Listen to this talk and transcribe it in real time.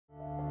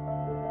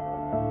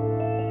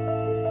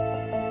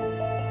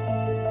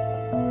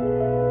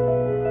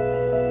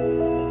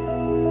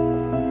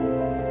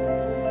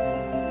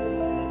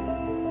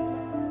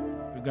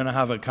going to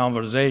have a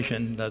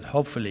conversation that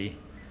hopefully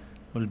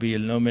will be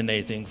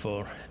illuminating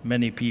for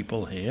many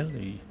people here,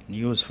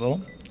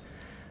 useful.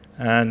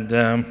 And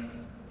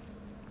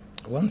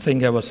one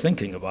thing I was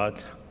thinking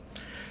about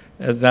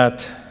is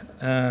that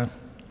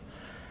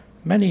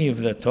many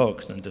of the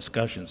talks and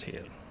discussions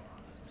here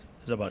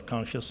is about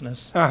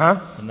consciousness,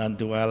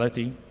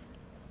 non-duality,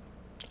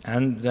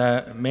 and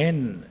the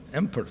main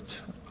import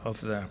of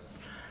the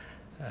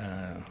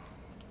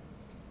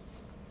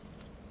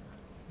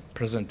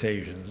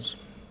presentations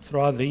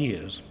throughout the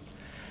years,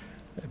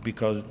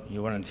 because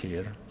you weren't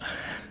here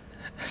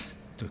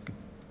to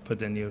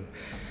put in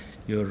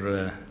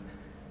your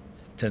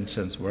 10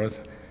 cents worth,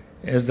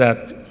 is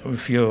that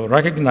if you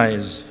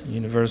recognize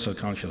universal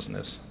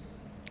consciousness,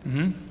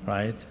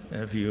 right,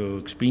 if you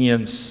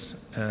experience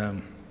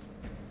the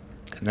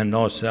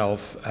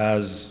no-self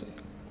as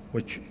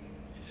which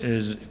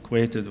is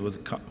equated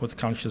with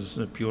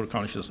consciousness, pure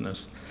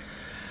consciousness,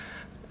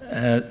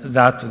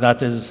 that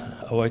is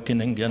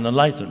awakening and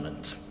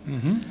enlightenment.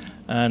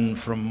 And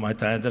from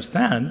what I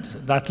understand,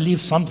 that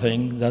leaves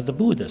something that the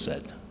Buddha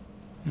said.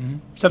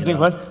 Something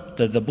what?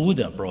 That the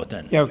Buddha brought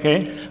in. Yeah,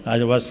 okay.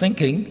 I was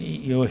thinking,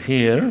 you're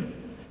here,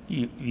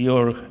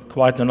 you're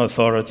quite an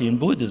authority in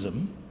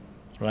Buddhism,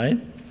 right?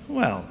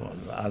 Well,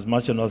 as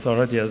much an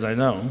authority as I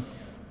know,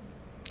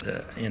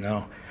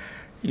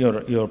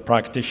 you're a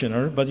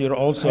practitioner, but you're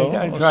also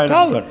a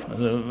scholar.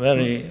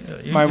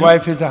 My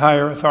wife is a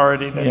higher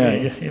authority than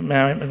me.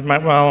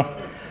 Well,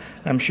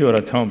 I'm sure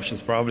at home she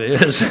probably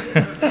is.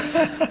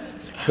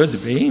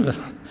 Could be.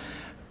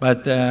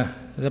 But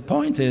the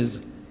point is,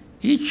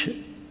 each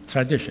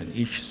tradition,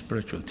 each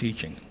spiritual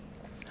teaching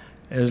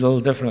is a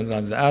little different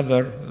than the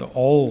other. They're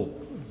all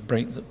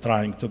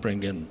trying to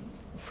bring in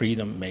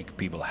freedom, make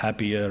people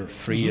happier,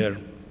 freer.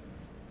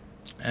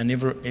 And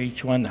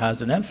each one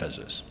has an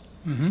emphasis.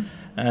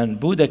 And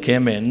Buddha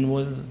came in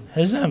with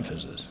his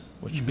emphasis,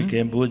 which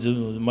became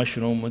Buddhism,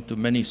 mushroomed into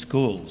many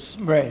schools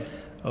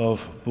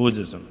of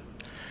Buddhism.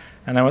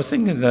 And I was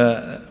thinking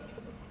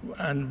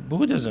and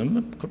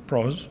Buddhism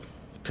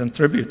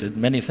contributed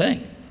many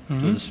things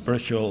to the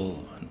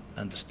spiritual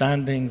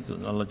understanding, to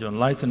knowledge of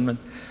enlightenment.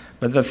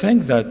 But the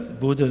thing that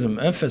Buddhism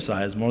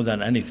emphasized more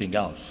than anything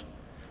else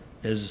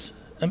is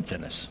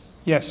emptiness.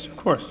 Yes, of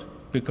course.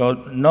 Because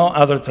no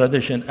other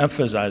tradition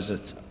emphasizes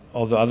it.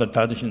 Although other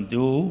traditions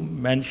do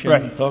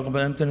mention, talk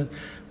about emptiness,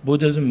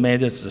 Buddhism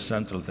made it the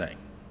central thing.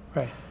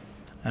 Right.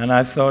 And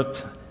I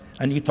thought,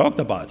 and you talked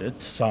about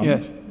it some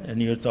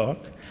in your talk,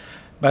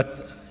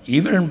 but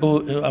even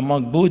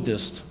among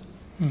Buddhists,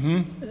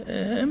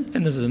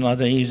 emptiness is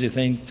not an easy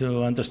thing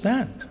to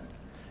understand.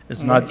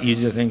 It's not an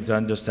easy thing to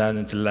understand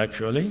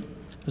intellectually.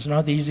 It's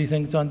not an easy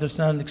thing to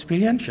understand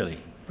experientially.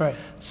 Right.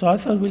 So I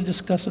thought we'll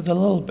discuss it a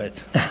little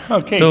bit.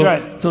 Okay,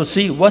 to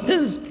see what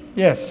is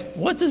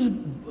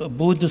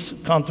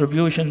Buddhist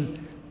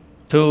contribution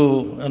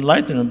to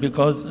enlightenment,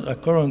 because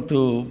according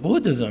to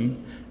Buddhism,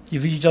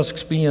 if you just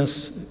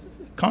experience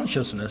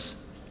consciousness,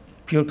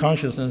 pure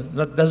consciousness,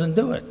 that doesn't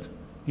do it.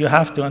 You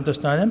have to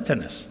understand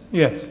emptiness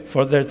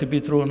for there to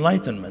be true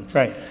enlightenment.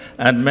 Right.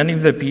 And many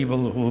of the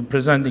people who are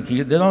presenting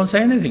here, they don't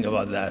say anything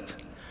about that.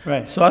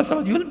 Right. So I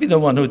thought you'll be the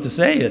one who to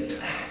say it,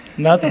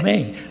 not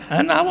me.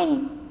 And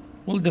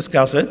we'll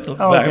discuss it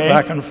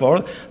back and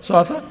forth. So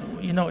I thought,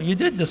 you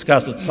did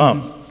discuss it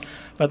some.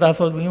 But I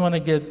thought we want to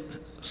get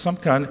some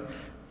kind,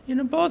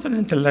 both an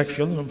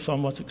intellectual and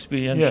somewhat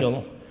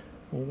experiential.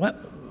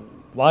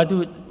 Why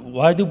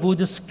do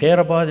Buddhists care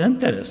about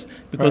emptiness?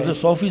 Because the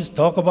Sufis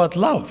talk about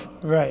love.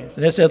 Right.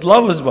 They said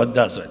love is what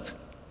does it.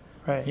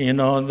 Right.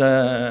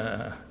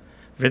 The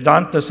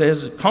Vedanta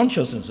says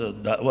consciousness is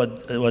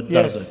what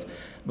does it.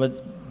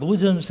 But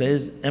Buddhism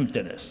says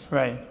emptiness.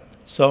 Right.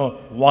 So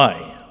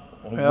why?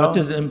 What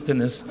is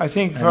emptiness? I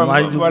think and from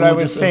why do what Buddhists I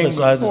was saying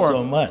emphasize before, it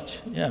so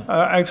much? Yeah.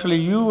 Actually,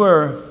 you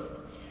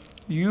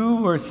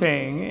were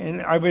saying,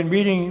 and I've been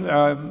reading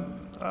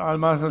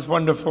Almaas's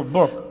wonderful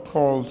book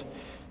called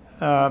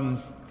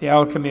The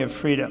Alchemy of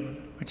Freedom,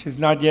 which is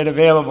not yet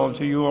available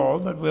to you all,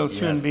 but will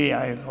soon be,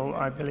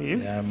 I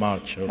believe. Yeah,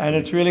 March. Hopefully. And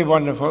it's really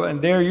wonderful.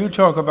 And there you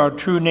talk about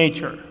true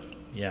nature.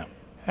 Yeah.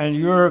 And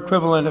your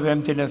equivalent of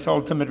emptiness,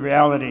 ultimate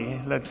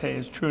reality, let's say,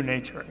 is true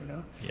nature.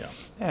 Yeah.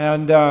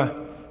 And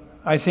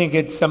I think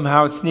it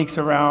somehow sneaks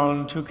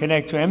around to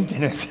connect to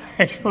emptiness,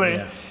 actually.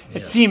 Yeah.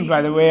 It seemed,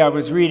 by the way, I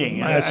was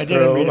reading. I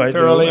didn't read it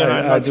thoroughly, and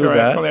I'm not sure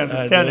I fully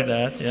understand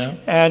it. Yeah.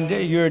 And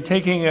you're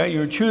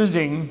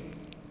choosing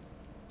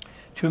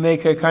to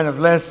make a kind of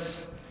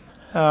less,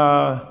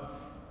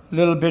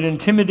 little bit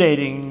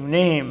intimidating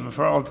name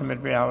for ultimate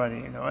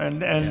reality,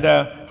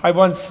 I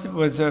once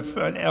was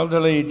an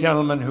elderly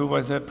gentleman who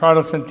was a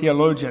Protestant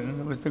theologian,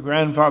 who was the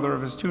grandfather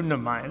of a student of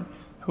mine,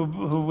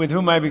 with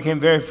whom I became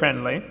very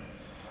friendly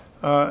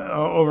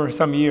over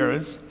some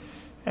years,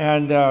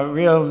 and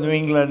real New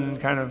England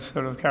kind of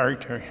sort of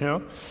character,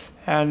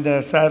 and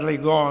sadly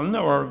gone,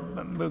 or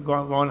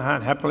gone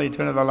happily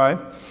to another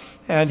life.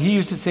 And he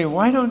used to say,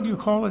 why don't you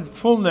call it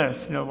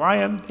fullness? Why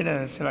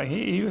emptiness?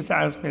 He used to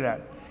ask me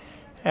that.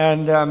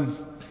 And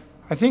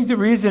I think the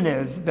reason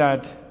is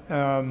that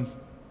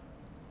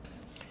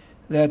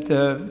that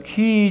the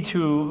key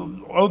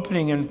to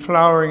opening and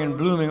flowering and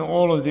blooming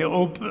all of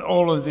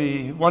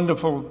the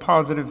wonderful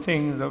positive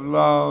things of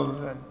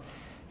love and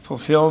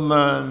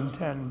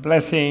fulfillment and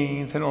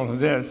blessings and all of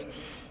this,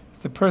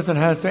 the person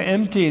has to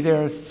empty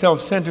their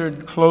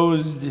self-centered,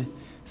 closed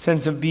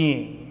sense of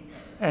being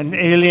and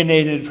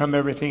alienated from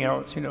everything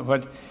else. You know,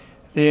 but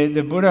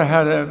the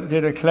Buddha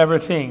did a clever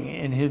thing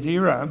in his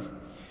era,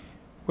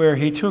 where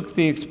he took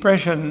the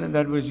expression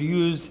that was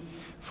used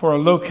for a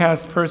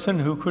low-caste person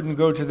who couldn't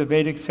go to the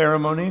Vedic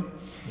ceremony,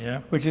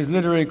 which is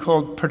literally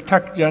called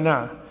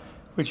pratakjana,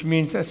 which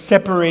means a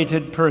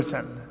separated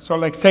person, so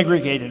like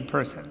segregated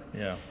person.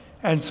 Yeah.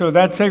 And so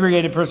that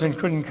segregated person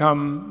couldn't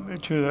come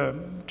to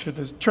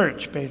the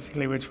church,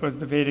 basically, which was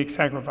the Vedic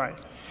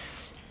sacrifice.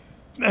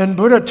 And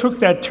Buddha took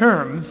that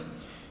term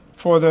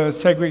for the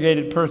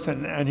segregated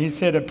person, and he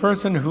said a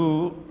person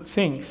who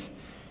thinks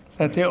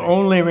that the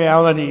only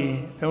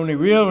reality, the only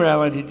real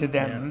reality to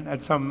them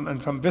on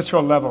some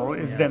visceral level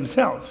is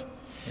themselves,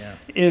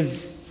 is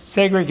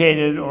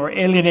segregated or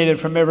alienated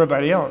from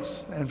everybody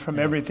else and from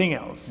everything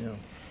else,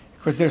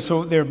 because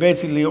they're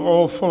basically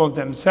all full of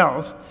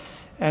themselves,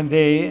 and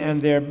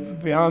they're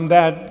beyond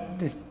that,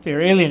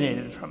 they're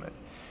alienated from it.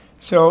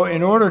 So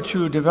in order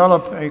to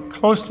develop a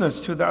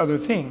closeness to the other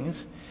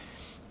things,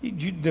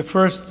 the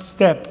first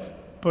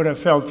step Buddha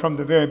felt from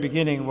the very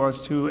beginning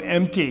was to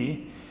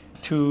empty,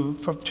 to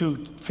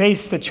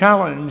face the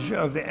challenge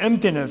of the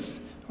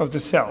emptiness of the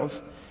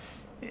self,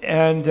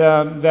 and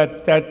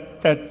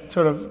that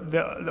sort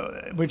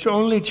of which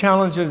only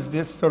challenges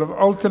this sort of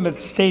ultimate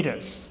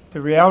status,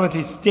 the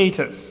reality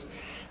status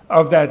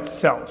of that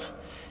self.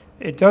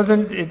 It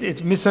doesn't.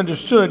 It's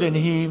misunderstood, and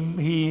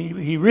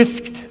he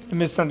risked the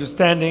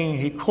misunderstanding.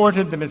 He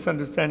courted the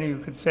misunderstanding, you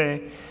could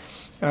say,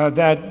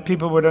 that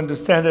people would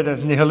understand it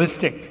as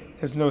nihilistic.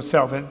 There's no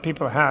self, and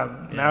people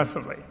have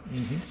massively.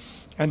 Mm-hmm.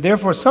 And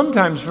therefore,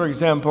 sometimes, for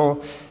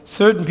example,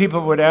 certain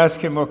people would ask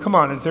him, well, come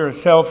on, is there a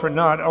self or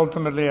not?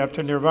 Ultimately,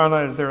 after nirvana,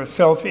 is there a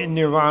self in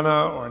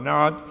nirvana or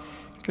not?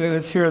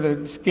 Let's hear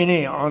the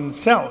skinny on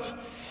self.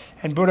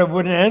 And Buddha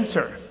wouldn't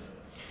answer.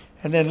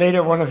 And then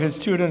later, one of his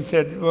students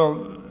said,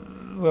 well,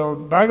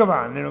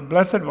 Bhagavan,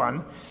 Blessed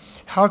One,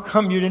 how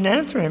come you didn't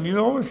answer him? You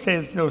always say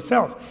there's no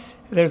self.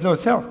 There's no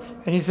self.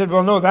 And he said,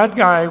 well, no, that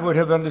guy would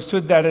have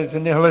understood that as a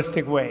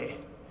nihilistic way.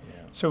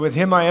 So with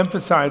him, I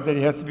emphasized that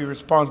he has to be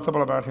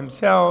responsible about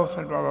himself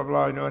and blah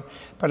blah blah.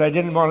 But I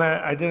didn't want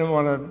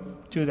to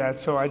do that,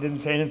 so I didn't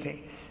say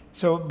anything.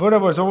 So Buddha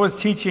was always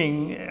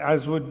teaching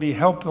as would be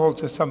helpful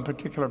to some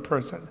particular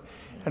person,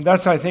 and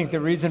that's, I think,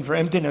 the reason for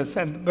emptiness.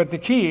 But the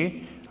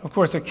key, of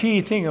course, a key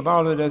thing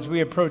about it as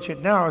we approach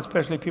it now,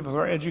 especially people who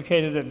are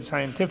educated and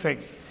scientific,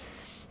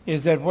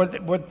 is that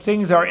what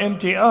things are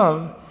empty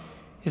of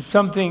is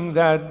something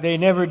that they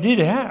never did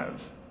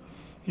have.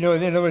 In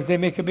other words, they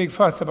make a big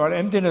fuss about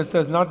emptiness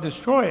does not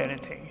destroy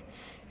anything.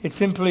 It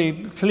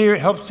simply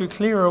helps to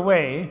clear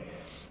away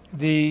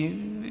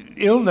the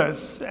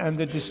illness and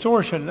the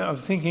distortion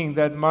of thinking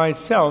that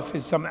myself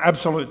is some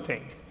absolute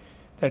thing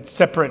that's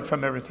separate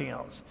from everything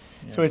else.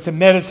 Yeah. So it's a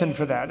medicine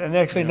for that. And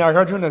actually,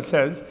 Nagarjuna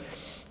says,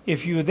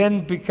 if you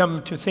then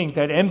become to think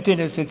that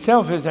emptiness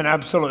itself is an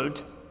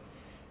absolute,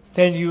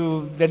 then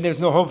there's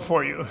no hope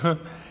for you.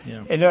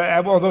 Yeah. And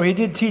although he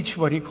did teach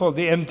what he called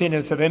the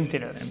emptiness of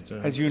emptiness,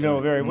 as you know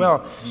very well.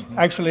 Mm-hmm.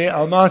 Actually,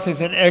 Almaas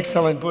is an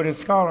excellent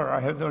Buddhist scholar. I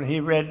have known he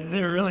read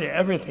really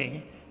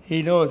everything.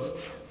 He knows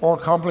all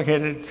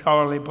complicated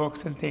scholarly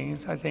books and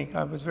things. I think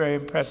I was very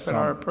impressed with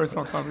our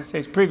personal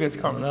conversation, previous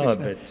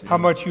conversation, how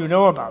much you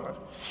know about it.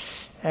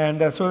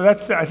 And so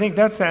I think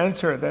that's the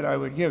answer that I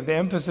would give. The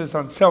emphasis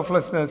on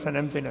selflessness and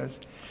emptiness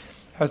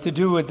has to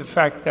do with the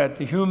fact that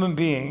the human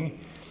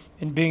being,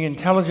 in being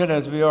intelligent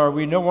as we are,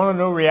 we want to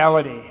know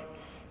reality.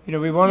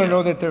 We want to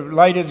know that the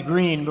light is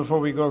green before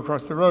we go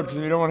across the road, because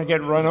we don't want to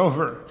get run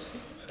over.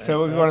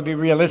 So we want to be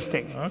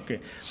realistic. Okay.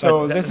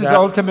 So this is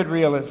ultimate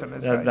realism.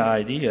 The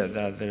idea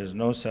that there is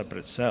no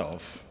separate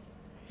self.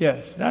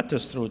 Yes. That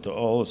is true to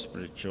all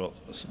spiritual.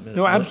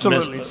 No,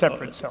 absolutely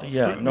separate self.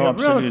 Yeah, no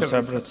absolutely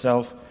separate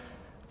self.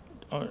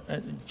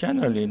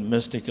 Generally, in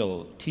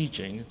mystical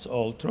teaching, it's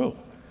all true.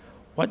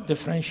 What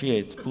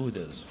differentiates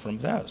Buddhas from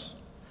those?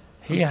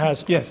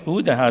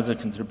 Buddha has a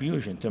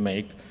contribution to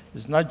make.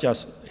 It's not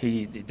just,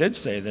 he did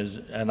say there's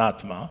an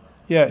Atma,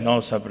 no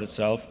separate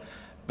self,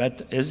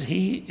 but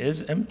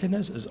is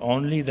emptiness, is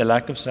only the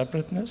lack of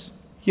separateness?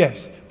 Yes.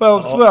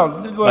 But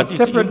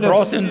separateness. He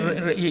brought in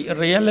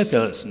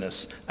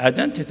realitylessness,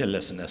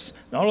 identitylessness,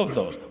 all of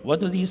those. What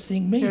do these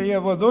things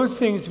mean? Well, those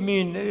things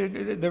mean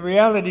the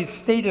reality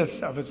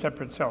status of a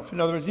separate self. In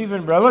other words,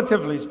 even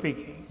relatively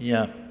speaking.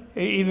 Yeah.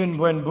 Even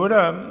when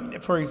Buddha,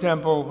 for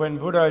example, when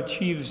Buddha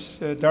achieves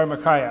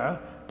Dharmakaya,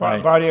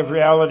 body of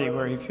reality,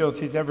 where he feels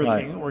he's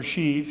everything, or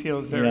she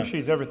feels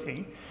she's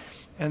everything,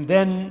 and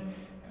then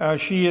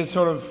she is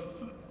sort of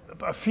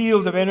a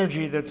field of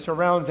energy that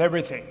surrounds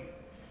everything.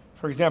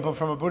 For example,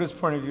 from a Buddhist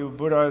point of view,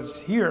 Buddha's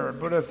here.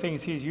 Buddha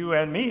thinks he's you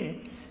and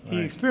me. He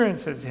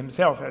experiences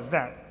himself as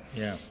that.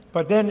 Yeah.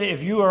 But then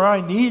if you or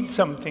I need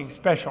something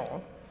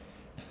special,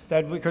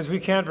 that because we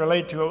can't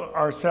relate to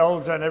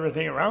ourselves and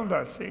everything around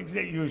us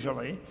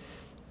usually,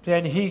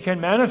 then he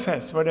can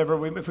manifest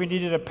whatever if we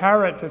needed a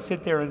parrot to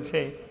sit there and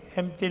say,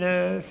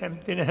 emptiness,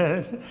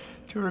 emptiness,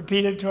 to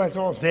repeat it to us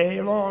all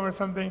day long or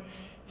something,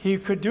 he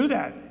could do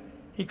that.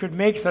 He could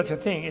make such a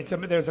thing.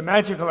 There's a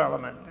magical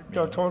element,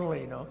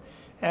 totally,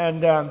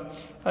 And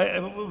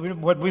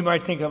what we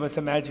might think of as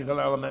a magical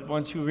element,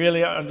 once you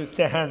really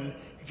understand,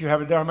 if you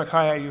have a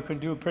Dharmakaya, you can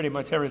do pretty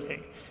much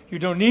everything. You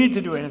don't need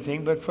to do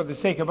anything, but for the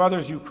sake of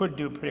others, you could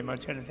do pretty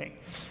much anything.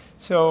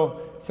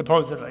 So,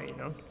 supposedly,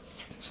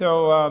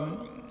 So,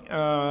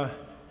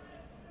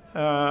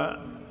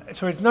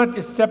 so it's not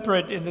just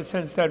separate in the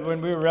sense that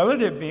when we're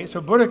relative beings,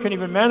 so Buddha can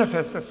even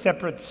manifest a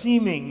separate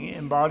seeming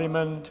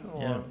embodiment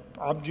or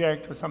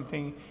object or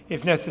something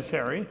if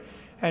necessary,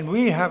 and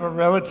we have a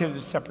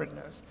relative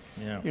separateness.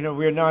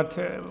 We're not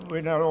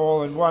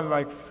all in one.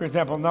 Like, for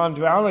example,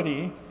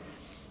 non-duality,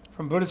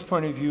 from Buddhist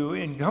point of view,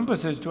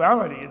 encompasses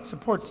duality. It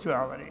supports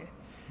duality,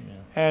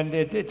 and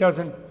it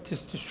doesn't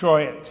just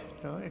destroy it.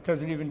 It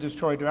doesn't even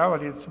destroy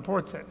duality. It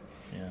supports it.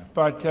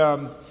 But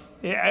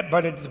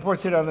it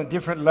supports it on a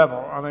different level,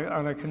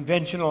 on a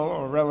conventional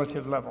or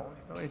relative level.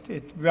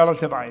 It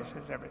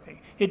relativizes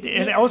everything.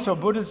 And also,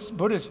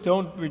 Buddhists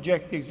don't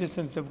reject the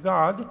existence of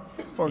God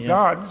or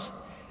gods,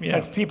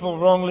 as people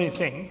wrongly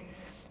think,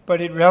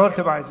 but it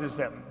relativizes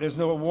them. There's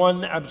no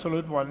one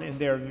absolute one in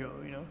their view,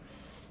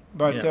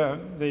 But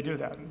they do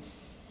that.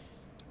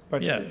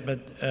 But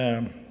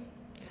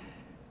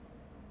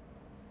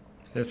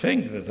the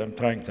thing that I'm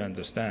trying to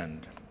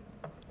understand,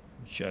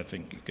 which I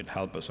think you could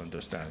help us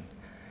understand,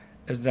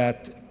 is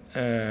that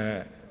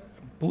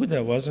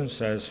Buddha wasn't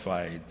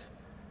satisfied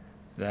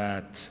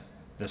that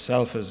the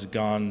self is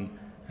gone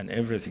and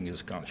everything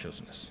is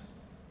consciousness.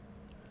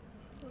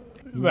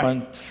 He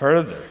went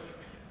further,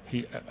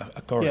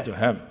 according to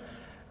him,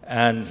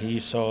 and he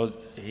saw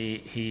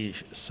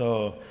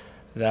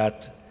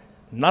that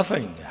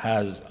nothing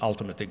has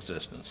ultimate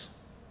existence.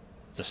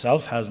 The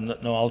self has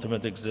no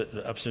ultimate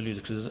absolute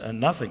existence, and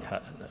nothing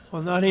has.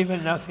 Well, not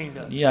even nothing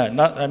does.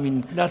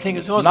 Nothing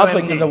is also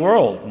nothing empty. in the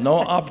world. No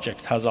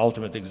object has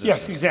ultimate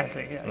existence. Yes,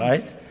 exactly. Yeah.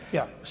 Right?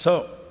 Yeah.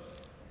 So,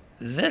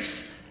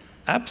 this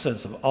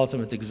absence of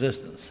ultimate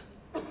existence,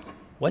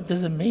 what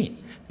does it mean?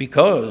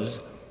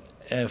 Because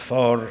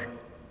for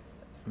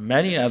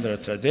many other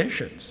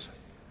traditions,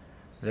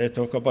 they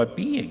talk about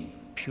being,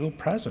 pure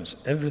presence.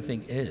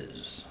 Everything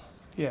is.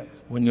 Yes.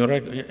 When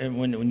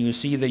you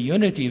see the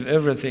unity of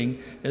everything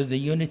is the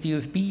unity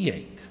of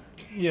being.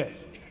 Yes.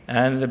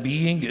 And the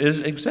being is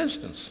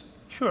existence.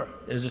 Sure.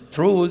 Is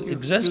true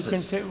existence. You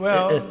can say,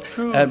 well,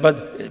 true.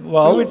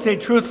 We would say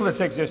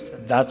truthless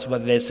existence. That's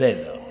what they say,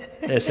 though.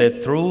 They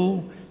say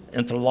true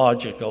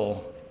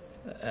ontological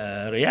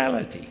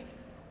reality.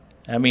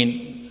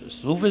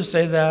 Sufis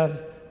say that,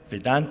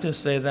 Vedantists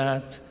say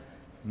that,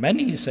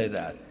 many say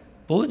that.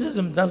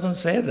 Buddhism doesn't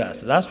say that.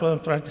 That's what I'm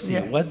trying to see.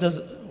 Yes.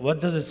 What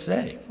does it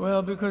say?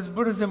 Well, because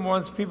Buddhism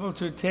wants people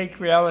to take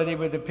reality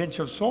with a pinch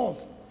of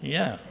salt.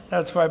 Yeah.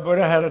 That's why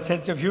Buddha had a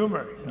sense of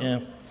humor. Yeah.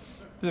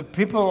 The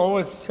people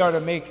always try to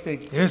make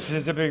this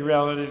is a big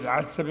reality,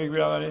 that's a big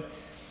reality.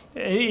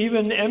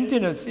 Even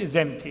emptiness is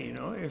empty,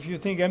 If you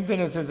think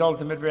emptiness is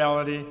ultimate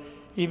reality,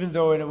 even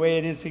though in a way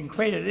it is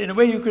equated, in a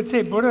way you could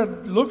say Buddha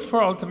looked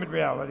for ultimate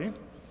reality.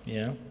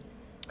 Yeah.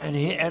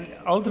 And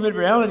ultimate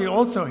reality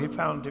also he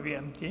found to be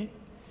empty.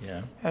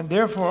 Yeah. And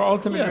therefore,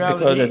 ultimate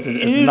reality it's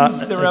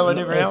is the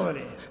relative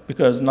reality.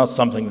 Because it's not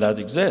something that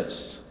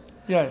exists.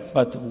 Yes.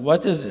 But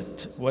what is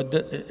it?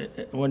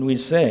 When we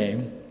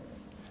say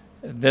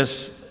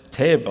this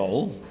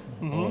table,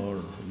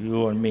 or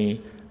you or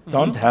me,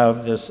 don't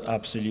have this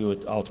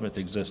absolute ultimate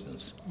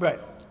existence. Right.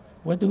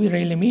 What do we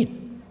really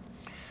mean?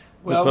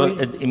 Well,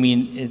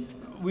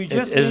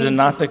 because it is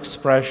not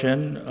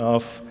expression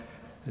of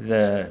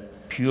the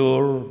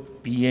pure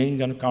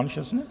being and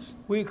consciousness?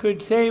 We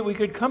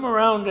could come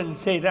around and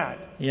say that.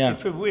 Yeah.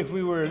 If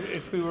we were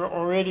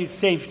already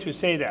safe to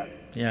say that.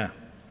 Yeah.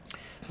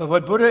 But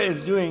what Buddha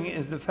is doing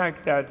is the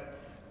fact that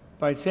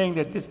by saying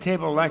that this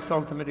table lacks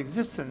ultimate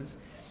existence,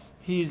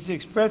 he's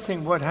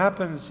expressing what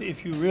happens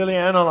if you really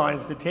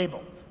analyze the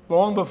table.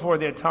 Long before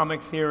the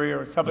atomic theory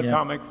or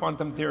subatomic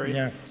quantum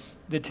theory,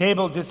 the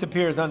table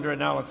disappears under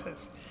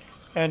analysis.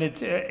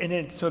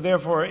 So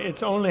therefore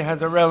it only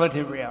has a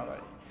relative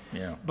reality.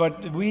 Yeah.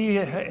 But we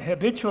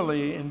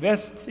habitually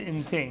invest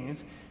in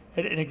things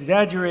at an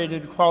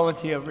exaggerated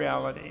quality of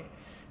reality.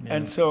 Yeah.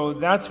 And so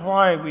that's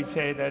why we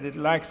say that it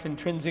lacks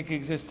intrinsic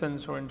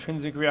existence or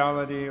intrinsic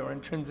reality or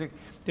intrinsic.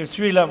 There's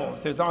three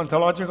levels. There's the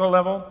ontological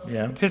level,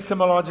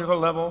 epistemological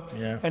level,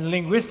 and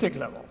linguistic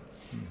level,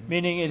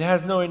 meaning it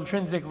has no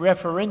intrinsic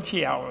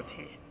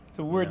referentiality.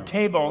 The word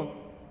table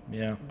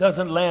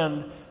doesn't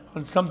land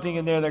on something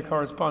in there that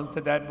corresponds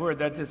to that word.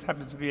 That just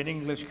happens to be an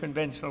English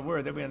conventional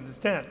word that we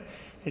understand.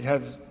 It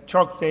has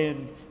Choktse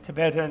in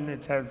Tibetan,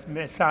 it has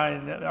Mesa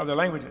in other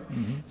languages.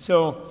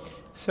 So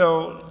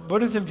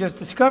Buddhism just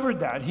discovered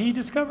that. He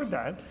discovered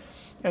that.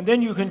 And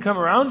then you can come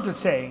around to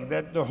saying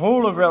that the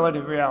whole of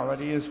relative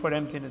reality is what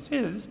emptiness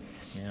is.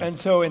 Yeah. And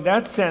so in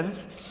that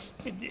sense,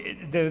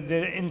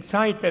 the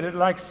insight that it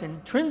lacks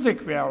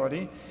intrinsic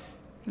reality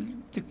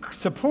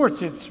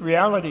supports its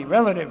reality,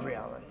 relative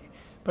reality.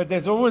 But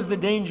there's always the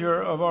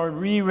danger of our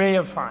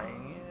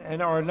re-reifying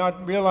and our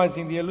not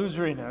realizing the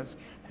illusoriness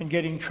and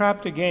getting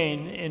trapped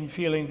again in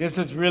feeling this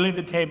is really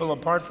the table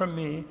apart from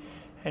me,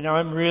 and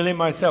I'm really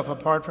myself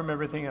apart from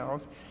everything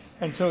else.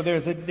 And so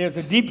there's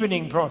a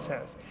deepening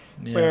process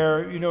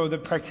where, you know, the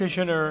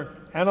practitioner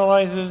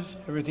analyzes,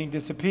 everything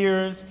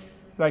disappears,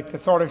 like the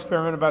thought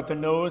experiment about the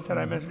nose that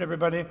I mentioned to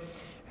everybody,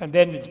 and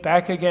then it's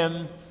back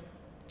again.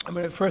 And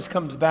when it first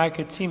comes back,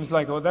 it seems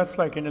like, oh, that's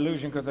like an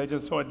illusion because I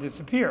just saw it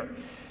disappear.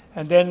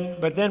 And then,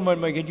 but then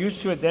when I get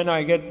used to it,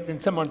 then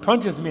someone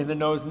punches me in the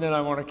nose, and then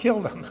I want to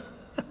kill them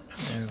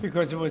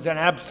because it was an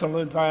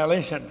absolute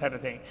violation kind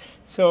of thing.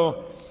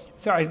 So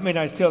I mean,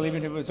 I still,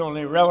 even if it was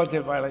only a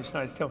relative violation,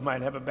 I still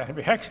might have a bad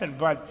reaction.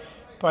 But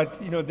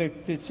you know,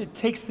 it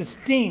takes the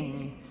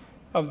sting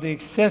of the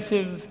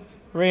excessive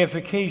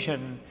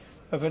reification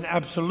of an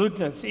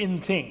absoluteness in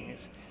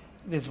things.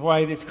 That's why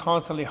it's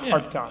constantly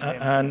harped on.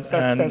 That's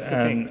the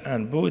thing.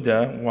 And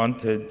Buddha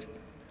wanted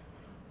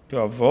to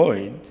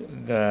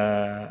avoid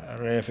the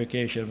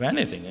reification of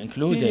anything,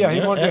 including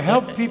he wanted to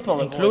help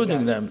people,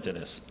 including the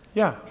emptiness.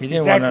 Yeah, he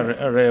didn't want to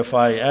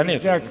reify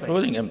anything,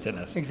 including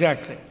emptiness.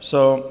 Exactly.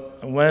 So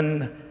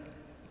when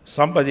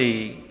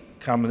somebody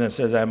comes and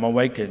says, "I'm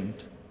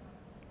awakened,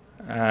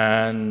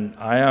 and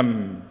I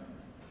am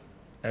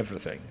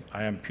everything.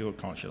 I am pure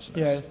consciousness."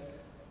 Yes.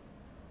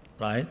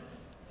 Right?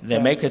 They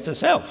make it a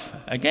self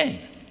again.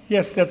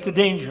 Yes, that's the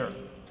danger.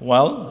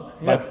 Well,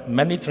 but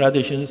many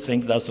traditions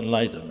think that's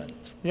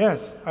enlightenment.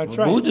 Yes, that's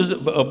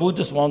right.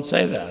 Buddhists won't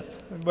say that.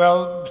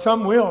 Well,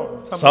 some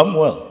will. Some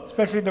will.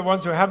 Especially the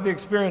ones who have the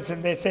experience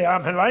and they say,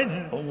 I'm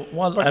enlightened.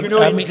 Well, but you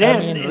know, in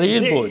Zen,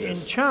 real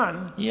Buddhists. In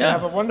Chan, they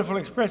have a wonderful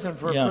expression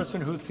for a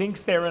person who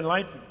thinks they're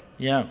enlightened.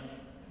 Yeah.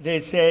 They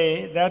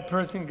say that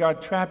person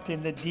got trapped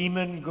in the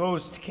demon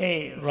ghost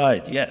cave.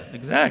 Right, yeah,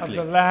 exactly.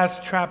 Of the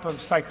last trap of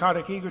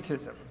psychotic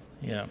egotism.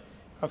 Yeah.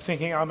 Of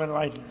thinking I'm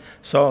enlightened.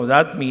 So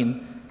that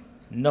means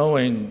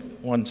knowing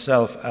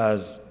oneself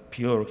as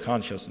pure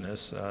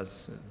consciousness,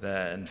 as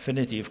the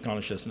infinity of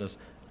consciousness,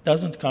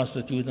 doesn't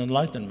constitute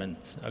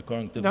enlightenment,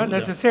 according to Buddha. Not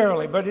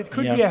necessarily, but it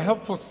could be a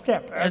helpful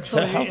step. Actually, it's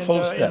a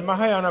helpful step. In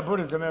Mahayana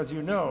Buddhism, as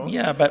you know.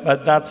 Yeah,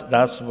 but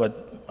that's what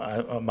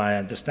my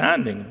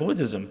understanding,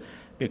 Buddhism,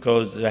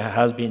 because there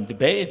has been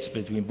debates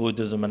between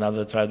Buddhism and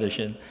other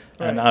traditions,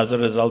 and as a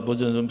result,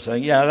 Buddhism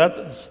saying, yeah,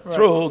 that's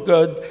true,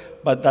 good,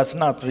 but that's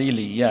not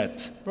really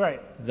yet.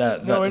 Right.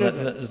 No, it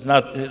isn't. It's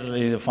not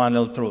really the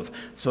final truth.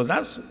 So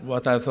that's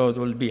what I thought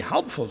would be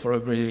helpful for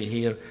everybody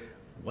here.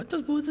 What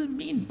does Buddhism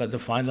mean by the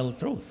final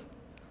truth?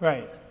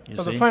 Right.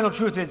 So the final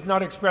truth is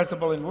not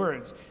expressible in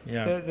words.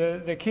 Yeah.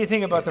 The key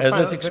thing about the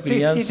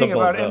key thing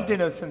about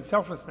emptiness and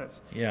selflessness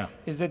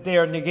is that they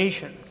are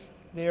negations.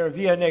 They are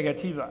via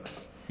negativa.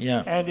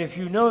 Yeah. And if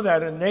you know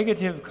that a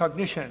negative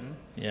cognition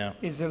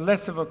is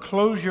less of a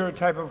closure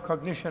type of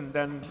cognition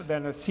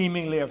than a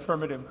seemingly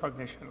affirmative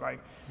cognition, like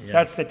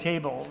that's the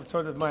table,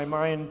 so that my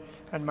mind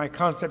and my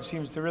concept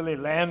seems to really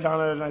land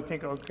on it, and I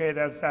think, okay,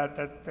 that's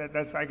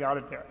I got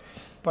it there.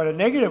 But a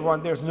negative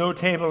one, there's no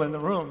table in the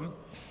room.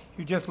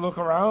 You just look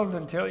around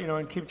until, you know,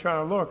 and keep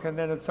trying to look, and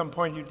then at some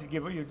point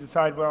you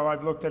decide, well,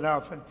 I've looked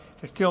enough, and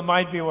there still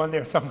might be one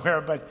there somewhere,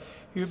 but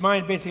your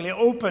mind basically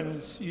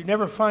opens. You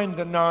never find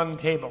the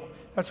non-table.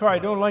 That's why I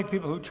don't like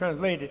people who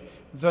translate it,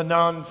 the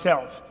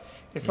non-self.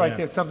 It's like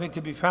there's something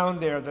to be found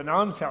there, the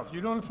non-self.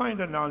 You don't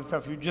find a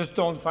non-self, you just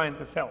don't find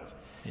the self.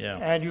 Yeah.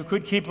 And you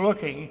could keep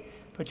looking,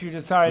 but you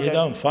decide you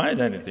don't find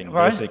anything,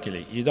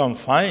 basically. You don't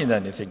find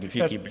anything if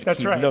you keep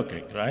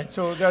looking, right?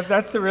 So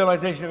that's the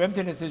realization of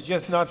emptiness, is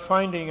just not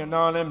finding a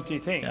non-empty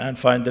thing.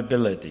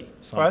 Unfindability.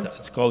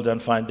 It's called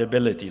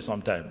unfindability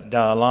sometimes.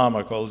 Dalai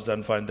Lama calls it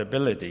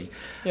unfindability.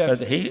 Yes.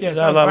 But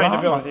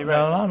unfindability,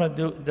 Dalai Lama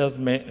does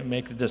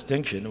make the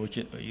distinction, which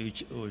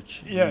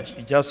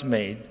he just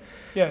made,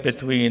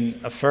 between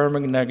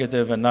affirming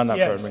negative and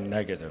non-affirming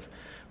negative,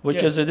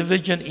 which is a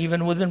division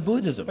even within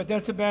Buddhism. But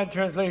that's a bad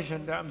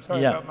translation. I'm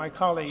sorry about my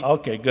colleague.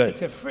 Okay,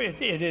 good.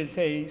 It is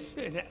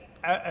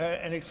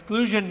an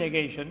exclusion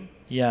negation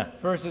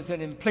versus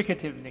an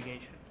implicative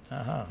negation. In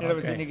other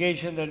words, a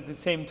negation that at the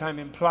same time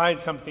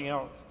implies something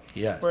else.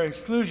 Where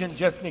exclusion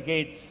just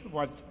negates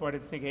what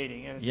it's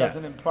negating, and it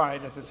doesn't imply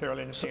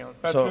necessarily anything else.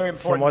 That's very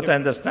important. From what I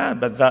understand,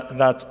 but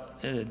that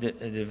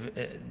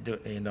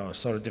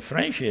sort of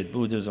differentiate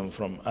Buddhism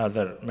from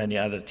many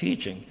other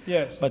teaching.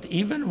 Yes. But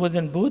even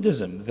within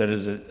Buddhism, there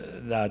is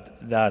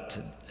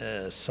that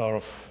sort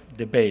of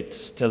debate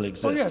still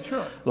exists. Oh, yeah,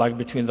 sure. Like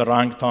between the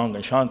Rang Tong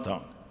and Shan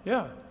Tong.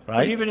 Yeah. Right.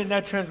 But even in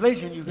that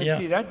translation, you can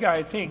see that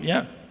guy thinks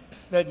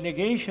that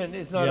negation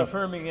is not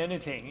affirming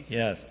anything.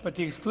 Yes. But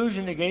the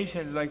exclusion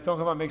negation, like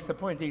Thongkapa makes the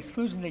point, the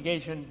exclusion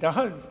negation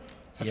does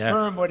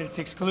affirm what it's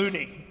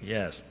excluding,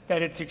 Yes.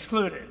 that it's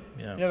excluded.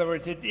 Yeah. In other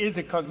words, it is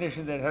a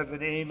cognition that has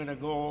an aim and a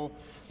goal,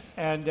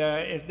 and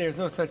there's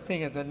no such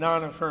thing as a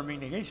non-affirming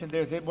negation.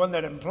 There's one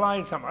that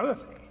implies some other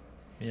thing,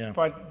 Yeah.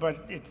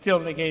 but it still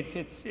negates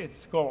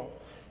its goal.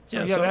 So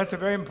Yeah, yeah, so- that's a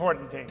very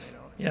important thing, you know.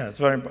 Yeah,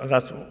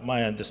 that's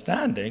my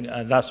understanding,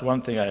 and that's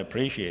one thing I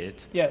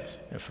appreciate Yes,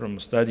 from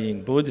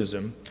studying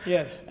Buddhism,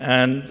 yes,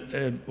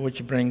 and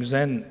which brings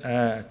in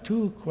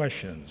two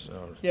questions,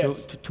 or Yes.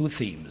 two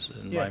themes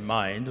in my Yes.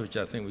 mind, which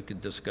I think we could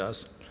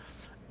discuss.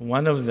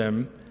 One of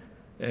them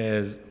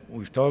is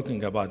we're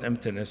talking about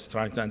emptiness,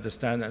 trying to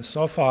understand, and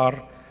so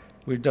far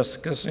we're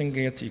discussing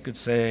it, you could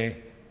say,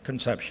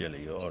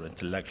 conceptually or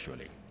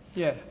intellectually.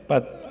 yes,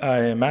 But I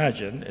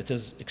imagine it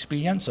is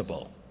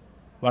experienceable.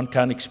 One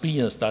can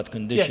experience that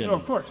condition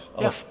of course,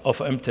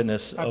 of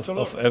emptiness, of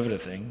Absolutely.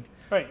 everything.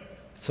 right.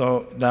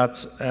 So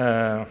that's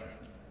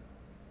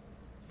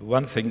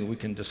one thing we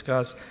can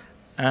discuss.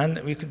 And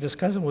we could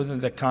discuss it within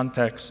the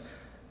context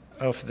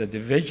of the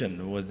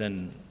division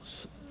within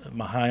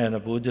Mahayana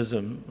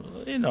Buddhism.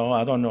 You know,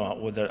 I don't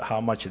know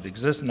how much it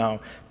exists now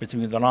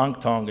between the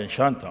Rangtong and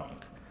Shantong.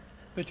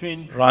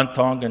 Between,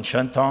 Rangtong and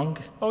Shantong.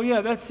 oh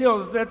yeah, that's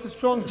a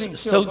strong thing.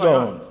 Still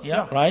going, on.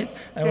 yeah, right?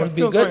 And Yeah, it would be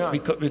still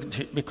good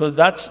going because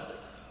that's,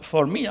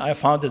 for me, I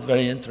found it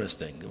very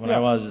interesting. When I Yeah.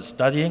 was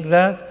studying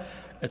that,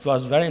 it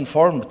was very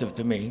informative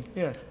to me.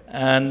 Yes.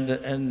 And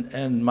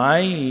in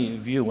my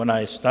view, when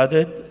I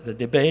studied the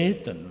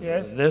debate and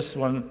Yes. this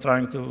one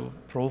trying to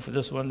prove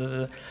this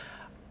one,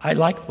 I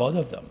liked both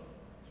of them.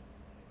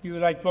 You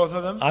like both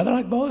of them? I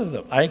like both of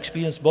them. I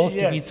experienced both to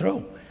Yes. be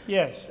true.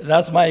 Yes.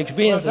 That's my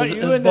experience. Well, is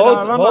you and the both,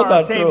 Dalai Lama both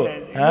are same true. then.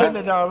 You Huh? and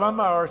the Dalai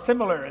Lama are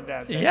similar in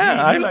that. then.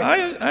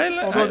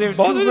 Yeah, Although there's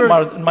both two of them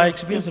are, versions. my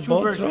experience There's is two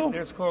both versions.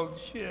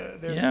 true.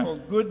 There's Yeah.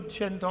 called good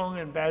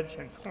Shentong and bad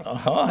Shentong.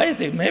 Oh, I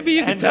think maybe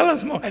you could And- tell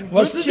us more. and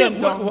What's good the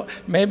Shentong-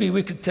 maybe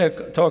we could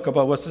talk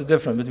about what's the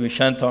difference between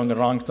Shantong and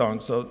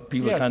Rangtong, so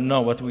people Yes. can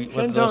know what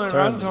Shentong those and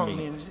terms Rangtong mean.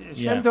 means,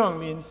 Yeah. Shentong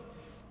means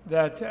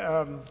that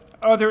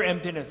other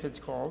emptiness, it's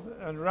called,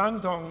 and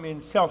Rangtong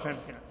means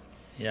self-emptiness.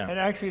 Yeah, And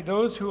actually,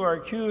 those who are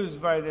accused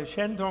by the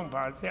Shentong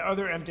paths, the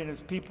other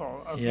emptiness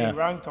people of Yeah. being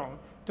Rangtong,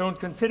 don't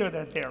consider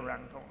that they are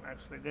Rangtong,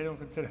 actually. They don't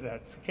consider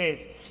that's the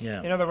case.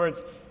 Yeah. In other words,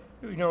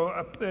 you know,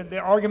 the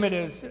argument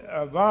is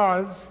a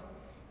vase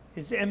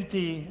is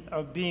empty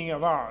of being a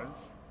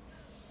vase.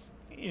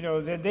 You know,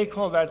 then they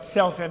call that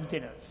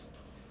self-emptiness.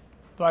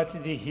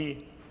 But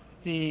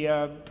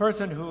the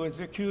person who is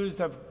accused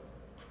of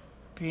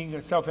being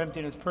a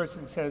self-emptiness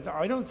person says,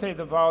 I don't say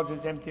the vase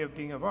is empty of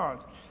being a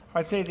vase.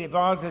 I say the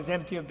vase is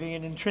empty of being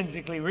an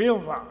intrinsically real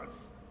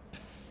vase.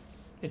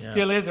 It Yeah.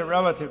 still is a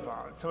relative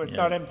vase, so it's Yeah.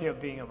 not empty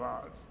of being a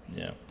vase.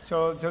 yeah,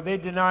 So they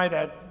deny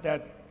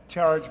that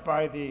charge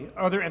by the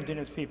other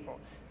emptiness people.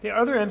 The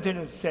other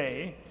emptiness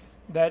say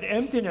that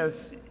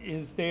emptiness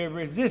is, they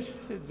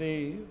resist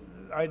the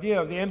idea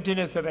of the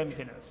emptiness of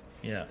emptiness.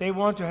 yeah, They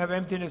want to have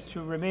emptiness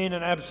to remain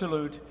an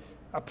absolute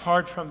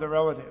apart from the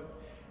relative.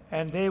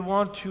 And they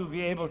want to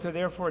be able to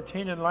therefore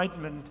attain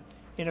enlightenment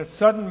in a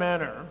sudden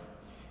manner.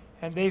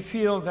 And they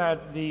feel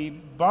that the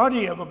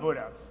body of a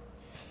Buddha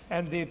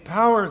and the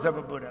powers of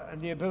a Buddha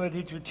and the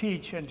ability to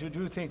teach and to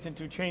do things and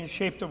to change,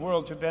 shape the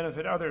world to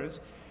benefit others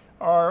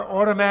are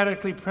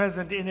automatically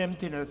present in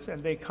emptiness,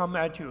 and they come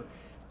at you.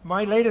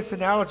 My latest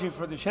analogy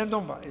for the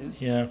Shendongpa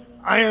is yeah.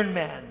 Iron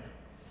Man.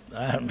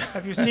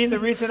 Have you seen the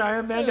recent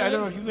Iron Man? I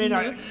don't know. You may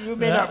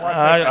not watch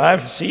that.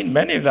 I've seen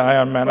many of the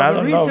Iron Man. Well, I the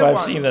don't know if recent I've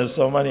ones- seen there's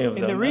so many of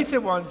In them. the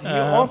recent ones,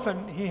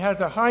 he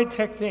has a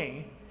high-tech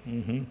thing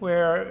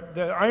where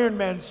the Iron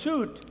Man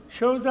suit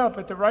shows up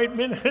at the right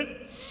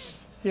minute.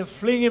 He'll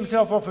fling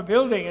himself off a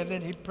building, and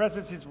then he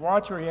presses his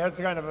watch, or he has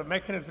kind of a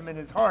mechanism in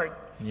his heart,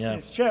 Yeah. in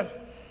his chest,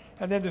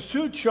 and then the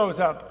suit shows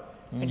up,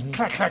 and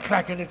clack, clack,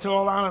 clack, and it's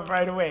all on him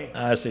right away.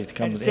 I see it And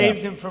comes.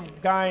 saves him from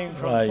dying,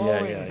 from Right, yeah,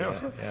 falling. yeah,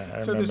 So- yeah. I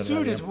So the remember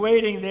suit that, is yeah.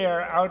 waiting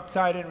there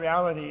outside in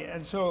reality,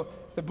 and so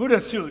the Buddha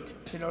suit,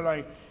 you know,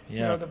 like you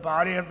Yeah. know, the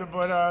body of the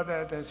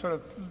Buddha, the sort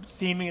of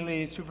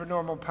seemingly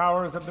supernormal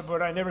powers of the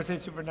Buddha. I never say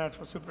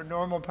supernatural,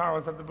 supernormal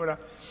powers of the Buddha.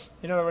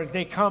 In other words,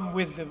 they come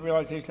with the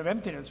realization of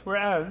emptiness.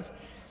 Whereas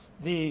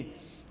the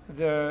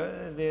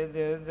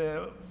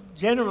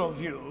general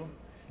view,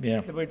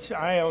 Yeah, which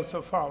I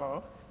also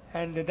follow,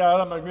 and the Dalai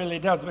Lama really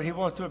does, but he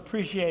wants to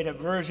appreciate a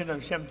version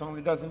of Shemtong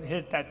that doesn't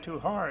hit that too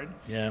hard,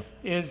 yeah,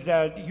 is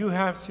that you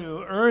have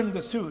to earn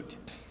the suit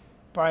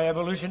by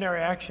evolutionary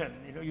action.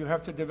 You know, you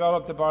have to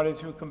develop the body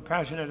through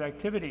compassionate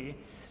activity.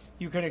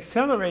 You can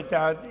accelerate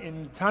that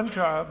in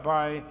Tantra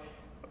by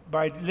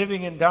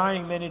living and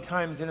dying many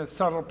times in a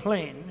subtle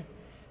plane,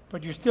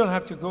 but you still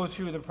have to go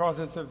through the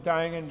process of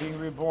dying and being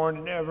reborn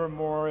in ever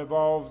more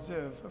evolved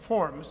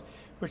forms,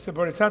 which the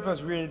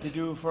Bodhisattvas really to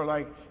do for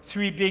like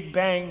 3 big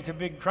bang to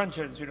big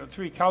crunches, you know,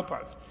 3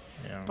 kalpas.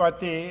 yeah. But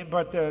the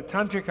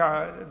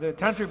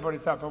tantric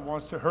Bodhisattva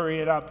wants to hurry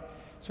it up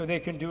So they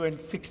can do in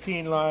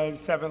 16 lives,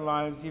 7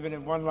 lives, even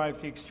in 1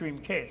 life, the extreme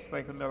case,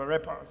 like a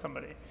Milarepa or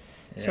somebody.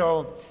 Yeah.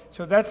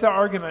 So that's the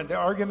argument. The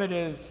argument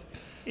is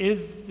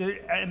the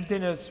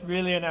emptiness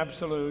really an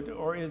absolute,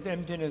 or is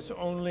emptiness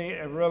only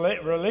a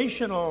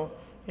relational,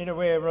 in a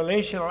way, a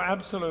relational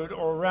absolute,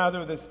 or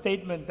rather the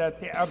statement that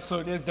the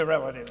absolute is the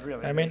relative,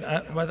 really? I mean,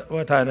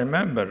 what I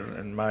remember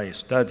in my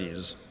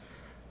studies,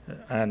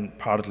 and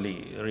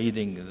partly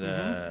reading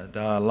the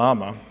Dalai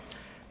Lama,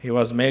 he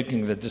was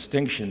making the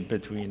distinction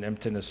between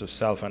emptiness of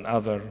self and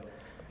other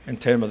in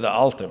terms of the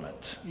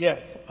ultimate. Yes.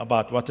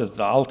 About what is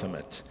the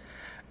ultimate.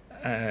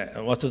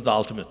 What is the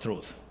ultimate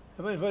truth?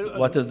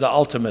 What is the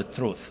ultimate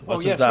truth?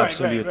 What is the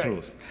absolute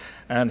truth?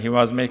 And he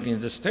was making a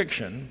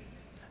distinction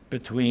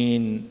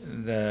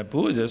between the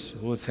Buddhists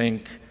who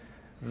think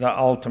the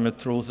ultimate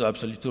truth, the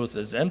absolute truth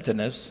is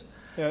emptiness,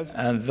 yes,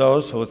 and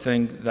those who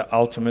think the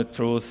ultimate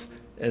truth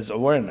is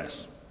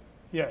awareness.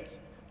 Yes.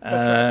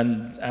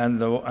 And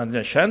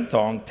the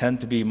Shentong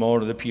tend to be more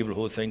the people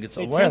who think it's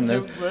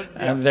awareness,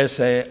 and they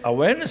say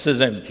awareness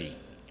is empty.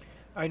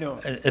 I know.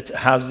 It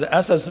has the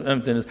essence of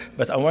emptiness,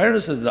 but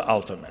awareness is the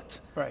ultimate.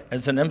 Right.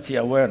 It's an empty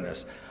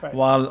awareness. Right.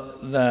 While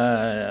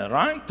the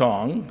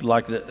Rangtong,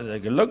 like the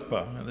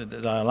Gelugpa, the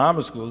Dalai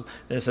Lama school,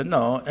 they said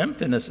no,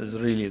 emptiness is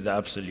really the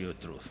absolute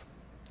truth.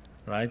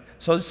 Right?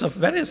 So it's a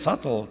very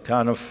subtle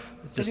kind of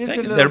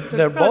distinction.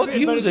 They're both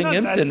using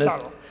emptiness.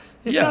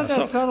 It's not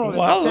that subtle.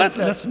 Well,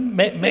 let's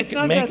make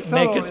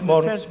it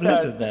more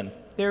explicit then.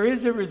 There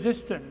is a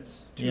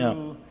resistance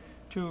to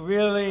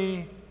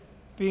really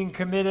being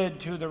committed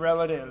to the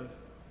relative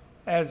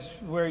as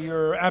where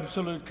your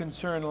absolute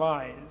concern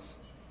lies.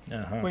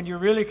 When you're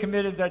really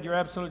committed that your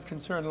absolute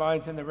concern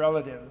lies in the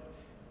relative,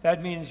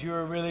 that means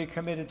you're really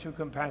committed to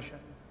compassion.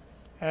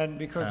 And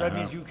because that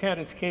means you can't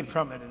escape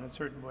from it in a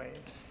certain way.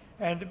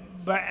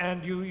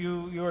 And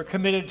you are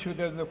committed to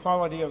the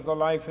quality of the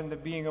life and the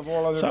being of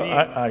all other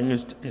beings. So are you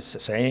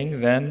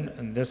saying then,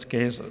 in this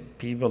case,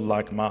 people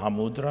like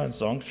Mahamudra and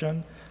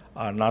Dzogchen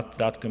are not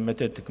that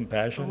committed to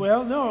compassion?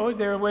 Well, no,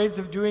 there are ways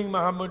of doing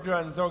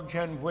Mahamudra and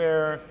Dzogchen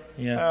where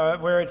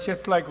it's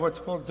just like what's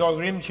called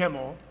Dzogrim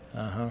Chemo.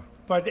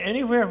 But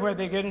anywhere where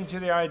they get into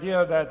the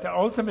idea that the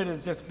ultimate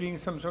is just being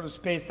some sort of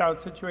spaced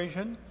out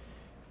situation,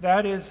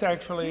 that is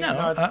actually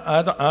not...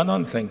 I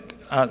don't think,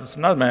 it's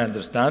not my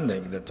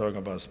understanding they're talking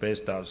about a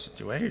spaced out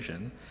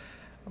situation.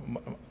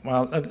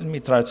 Well, let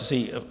me try to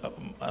see,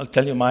 I'll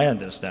tell you my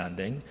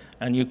understanding,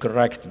 and you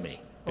correct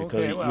me,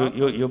 because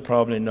you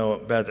probably know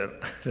better.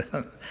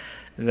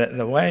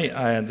 The way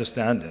I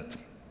understand it,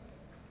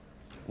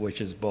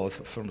 which is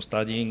both from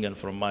studying and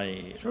from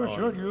my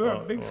Sure, you're a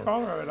big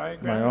scholar of it, I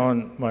agree.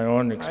 My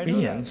own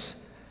experience,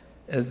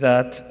 is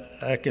that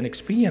I can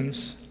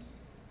experience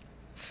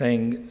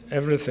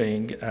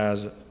everything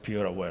as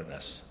pure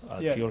awareness,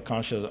 pure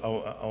conscious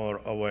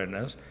or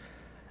awareness,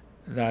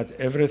 that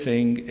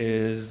everything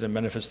is a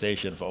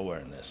manifestation of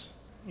awareness.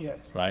 Yes.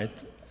 Right?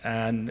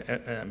 And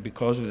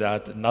because of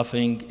that,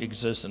 nothing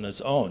exists on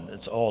its own.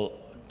 It's all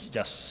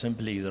just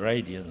simply the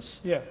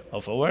radiance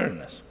of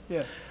awareness.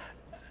 Yeah.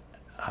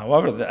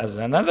 However, there's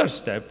another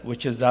step,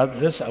 which is that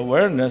this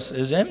awareness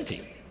is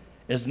empty.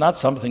 It's not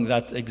something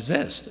that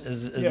exists.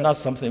 It's not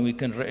something we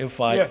can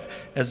reify. Yeah.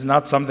 It's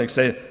not something,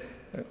 say,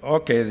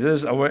 okay,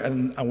 this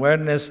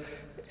awareness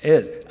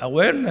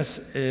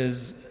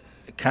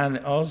can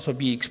also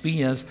be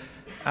experienced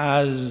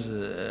as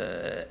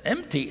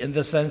empty in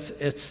the sense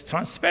it's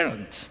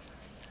transparent.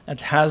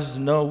 It has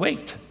no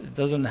weight. It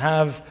doesn't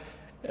have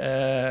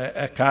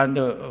a kind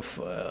of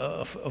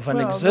an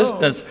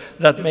existence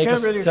that makes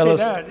us really tell us.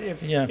 That.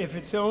 If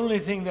it's the only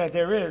thing that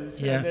there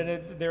is, and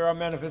then there are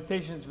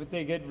manifestations, but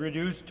they get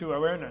reduced to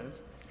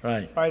awareness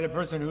by the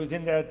person who's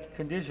in that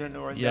condition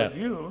or in that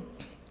view,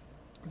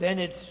 then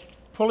it's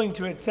pulling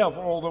to itself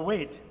all the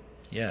weight.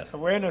 Yes.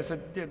 Awareness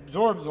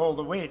absorbs all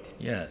the weight.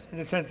 Yes. In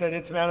the sense that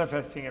it's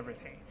manifesting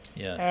everything.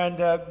 Yeah. And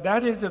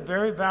that is a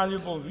very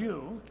valuable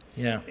view.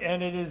 Yeah.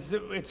 And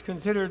it's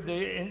considered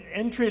the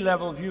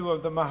entry-level view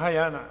of the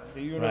Mahayana,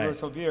 the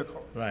universal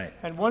vehicle. Right.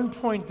 And one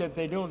point that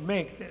they don't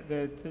make,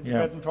 the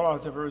Tibetan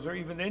philosophers or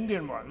even the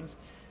Indian ones,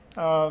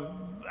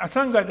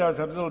 Asanga does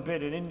a little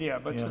bit in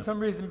India, but for some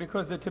reason,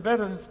 because the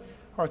Tibetans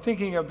are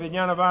thinking of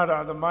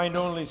Vijnanavada, the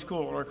mind-only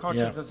school or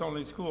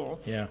consciousness-only school,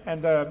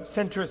 and the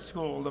centrist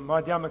school, the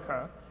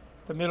Madhyamaka,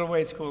 the middle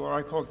way school, or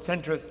I call it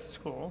centrist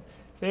school.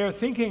 They are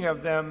thinking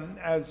of them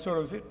as sort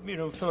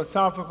of,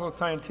 philosophical,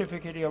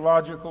 scientific,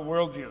 ideological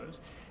worldviews,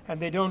 and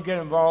they don't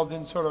get involved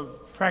in sort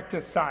of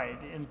practice side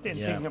in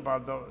thinking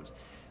about those.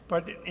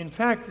 But in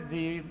fact,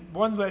 the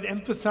one that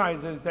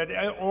emphasizes that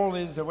all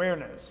is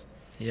awareness,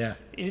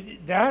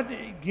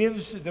 that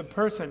gives the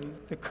person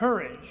the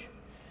courage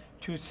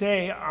to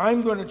say,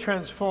 I'm going to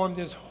transform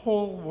this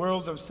whole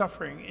world of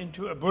suffering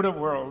into a Buddha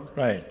world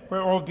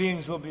where all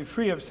beings will be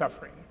free of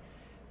suffering.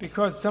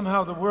 Because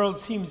somehow the world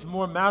seems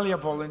more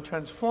malleable and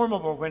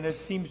transformable when it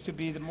seems to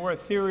be the more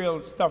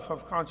ethereal stuff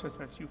of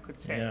consciousness, you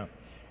could say. Yeah.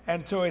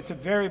 And so it's a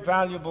very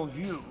valuable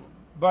view.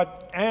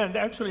 And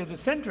actually the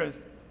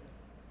centrist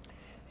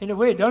in a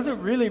way,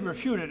 doesn't really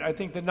refute it. I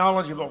think the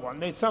knowledgeable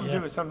one, some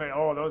do it. Some say,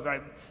 oh,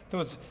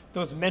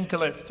 those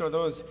mentalists or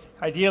those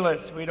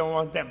idealists, we don't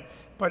want them.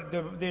 But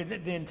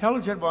the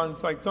intelligent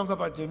ones, like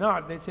Tsongkhapa, do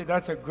not. They say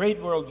that's a great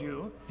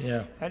worldview.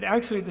 Yeah. And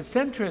actually, the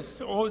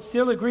centrists all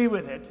still agree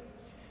with it.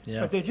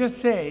 Yeah. But they just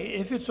say,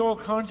 if it's all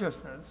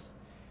consciousness,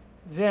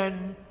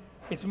 then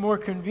it's more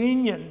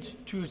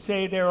convenient to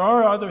say there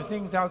are other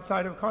things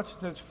outside of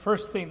consciousness.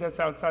 First thing that's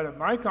outside of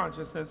my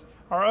consciousness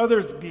are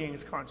others'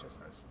 beings'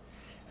 consciousness.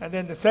 And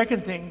then the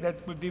second thing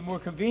that would be more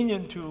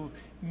convenient to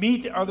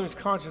meet others'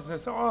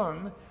 consciousness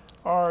on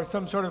are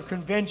some sort of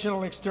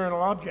conventional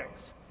external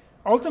objects.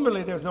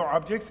 Ultimately, there's no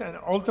objects, and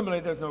ultimately,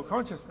 there's no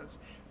consciousness.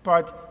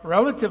 But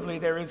relatively,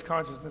 there is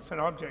consciousness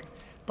and objects.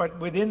 But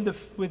within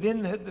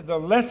the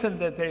lesson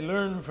that they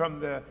learn from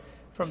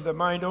the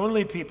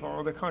mind-only people,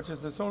 or the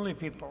consciousness-only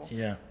people,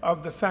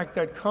 of the fact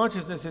that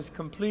consciousness is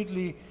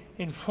completely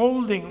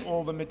enfolding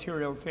all the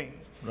material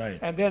things. Right.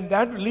 And then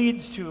that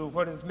leads to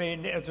what is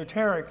made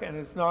esoteric, and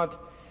is not,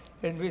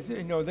 and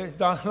the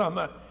Dalai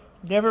Lama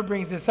never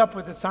brings this up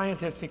with the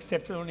scientists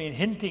except only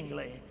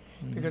hintingly,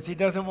 because he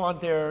doesn't want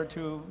there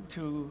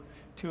to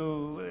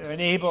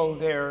enable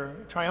their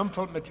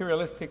triumphal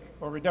materialistic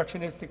or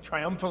reductionistic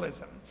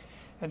triumphalism.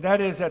 And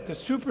that is at the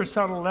super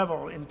subtle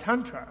level in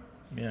Tantra.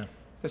 Yeah.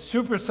 The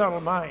super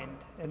subtle mind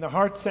and the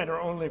heart center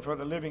only for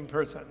the living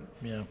person.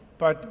 Yeah.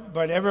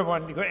 But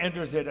everyone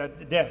enters it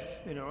at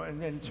death,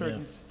 and in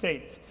certain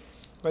states.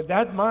 But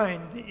that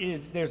mind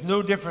there's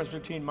no difference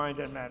between mind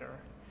and matter.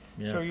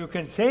 Yeah. So you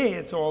can say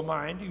it's all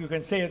mind, you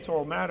can say it's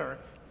all matter.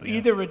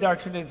 Either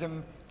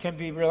reductionism can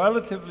be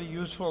relatively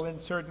useful in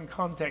certain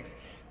contexts,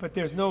 but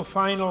there's no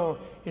final,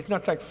 it's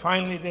not like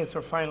finally this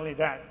or finally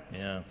that.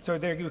 Yeah. So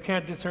there you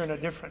can't discern a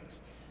difference.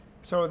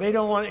 So they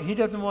don't want, he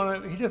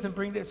doesn't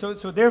bring this.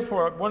 So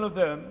therefore, in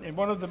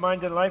one of the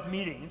Mind and Life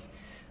meetings,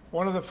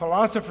 one of the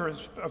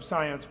philosophers of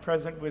science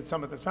present with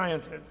some of the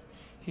scientists,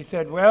 he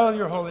said, well,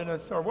 Your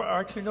Holiness, or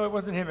actually, no, it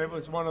wasn't him, it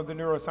was one of the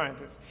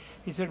neuroscientists.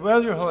 He said,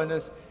 well, Your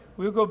Holiness,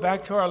 we'll go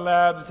back to our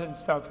labs and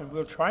stuff, and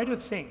we'll try to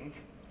think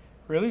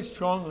really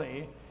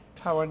strongly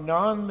how a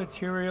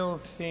non-material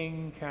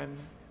thing can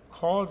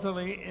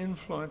causally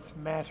influence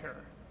matter.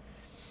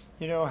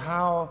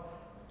 How,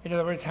 in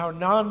other words, how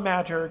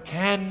non-matter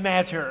can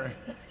matter.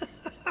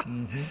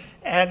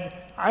 And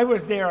I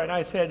was there, and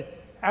I said,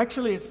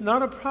 actually, it's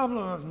not a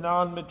problem of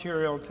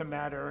non-material to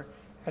matter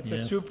at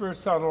the super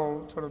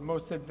subtle, sort of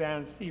most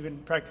advanced, even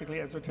practically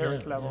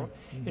esoteric level.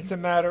 It's a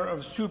matter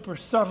of super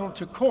subtle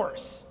to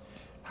coarse.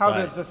 How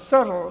does the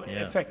subtle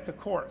affect the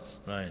coarse?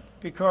 Right.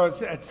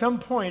 Because at some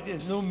point,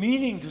 there's no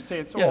meaning to say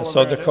it's all awareness.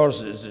 So the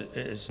coarse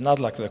it's not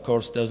like the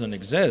coarse doesn't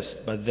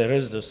exist, but there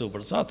is the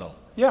super subtle.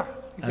 Yeah,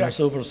 exactly. And the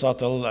super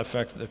subtle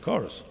affects the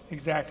coarse.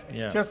 Exactly.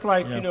 Yeah. Just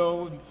like,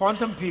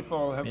 quantum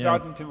people have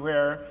gotten to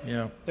where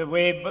the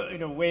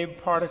wave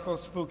particle,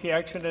 spooky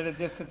action at a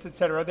distance,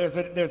 etc.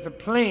 There's a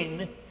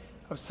plane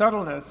of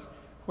subtleness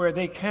where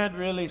they can't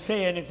really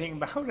say anything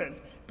about it,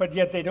 but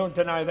yet they don't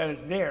deny that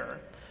it's there.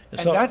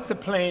 And that's the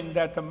plane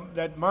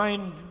that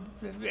mind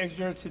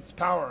exerts its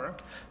power,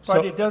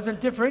 but it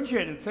doesn't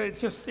differentiate it. So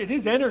it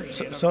is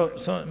energy. So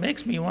it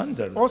makes me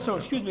wonder. Also,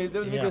 excuse me,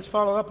 let me just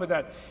follow up with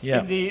that.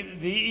 Yeah. In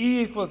the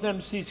E equals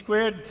MC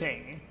squared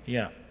thing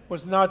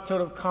was not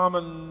sort of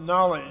common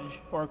knowledge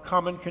or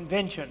common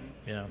convention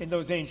in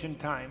those ancient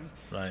times.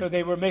 Right. So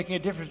they were making a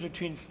difference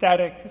between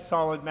static,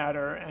 solid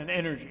matter and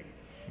energy.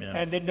 Yeah.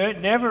 And they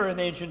never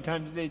in ancient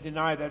times did they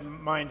deny that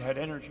mind had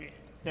energy.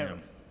 Never.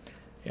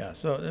 Yeah,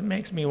 so it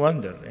makes me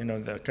wonder,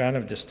 the kind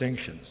of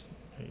distinctions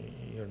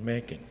you're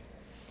making,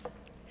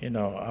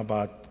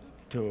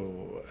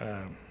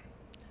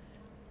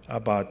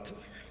 about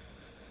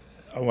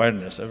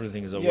awareness,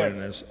 everything is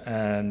awareness,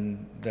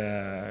 and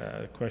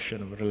the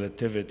question of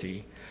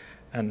relativity,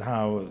 and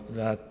how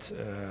that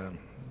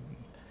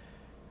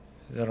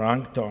the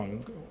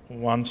Rangtong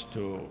wants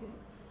to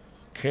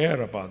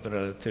care about the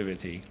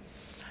relativity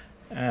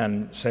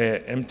and say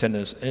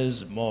emptiness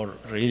is more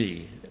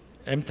really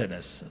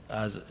emptiness,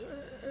 as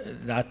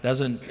that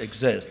doesn't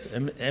exist.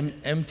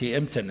 Empty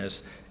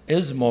emptiness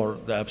is more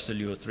the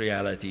absolute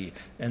reality,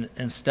 and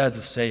instead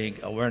of saying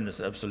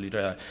awareness, absolute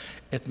reality,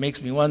 it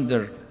makes me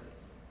wonder,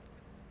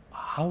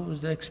 how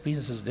is the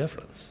experience's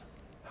difference?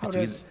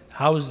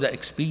 How is the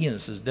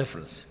experience's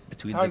difference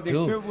between the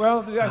two?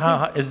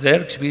 Is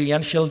there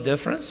experiential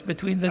difference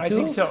between the two? I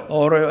think so.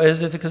 Or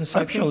is it a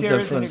conceptual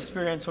difference? There is an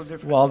experiential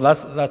difference. Well,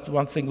 that's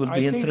one thing would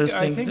be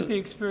interesting. I think the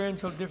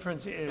experiential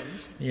difference is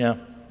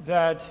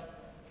that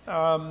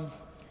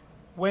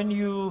when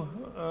you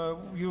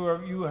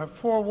are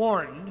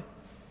forewarned,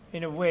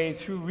 in a way,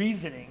 through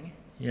reasoning,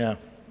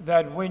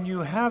 that when you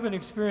have an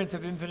experience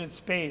of infinite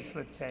space,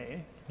 let's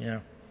say,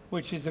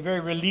 which is a very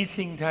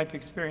releasing type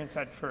experience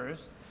at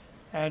first,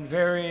 and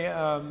very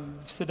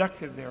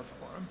seductive,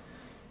 therefore,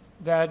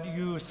 that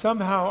you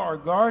somehow are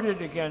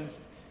guarded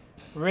against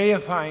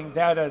reifying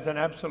that as an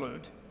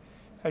absolute,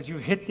 as you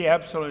hit the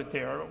absolute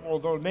there,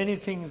 although many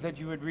things that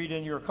you would read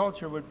in your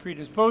culture would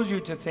predispose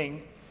you to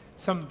think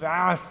some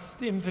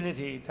vast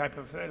infinity type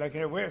of, like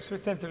a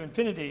sense of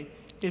infinity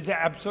is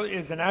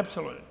an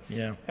absolute.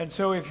 Yeah. And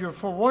so if you're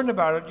forewarned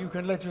about it, you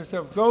can let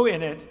yourself go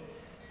in it,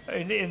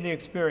 in the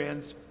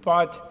experience,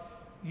 but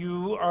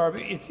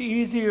it's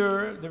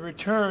easier, the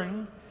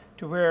return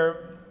to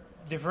where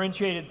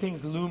differentiated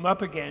things loom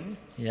up again.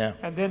 Yeah.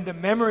 And then the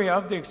memory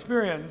of the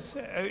experience,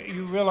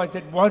 you realize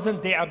it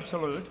wasn't the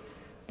absolute,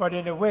 but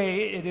in a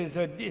way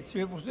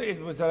it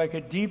was like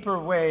a deeper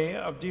way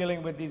of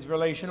dealing with these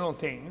relational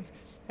things.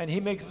 And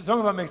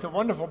Zongabab makes a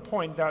wonderful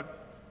point that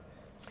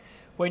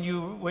when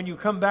you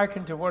come back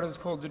into what is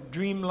called the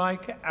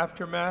dreamlike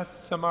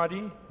aftermath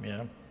samadhi,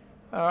 Yeah.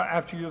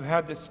 After you've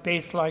had the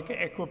space-like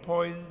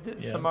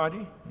equipoised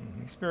samadhi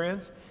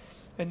experience,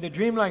 and the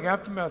dreamlike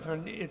aftermath,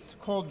 and it's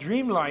called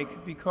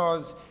dreamlike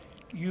because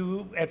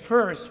at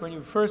first, when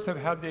you first have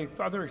had the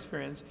other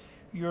experience,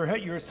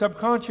 your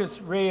subconscious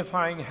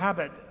reifying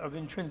habit of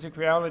intrinsic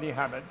reality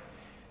habit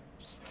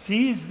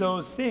sees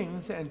those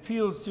things and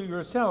feels to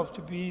yourself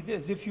to be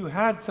as if you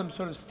had some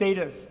sort of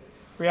status,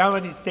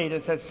 reality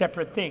status as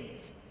separate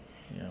things.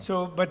 Yeah.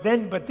 So, but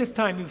this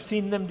time you've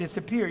seen them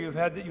disappear. You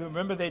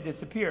remember they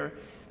disappear.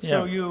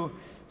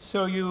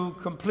 So you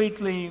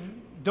completely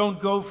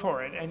don't go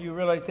for it, and you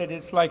realize that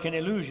it's like an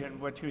illusion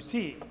what you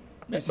see.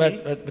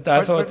 But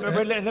I thought.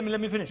 But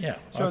let me finish. Yeah.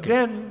 So okay.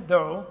 then,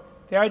 though,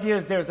 the idea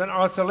is there's an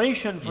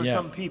oscillation for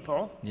some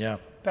people,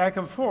 back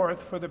and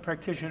forth for the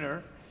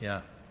practitioner.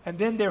 Yeah. And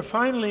then there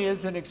finally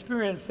is an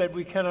experience that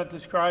we cannot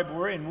describe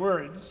in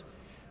words,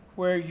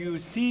 where you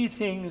see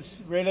things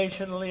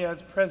relationally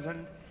as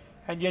present,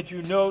 and yet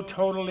you know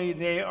totally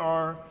they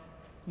are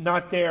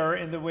not there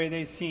in the way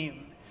they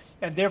seem.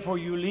 And therefore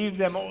you leave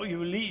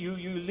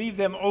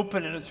them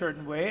open in a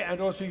certain way,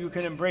 and also you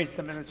can embrace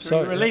them in a certain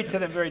way. You relate to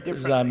them very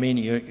differently. Does that mean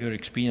you're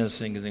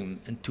experiencing them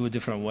in two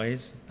different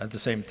ways at the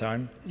same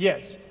time?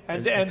 Yes.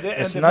 And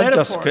it's the not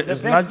metaphor,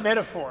 just, the best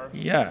metaphor.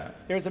 Yeah.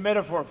 There's a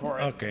metaphor for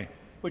it. Okay.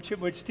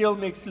 Which still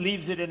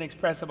leaves it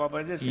inexpressible,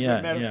 but this is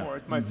a metaphor.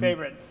 It's my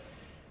favorite.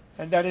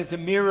 And that is a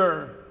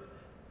mirror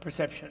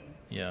perception.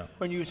 Yeah.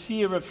 When you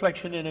see a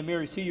reflection in a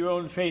mirror, you see your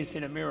own face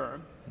in a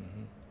mirror,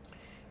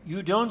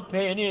 you don't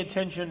pay any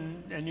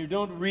attention and you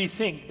don't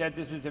rethink that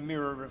this is a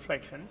mirror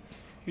reflection.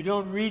 You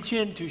don't reach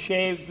in to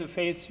shave the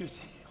face you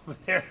see over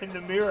there in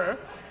the mirror.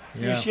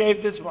 Yeah. You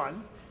shave this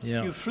one.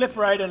 Yeah. You flip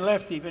right and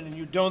left even, and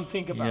you don't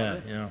think about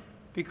it. Yeah.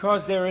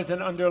 Because there is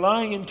an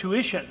underlying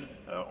intuition,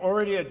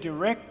 already a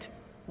direct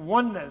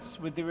oneness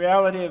with the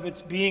reality of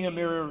its being a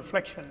mirror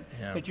reflection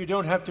that you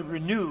don't have to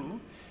renew,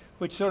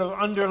 which sort of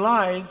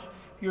underlies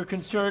your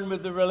concern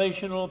with the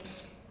relational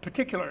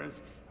particulars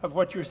of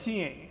what you're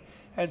seeing.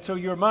 And so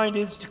your mind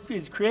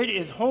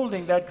is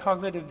holding that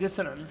cognitive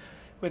dissonance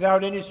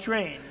without any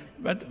strain.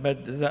 But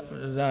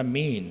does that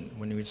mean,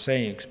 when we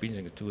say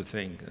experiencing two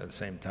things at the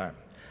same time,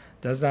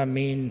 does that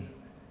mean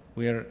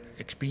we're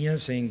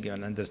experiencing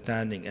and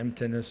understanding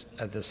emptiness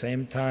at the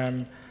same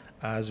time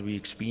as we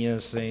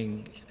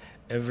experiencing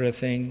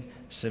everything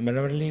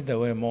similarly the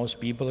way most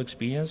people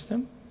experience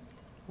them?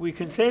 We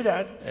can say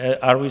that.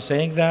 Are we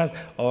saying that,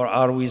 or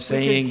are we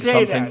saying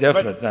something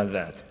different than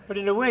that? But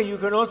in a way, you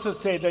can also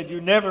say that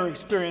you never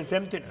experience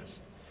emptiness,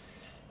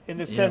 in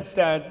the sense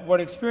that what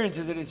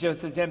experiences it is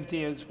just as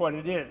empty as what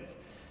it is.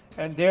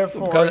 And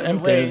therefore, because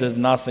emptiness is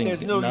nothing.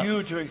 There's no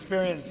you to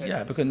experience it.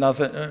 Yeah, because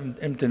nothing,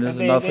 emptiness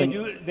is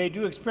nothing. They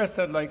do express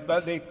that,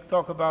 but they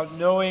talk about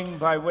knowing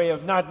by way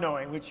of not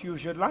knowing, which you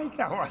should like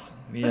that one.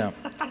 Yeah.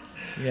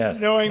 Yes.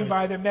 Knowing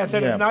by the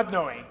method of not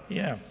knowing.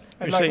 Yeah.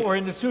 And or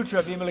in the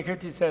sutra,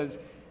 Vimalakirti says,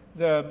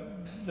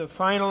 the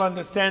final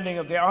understanding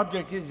of the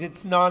object is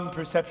its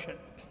non-perception.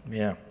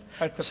 Yeah.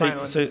 That's the final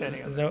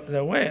understanding of it.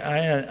 The way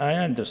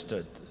I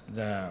understood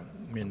the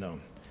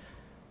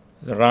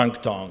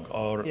Rangtong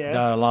or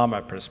Dalai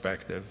Lama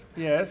perspective,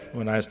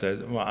 when I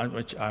studied,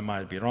 which I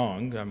might be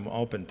wrong, I'm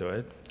open to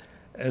it,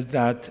 is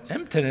that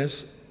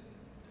emptiness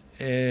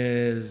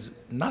is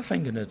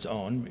nothing in its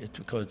own,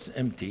 because it's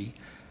empty,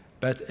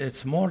 but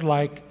it's more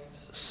like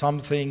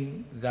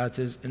something that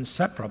is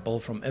inseparable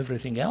from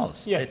everything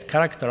else. Yes. It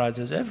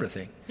characterizes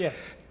everything. Yes.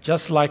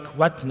 Just like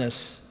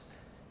wetness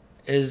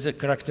is a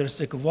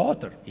characteristic of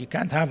water. You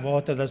can't have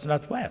water that's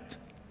not wet.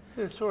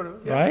 It's sort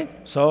of. Right?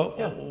 So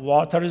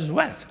water is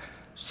wet.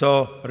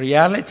 So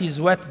reality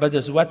is wet, but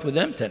it's wet with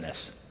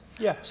emptiness.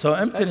 Yeah. So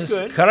emptiness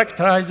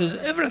characterizes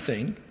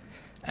everything.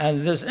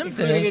 And this emptiness,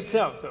 including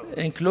itself, though.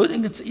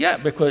 Including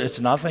because it's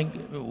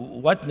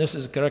nothing. Wetness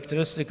is a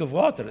characteristic of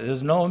water.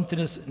 There's no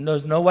emptiness.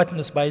 There's no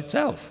wetness by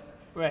itself.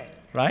 Right.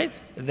 Right.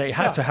 They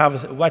have to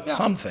have wet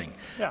something,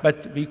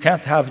 but we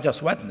can't have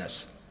just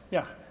wetness.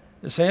 Yeah.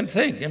 The same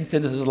thing.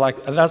 Emptiness is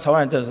like that's how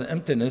I understand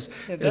emptiness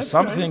is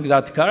something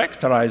that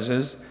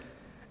characterizes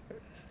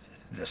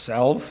the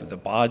self, the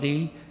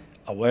body,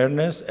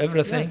 awareness,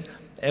 everything. Yes.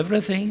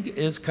 Everything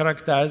is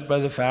characterized by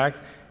the fact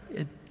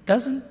it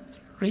doesn't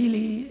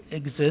really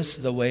exists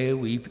the way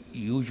we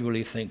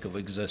usually think of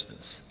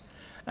existence.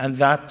 And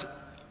that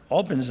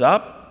opens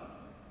up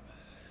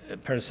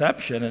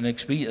perception and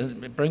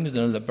experience, it brings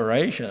in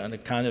liberation and a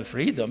kind of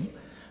freedom.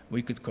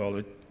 We could call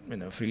it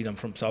freedom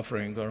from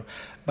suffering,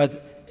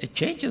 but it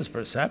changes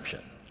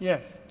perception.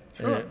 Yes,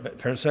 sure.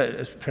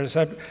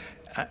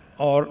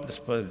 Or let's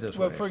put it this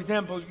way. Well, for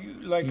example,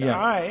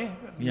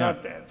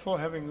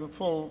 having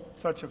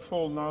such a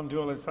full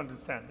non-dualist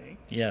understanding.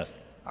 Yes.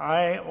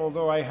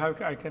 Although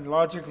I can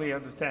logically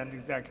understand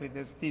exactly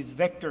these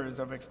vectors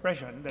of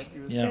expression that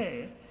you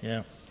say.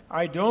 Yeah.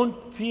 I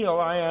don't feel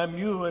I am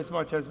you as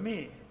much as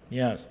me.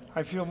 Yes.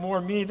 I feel more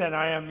me than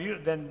I am you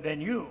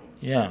than you.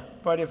 Yeah.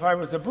 But if I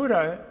was a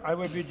Buddha, I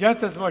would be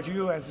just as much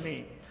you as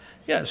me.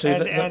 Yeah. So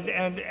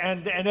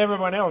and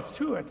everyone else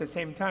too at the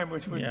same time,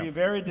 which would be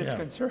very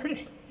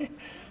disconcerting.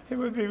 It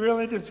would be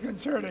really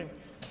disconcerting.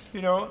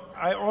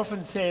 I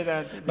often say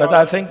that. But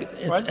I think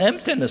it's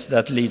emptiness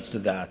that leads to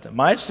that.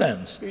 My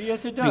sense.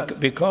 Yes, it does.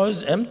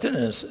 Because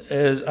emptiness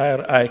is,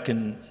 I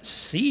can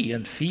see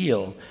and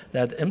feel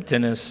that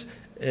emptiness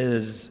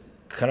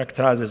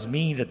characterizes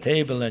me, the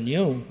table, and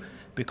you.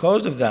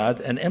 Because of that,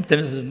 and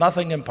emptiness is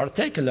nothing in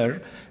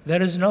particular,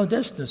 there is no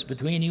distance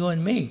between you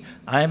and me.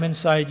 I am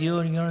inside you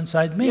and you're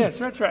inside me. Yes,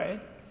 that's right.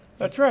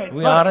 That's right.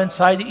 We are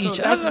inside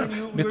each other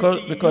because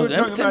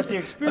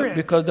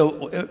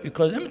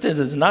emptiness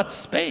is not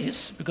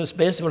space, because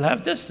space will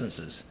have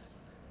distances.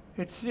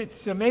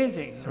 It's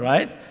amazing.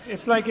 Right?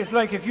 It's like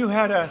if you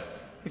had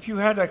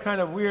a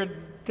kind of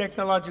weird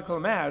technological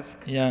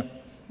mask. Yeah.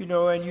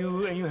 And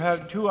you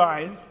had two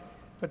eyes,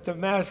 but the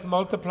mask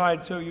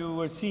multiplied, so you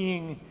were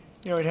seeing.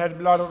 It had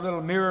a lot of little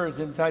mirrors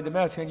inside the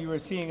mask, and you were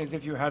seeing as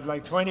if you had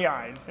like 20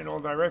 eyes in all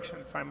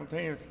directions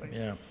simultaneously.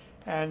 Yeah.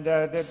 And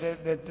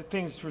the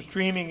things were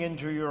streaming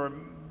into your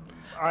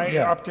eye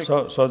optic.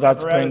 So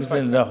that brings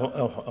in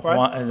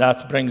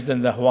that brings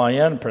in the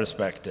Hawaiian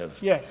perspective.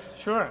 Yes,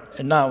 sure.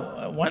 And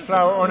now one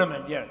flower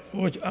ornament, yes.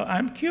 Which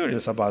I'm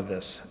curious about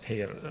this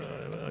here.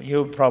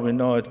 You probably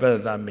know it better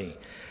than me.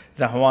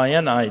 The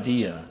Hawaiian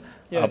idea.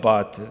 Yes.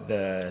 About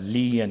the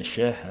Li and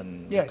Sheh,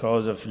 and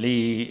because of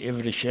Li,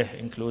 every Sheh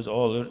includes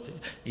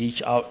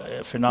each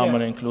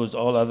phenomenon includes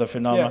all other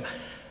phenomena.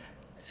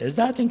 Yes. Is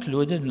that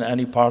included in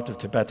any part of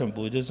Tibetan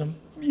Buddhism?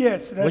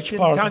 Yes, that's which in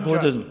part Tantra.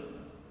 of Buddhism?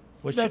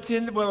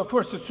 Well, of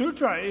course, the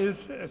sutra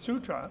is a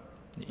sutra.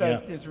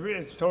 That is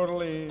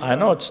totally. I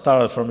know it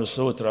started from the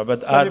sutra,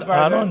 but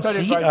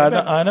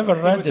I never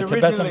read the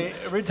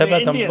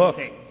Tibetan book.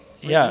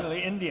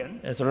 Originally Indian.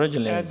 It's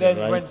originally and Indian,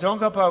 then when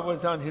Tsongkhapa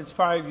was on his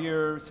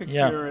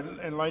 6-year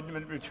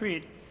enlightenment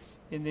retreat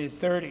in his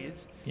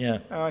 30s,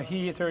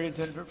 he 30s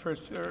and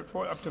first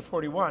up to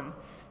 41,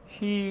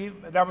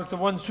 that was the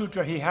one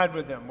sutra he had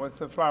with him, was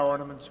the Flower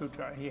Ornament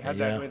Sutra. He had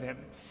that with him.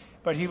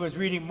 But he was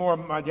reading more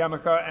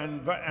Madhyamaka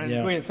and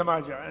Guhya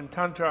Samaja and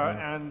Tantra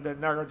and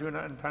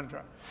Nagarjuna and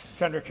Tantra,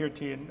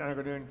 Chandrakirti and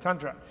Nagarjuna and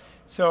Tantra.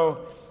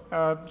 So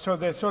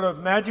the sort of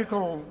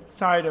magical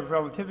side of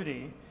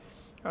relativity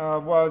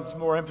was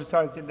more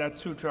emphasized in that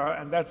sutra,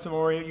 and that's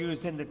more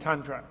used in the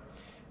Tantra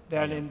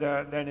than in the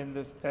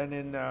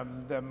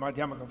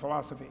Madhyamaka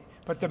philosophy.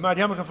 But the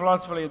Madhyamaka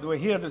philosophy, the way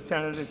he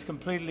understands it, is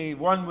completely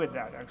one with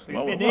that. Actually,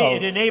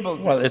 it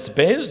enables. Well, it's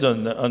based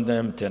on the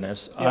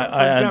emptiness.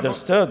 I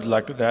understood,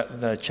 like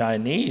the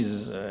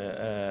Chinese,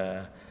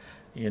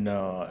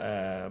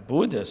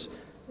 Buddhists,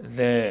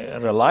 they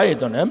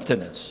relied on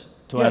emptiness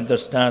to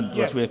understand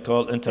what we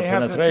call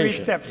interpenetration.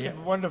 They have the 3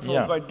 steps, wonderful,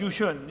 by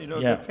Dushun,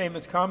 the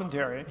famous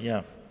commentary.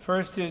 Yeah.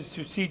 First is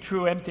to see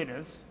true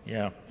emptiness,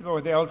 or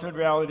the ultimate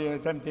reality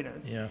as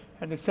emptiness. Yeah.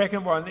 And the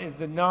second one is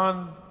the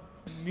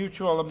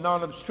non-mutual,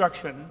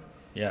 non-obstruction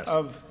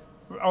of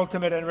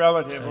ultimate and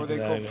relative, or they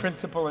call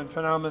principle and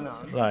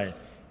phenomenon. Right.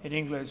 In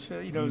English,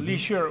 Li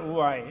Shi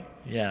Uai.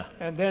 Yeah.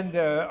 And then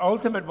the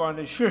ultimate one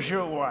is Shi Shi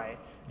Uai.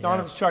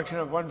 Non-obstruction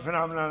of one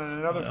phenomenon and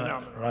another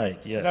phenomenon.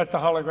 Right, yes. And that's the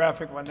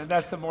holographic one, and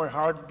that's the more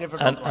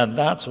difficult one. And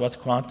that's what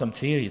quantum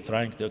theory is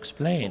trying to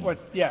explain.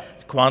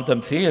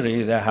 Quantum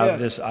theory, they have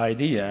this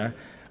idea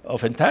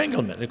of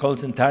entanglement. They call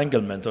it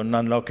entanglement or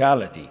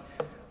non-locality,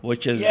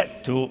 which is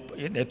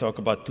they talk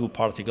about two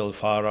particles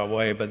far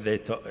away, but they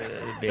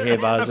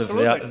behave as if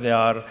they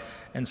are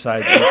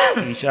inside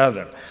each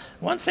other.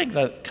 One thing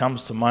that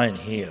comes to mind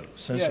here,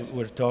 since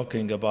we're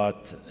talking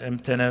about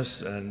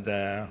emptiness and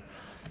the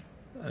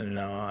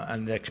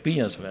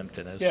experience of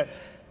emptiness,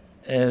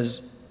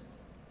 is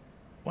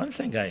one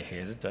thing I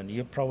heard, and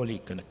you're probably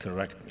going to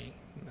correct me,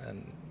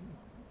 and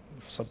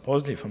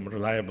supposedly from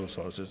reliable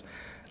sources.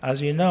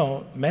 As you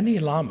know, many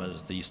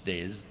lamas these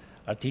days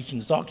are teaching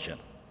Dzogchen.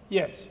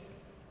 Yes.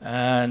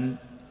 And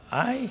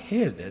I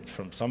heard it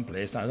from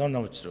someplace, I don't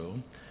know if it's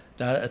true,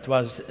 that it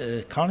was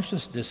a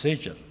conscious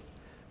decision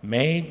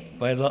made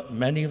by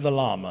many of the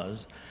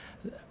lamas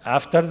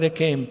after they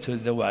came to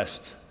the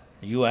West,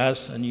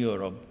 US and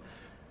Europe.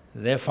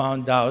 They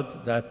found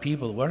out that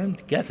people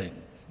weren't getting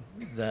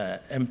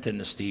the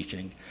emptiness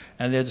teaching,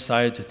 and they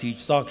decided to teach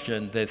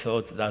Dzogchen. They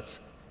thought that's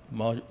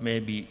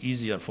maybe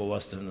easier for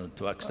Westerners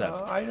to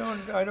accept.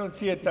 I don't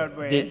see it that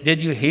way.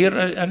 Did you hear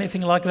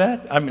anything like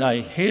that? I mean,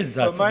 I hear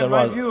that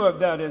my view of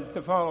that is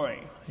the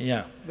following.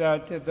 Yeah.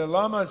 that the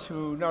lamas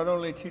who not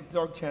only teach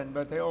Dzogchen,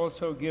 but they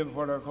also give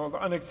what are called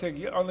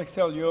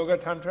unexcelled yoga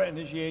tantra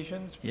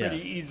initiations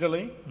pretty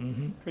easily,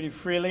 pretty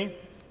freely.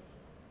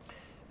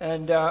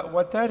 And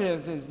what that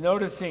is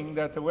noticing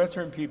that the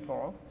Western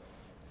people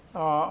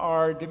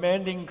are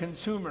demanding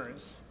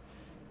consumers,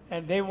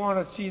 and they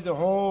want to see the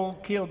whole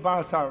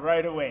kielbasa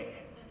right away.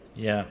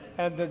 Yeah.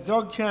 And the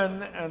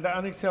Dzogchen and the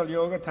unexcelled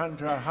yoga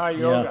tantra high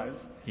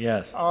yogas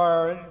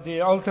are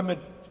the ultimate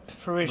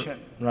fruition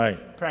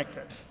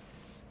practice.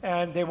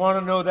 And they want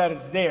to know that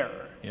it's there.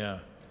 Yeah.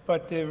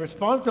 But the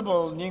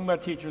responsible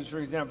Nyingma teachers, for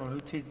example, who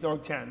teach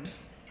Dzogchen,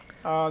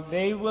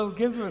 they will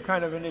give a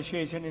kind of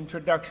initiation,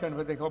 introduction,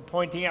 what they call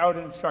pointing out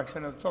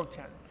instruction of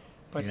Dzogchen.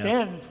 But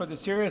then, for the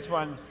serious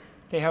one,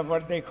 they have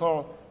what they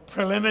call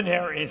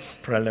preliminaries.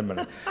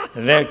 Preliminary.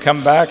 They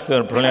come back to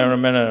the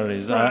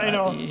preliminaries.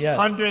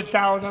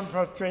 100,000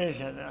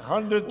 prostration,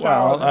 100,000.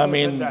 Well, I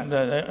mean, and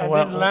then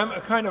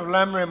a kind of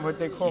lamrim, what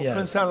they call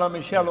Kunsan la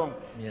Michelung,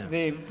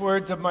 the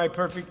words of my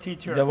perfect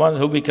teacher. The one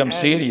who becomes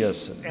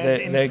serious,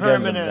 they give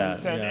them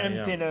that. And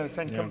emptiness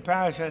and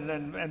compassion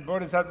and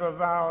bodhisattva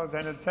vows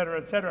and et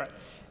cetera,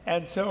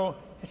 And so,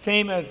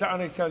 same as the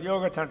unexcelled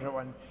yoga tantra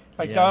one.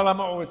 Like Dalai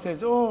Lama always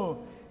says, oh,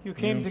 you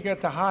came to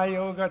get the high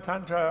yoga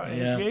tantra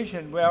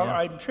initiation. Well,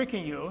 I'm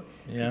tricking you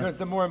because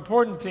the more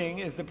important thing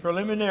is the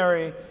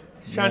preliminary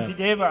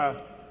Shantideva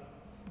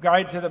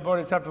guide to the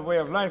bodhisattva way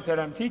of life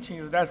that I'm teaching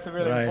you. That's the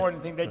really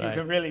important thing that you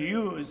can really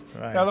use.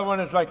 The other one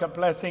is like a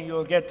blessing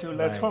you'll get to,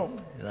 let's hope.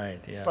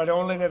 But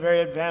only the very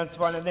advanced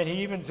one. And then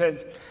he even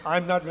says,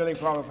 I'm not really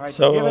qualified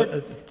to give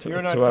it.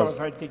 You're not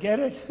qualified to get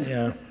it.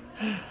 Yeah.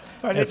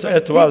 But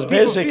it was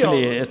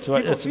basically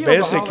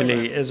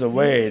is a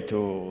way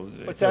to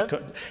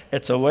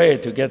it's a way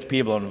to get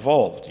people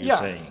involved. You're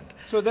saying.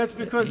 So that's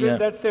because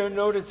that's their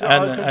notice.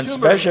 And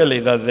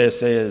especially that they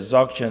say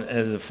Dzogchen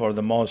is for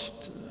the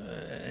most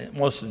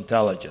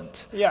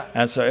intelligent. Yeah.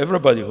 And so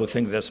everybody who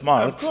thinks they're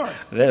smart,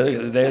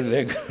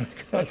 they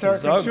go to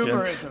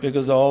Dzogchen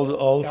because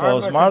all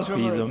for smart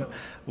people.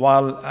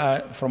 While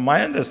from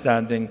my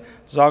understanding,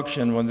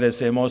 Dzogchen, when they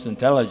say most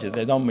intelligent,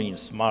 they don't mean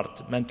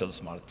smart, mental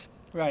smart.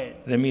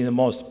 Right. They mean the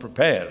most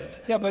prepared.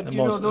 Yeah, but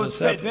those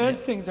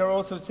advanced things are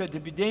also said to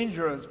be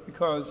dangerous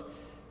because,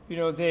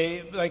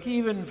 they, like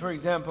even, for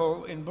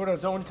example, in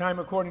Buddha's own time,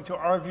 according to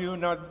our view,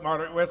 not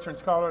modern Western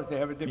scholars, they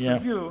have a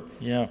different view.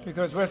 Yeah.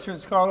 Because Western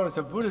scholars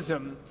of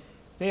Buddhism,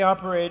 they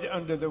operate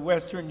under the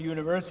Western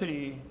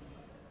university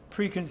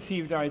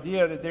preconceived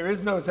idea that there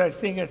is no such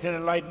thing as an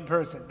enlightened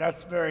person.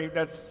 That's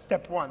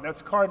step one.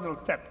 That's cardinal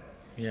step.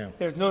 Yeah.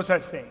 There's no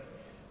such thing.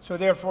 So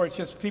therefore, it's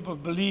just people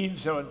believe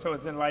so and so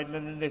is enlightened,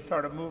 and then they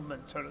start a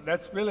movement. So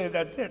that's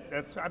it.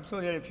 That's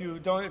absolutely. If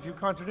you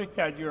contradict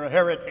that, you're a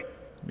heretic.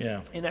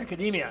 Yeah. In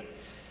academia.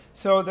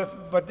 So,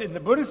 but in the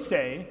Buddhists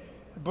say,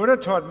 Buddha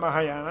taught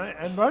Mahayana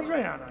and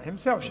Vajrayana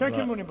himself.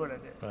 Shakyamuni Buddha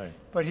did. Right.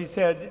 But he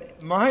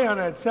said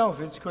Mahayana itself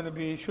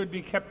should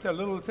be kept a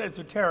little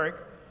esoteric.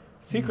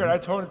 Secret. I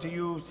told it to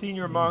you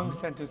senior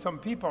monks and to some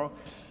people,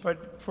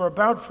 but for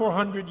about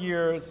 400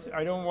 years,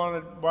 I don't want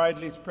it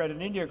widely spread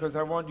in India because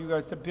I want you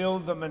guys to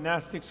build the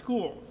monastic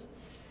schools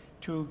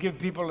to give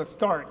people a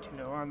start,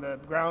 on the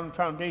ground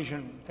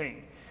foundation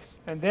thing.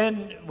 And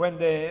then when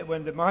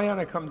the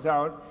Mahayana comes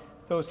out,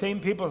 those same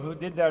people who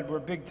did that were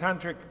big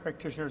tantric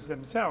practitioners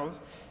themselves,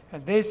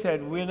 and they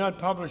said, we're not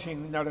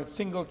publishing not a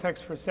single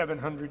text for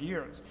 700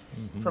 years,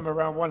 from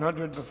around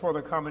 100 before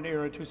the Common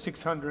Era to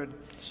 600.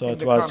 So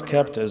it was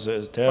kept as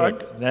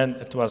esoteric. Then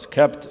it was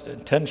kept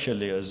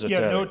intentionally esoteric.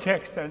 Yeah, no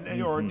text,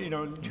 or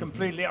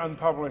completely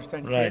unpublished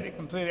and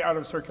completely out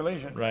of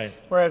circulation. Right.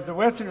 Whereas the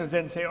Westerners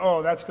then say,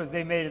 oh, that's because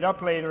they made it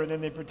up later, and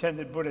then they pretend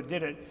that Buddha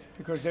did it,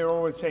 because they're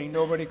always saying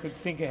nobody could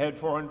think ahead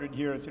 400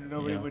 years, and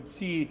nobody would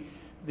see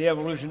the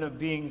evolution of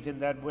beings in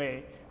that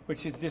way,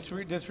 which is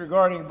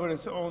disregarding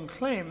Buddha's own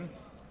claim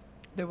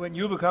that when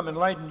you become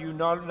enlightened, you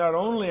not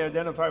only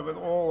identify with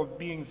all of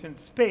beings in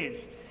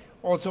space,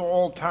 also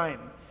all time.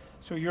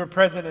 So you're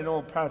present in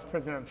all past,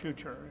 present, and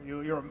future.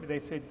 They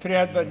say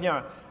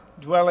Triyadvajna,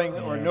 dwelling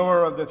or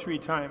knower of the three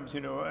times,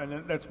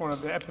 and that's one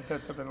of the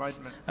epithets of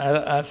enlightenment.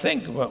 I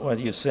think what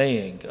you're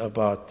saying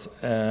about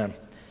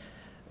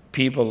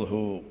people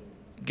who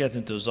get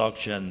into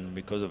Dzogchen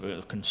because of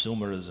a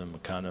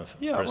consumerism kind of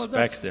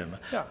perspective,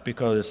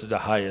 because it's the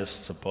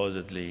highest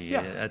supposedly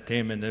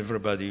attainment.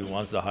 Everybody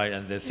wants the high,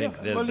 and they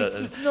think that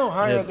it's no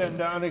higher than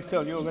the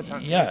unexcelled yoga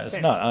tantra. Yeah,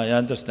 it's not. I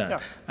understand,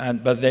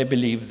 but they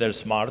believe they're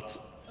smart,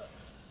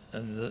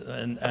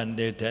 and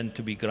they tend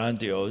to be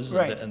grandiose,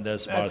 and they're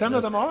smart. And some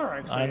of them are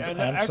actually, and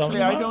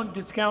actually, I don't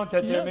discount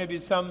that there may be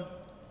some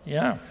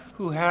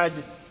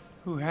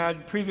who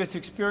had previous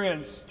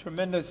experience,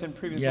 tremendous in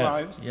previous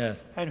lives,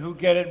 and who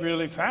get it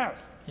really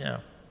fast. Yeah.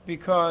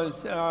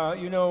 Because, there are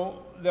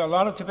a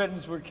lot of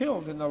Tibetans were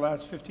killed in the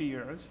last 50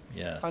 years,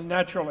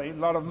 unnaturally, a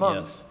lot of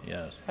monks.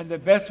 Yes. And the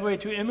best way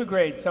to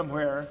immigrate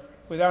somewhere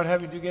without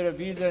having to get a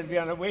visa and be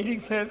on a waiting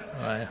list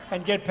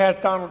and get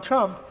past Donald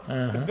Trump,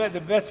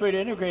 the best way to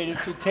integrate is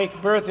to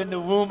take birth in the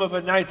womb of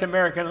a nice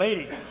American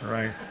lady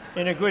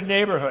in a good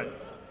neighborhood.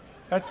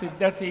 That's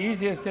the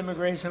easiest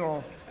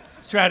immigrational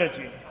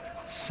strategy.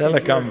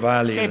 Silicon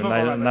Valley is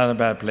not a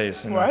bad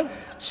place. What?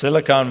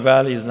 Silicon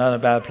Valley is not a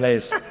bad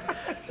place.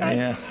 That's right.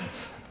 Yeah.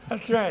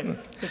 That's right.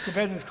 The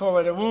Tibetans call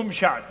it a womb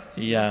shot.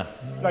 Yeah.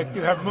 Like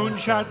you have moon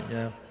shots.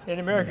 Yeah. In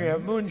America, you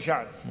have moon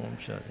shots. Moon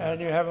shot, yeah. And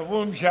you have a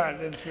womb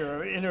shot if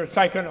you're inner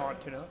psychonaut,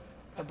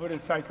 a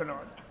Buddhist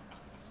psychonaut.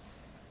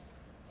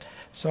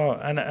 So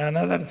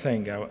another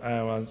thing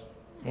I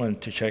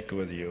want to check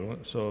with you.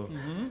 So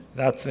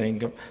that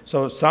thing.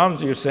 So it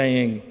sounds you're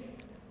saying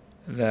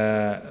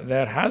that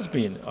there has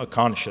been a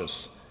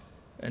conscious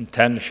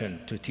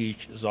intention to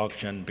teach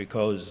Dzogchen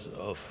because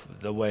of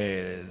the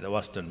way the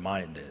Western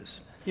mind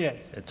is. Yes.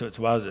 It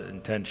was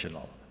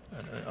intentional.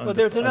 Well,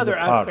 there's another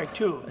aspect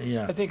too.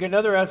 Yeah. I think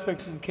another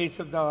aspect in the case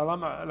of Dalai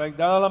Lama, like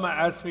Dalai Lama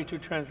asked me to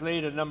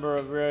translate a number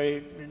of very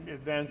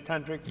advanced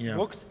tantric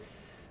books,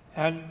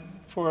 and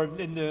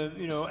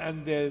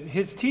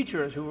his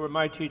teachers, who were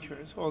my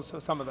teachers, also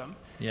some of them,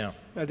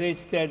 they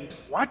said,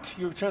 "What?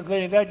 You're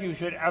translating that? You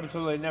should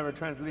absolutely never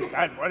translate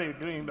that. What are you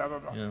doing? Blah blah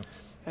blah." Yeah.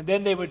 And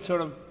then they would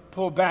sort of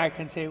pull back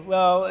and say,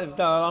 "Well, if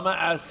Dalai Lama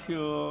asks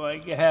you, I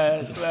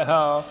guess,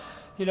 well,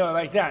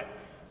 like that."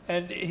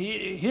 And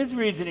his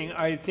reasoning,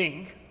 I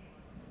think,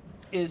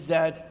 is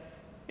that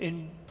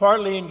in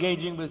partly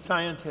engaging with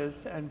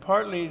scientists and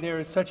partly there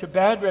is such a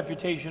bad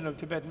reputation of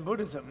Tibetan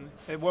Buddhism.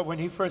 When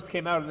he first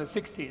came out in the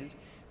 60s,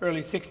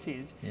 early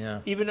 60s,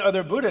 even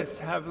other Buddhists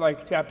have,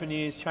 like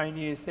Japanese,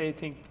 Chinese, they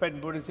think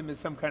Tibetan Buddhism is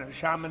some kind of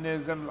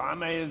shamanism,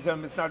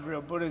 Lamaism, it's not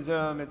real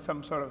Buddhism, it's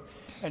some sort of,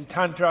 and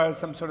Tantra is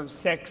some sort of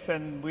sex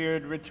and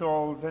weird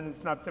rituals, and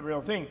it's not the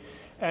real thing.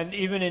 And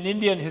even in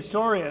Indian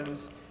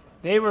historians,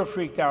 they were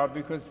freaked out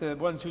because the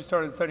ones who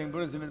started studying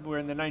Buddhism were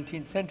in the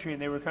 19th century,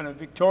 and they were kind of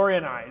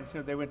Victorianized.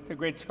 They went, the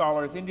great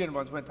scholars, Indian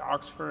ones, went to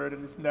Oxford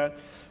and this and that.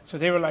 So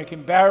they were like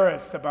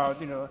embarrassed about,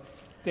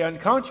 the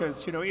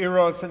unconscious,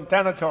 Eros and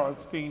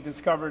Thanatos being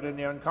discovered in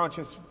the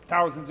unconscious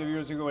thousands of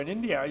years ago in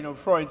India.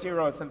 Freud's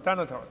Eros and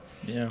Thanatos.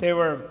 Yeah. They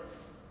were,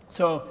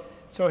 so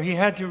he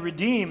had to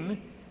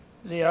redeem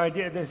the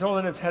idea. His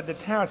Holiness had the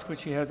task,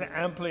 which he has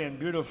amply and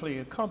beautifully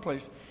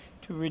accomplished,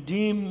 to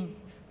redeem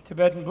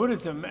Tibetan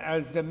Buddhism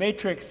as the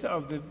matrix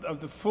of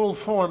the full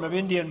form of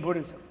Indian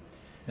Buddhism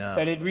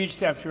that it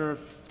reached after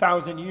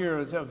 1,000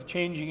 years of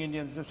changing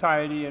Indian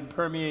society and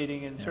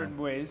permeating in certain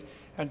ways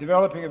and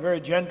developing a very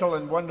gentle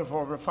and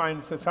wonderful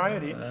refined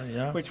society,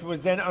 which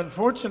was then,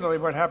 unfortunately,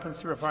 what happens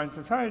to refined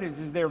societies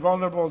is they're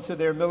vulnerable to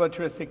their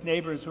militaristic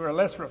neighbors who are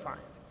less refined.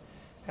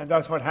 And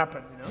that's what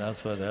happened,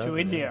 that's what happened, to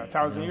India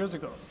 1,000 years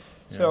ago.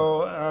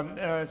 So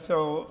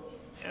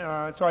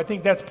I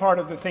think that's part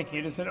of the thinking.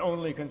 It isn't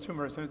only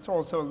consumerism. It's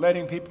also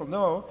letting people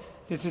know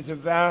this is a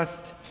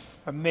vast,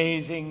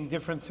 amazing,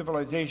 different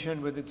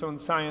civilization with its own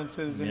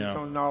sciences and its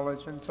own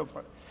knowledge and so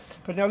forth.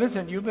 But now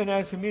listen, you've been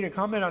asking me to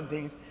comment on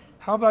things.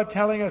 How about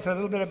telling us a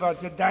little bit about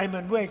the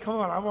Diamond Way? Come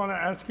on, I want to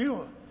ask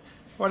you.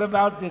 What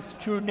about this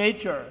true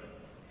nature?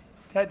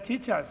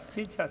 Teach us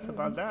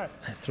about that.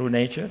 True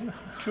nature?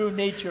 True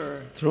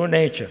nature. True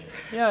nature.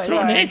 Yeah,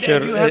 true nature.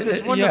 And you have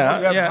this wonderful, you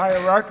have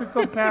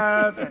hierarchical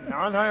path and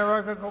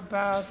non-hierarchical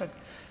path.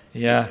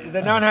 And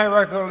the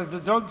non-hierarchical is the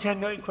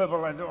Dzogchen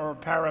equivalent or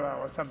parallel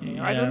or something.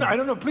 I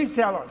don't know. Please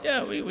tell us.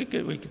 Yeah, we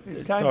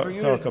could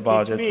talk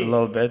about it a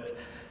little bit.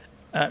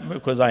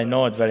 Because I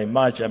know it very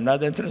much. I'm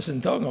not interested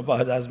in talking about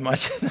it as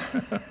much.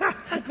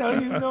 No,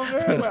 you know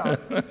very well.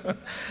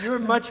 You're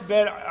much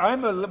better.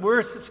 I'm a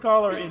worse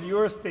scholar in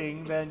your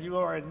thing than you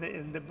are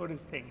in the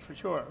Buddhist thing, for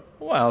sure.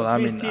 Well, I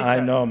mean,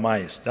 I know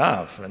my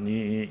stuff, and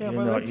you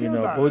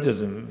know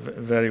Buddhism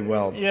very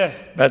well. Yeah.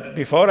 But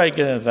before I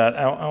get into that,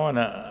 I want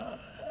to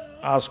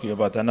ask you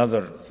about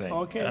another thing,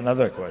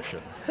 another question,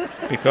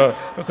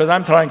 because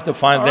I'm trying to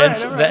find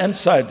the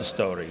inside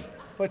story.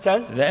 What's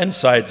that? The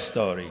inside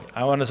story.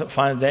 I want to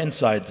find the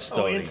inside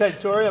story. Oh, inside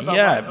story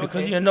about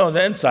because you know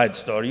the inside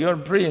story. You're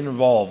pretty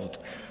involved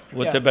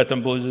with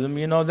Tibetan Buddhism.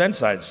 You know the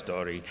inside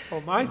story.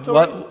 Oh, my story?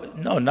 Well,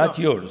 no, not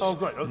yours. Oh,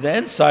 good. Okay. The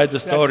inside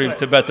story of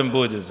Tibetan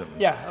Buddhism.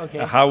 Yeah,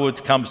 okay. How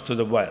it comes to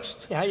the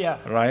West. Yeah.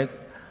 Right?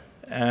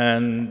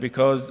 And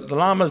because the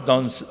Lamas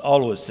don't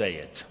always say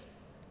it.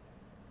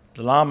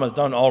 The Lamas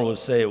don't always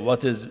say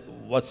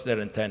what's their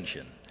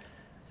intention.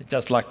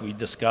 Just like we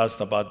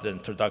discussed about the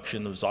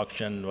introduction of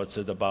Dzogchen, what's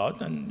it about?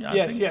 And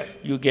I think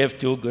you gave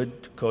two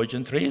good,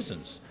 cogent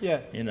reasons,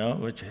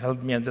 which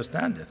helped me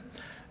understand it.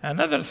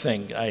 Another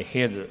thing I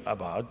heard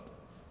about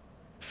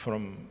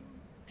from,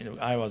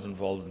 I was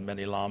involved in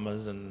many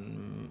lamas,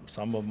 and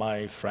some of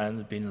my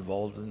friends been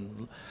involved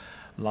in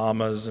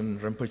lamas and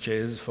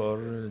rinpoches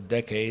for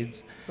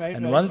decades.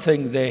 One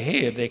thing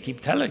they keep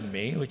telling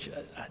me, which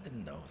I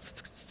didn't know if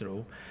it's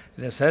true,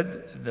 they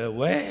said the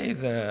way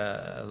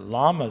the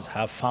lamas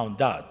have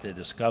found out, they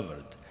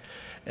discovered,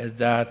 is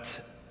that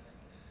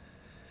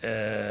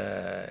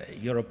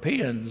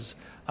Europeans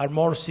are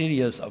more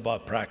serious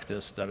about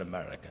practice than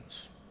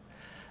Americans.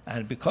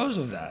 And because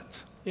of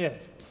that,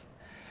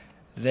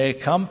 they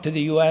come to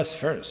the U.S.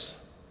 first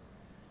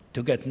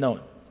to get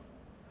known.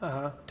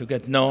 to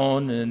get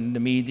known in the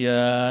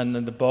media and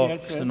in the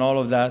books Yes, yes. and all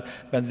of that,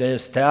 but they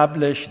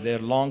established their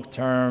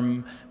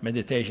long-term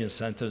meditation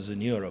centers in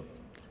Europe.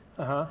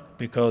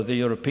 Because the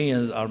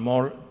Europeans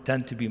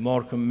tend to be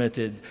more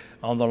committed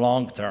on the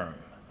long term.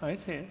 I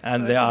see.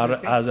 And they are,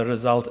 as a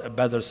result, a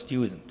better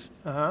student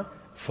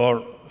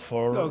for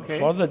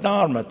the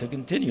Dharma to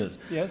continue.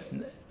 Yes.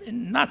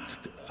 Not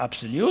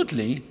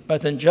absolutely,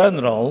 but in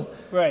general,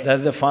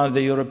 that they find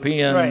the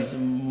Europeans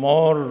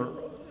more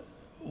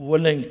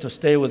willing to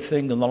stay with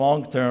things in the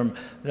long term,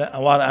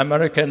 while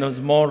American is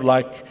more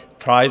like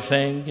try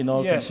thing,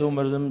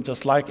 consumerism,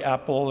 just like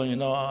Apple, the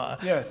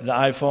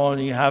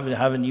iPhone, you have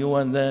a new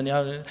one, then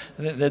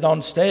they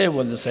don't stay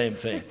with the same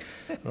thing,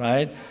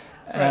 right?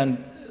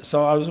 And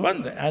so I was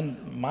wondering,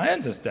 and my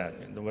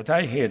understanding, what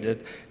I heard, is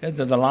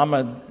that the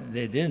Lama,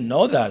 they didn't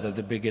know that at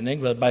the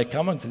beginning, but by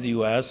coming to the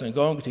U.S. and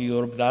going to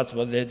Europe, that's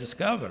what they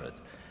discovered.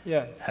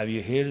 Yes. Have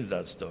you heard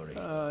that story?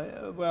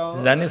 Well,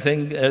 is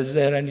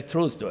there any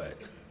truth to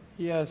it?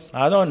 Yes.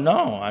 I don't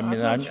know. I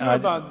mean, I'm not sure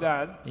about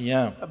that.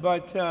 Yeah.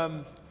 But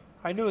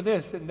I know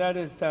this, and that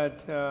is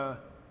that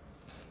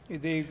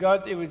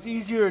it was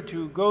easier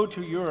to go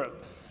to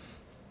Europe.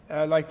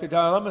 Like the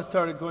Dalai Lama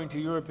started going to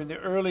Europe in the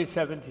early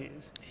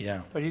 70s.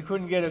 Yeah. But he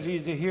couldn't get a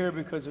visa here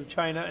because of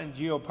China and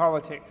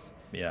geopolitics.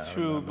 Yeah.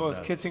 Through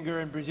both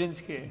Kissinger and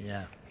Brzezinski.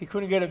 Yeah. He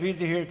couldn't get a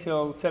visa here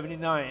till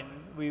 79.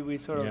 We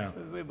sort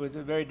of, it was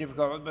a very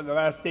difficult, but the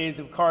last days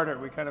of Carter,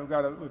 we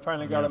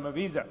finally got him a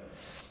visa.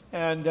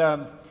 And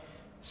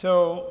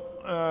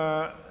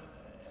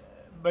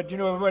but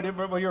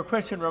what your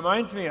question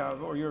reminds me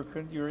of, or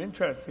your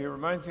interest here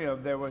reminds me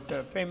of, there was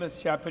a famous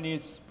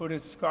Japanese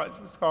Buddhist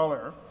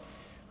scholar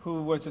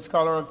who was a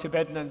scholar of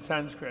Tibetan and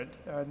Sanskrit,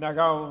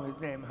 Nagao, his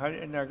name,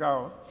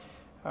 Nagao,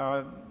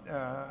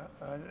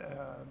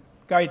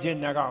 Gaijin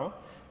Nagao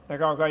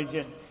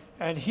Gaijin.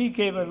 And he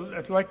gave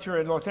a lecture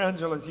in Los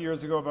Angeles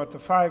years ago about the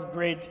 5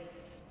 great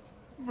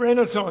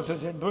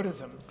renaissances in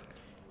Buddhism.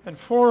 And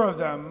 4 of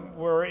them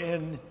were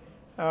in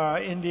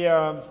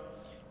India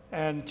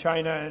and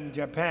China and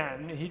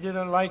Japan. He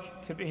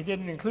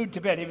didn't include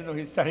Tibet, even though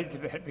he studied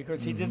Tibet,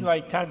 because he didn't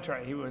like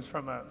Tantra. He was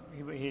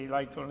he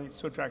liked only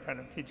sutra kind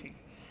of teachings.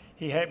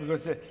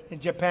 Because in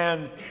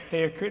Japan,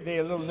 they're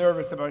a little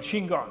nervous about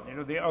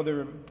Shingon, the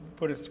other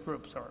Buddhist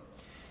groups are.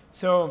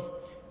 So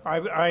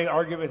I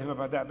argued with him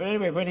about that. But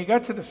anyway, when he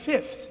got to the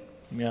 5th,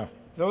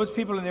 those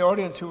people in the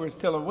audience who were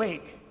still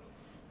awake,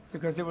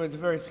 because it was a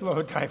very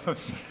slow type of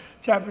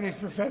Japanese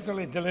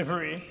professorly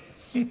delivery,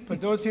 but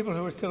those people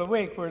who were still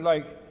awake were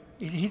like,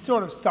 he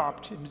sort of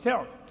stopped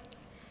himself.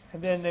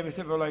 And then they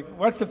were like,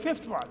 what's the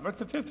 5th one? What's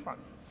the 5th one?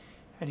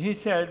 And he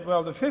said,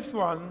 well, the 5th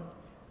one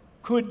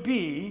could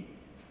be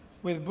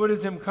with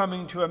Buddhism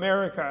coming to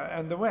America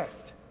and the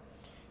West,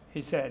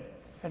 he said.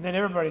 And then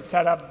everybody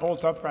sat up,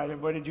 bolt upright,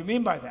 and what did you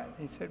mean by that?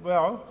 He said,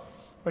 well,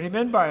 what he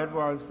meant by it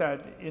was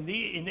that in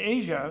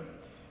Asia,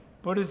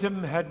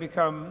 Buddhism had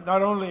become,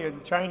 not only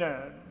in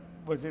China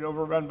was it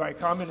overrun by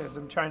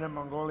communism, China,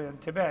 Mongolia, and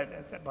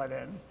Tibet by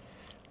then,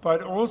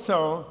 but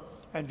also,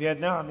 and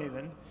Vietnam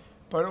even,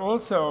 but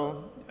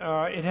also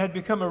it had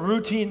become a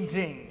routine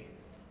thing,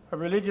 a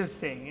religious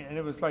thing, and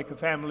it was like a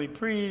family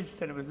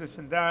priest, and it was this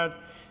and that,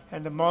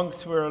 and the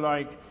monks were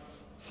like,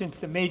 since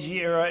the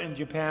Meiji era in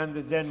Japan,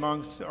 the Zen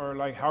monks are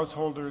like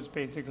householders,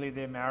 basically.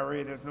 They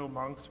marry, there's no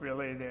monks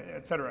really,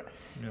 etc.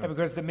 And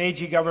because the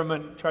Meiji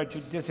government tried to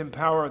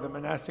disempower the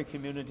monastic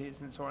communities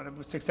and so on, it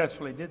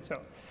successfully did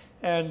so.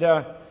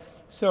 And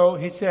so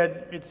he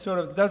said, it sort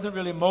of doesn't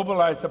really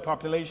mobilize the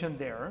population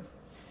there,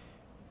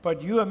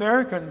 but you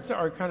Americans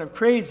are kind of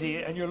crazy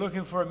and you're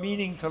looking for a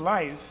meaning to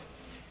life.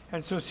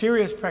 And so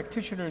serious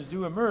practitioners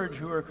do emerge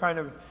who are kind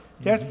of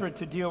desperate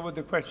to deal with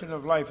the question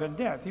of life and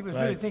death. He was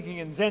really thinking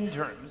in Zen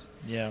terms.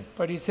 Yeah.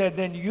 But he said,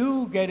 then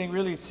you getting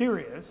really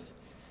serious,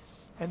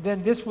 and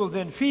then this will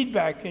then feed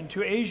back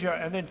into Asia,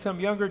 and then some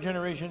younger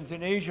generations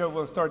in Asia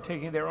will start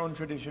taking their own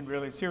tradition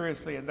really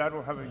seriously, and that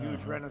will have a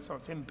huge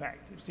Renaissance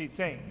impact, is he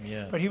saying.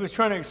 Yeah. But he was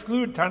trying to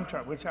exclude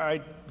Tantra, which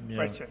I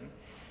questioned.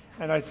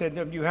 And I said,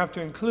 no, you have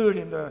to include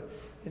in the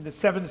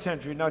 7th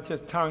century, not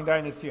just Tang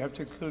Dynasty, you have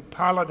to include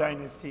Pala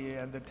Dynasty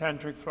and the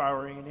Tantric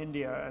flowering in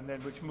India, and then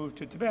which moved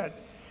to Tibet.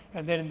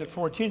 And then in the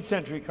 14th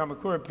century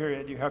Kamakura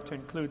period, you have to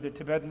include the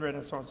Tibetan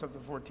Renaissance of the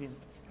 14th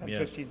and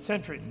 15th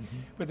centuries,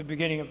 with the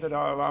beginning of the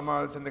Dalai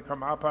Lamas and the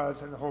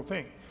Karmapas and the whole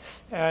thing.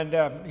 And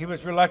he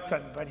was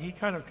reluctant, but he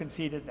kind of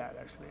conceded that,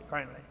 actually,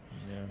 finally.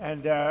 Yeah.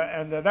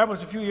 And that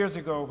was a few years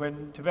ago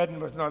when Tibetan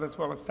was not as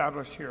well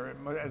established here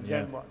as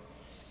Zen was.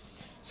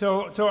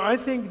 So I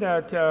think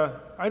that,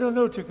 I don't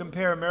know to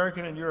compare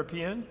American and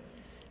European,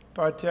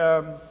 but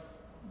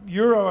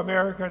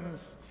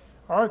Euro-Americans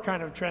are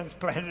kind of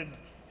transplanted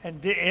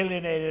and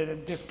alienated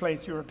and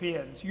displaced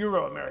Europeans.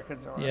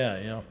 Euro-Americans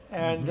are.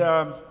 And,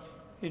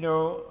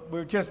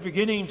 we're just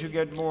beginning to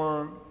get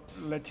more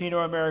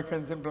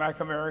Latino-Americans and Black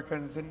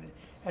Americans, and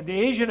the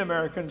Asian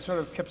Americans sort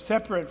of kept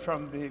separate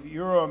from the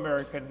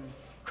Euro-American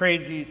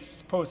crazy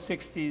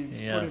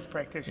post-60s Buddhist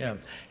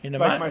practitioners,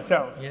 like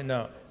myself.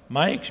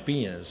 my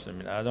experience, I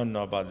mean, I don't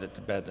know about the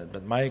Tibetan,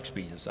 but my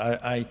experience,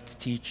 I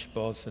teach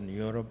both in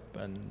Europe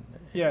and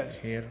Yes.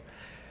 here,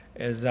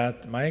 is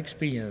that my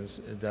experience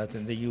is that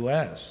in the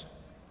US,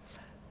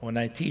 when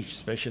I teach,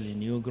 especially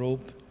new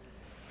group,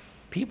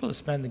 people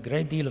spend a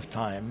great deal of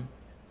time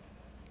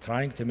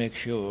trying to make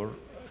sure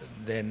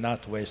they're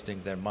not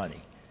wasting their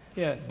money.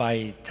 Yes.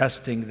 By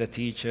testing the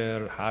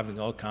teacher, having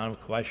all kind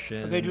of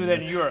questions. They do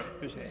that in Europe,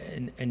 you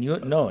say?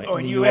 No, Oh,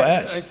 in the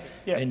US. US.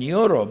 Yeah. In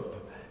Europe,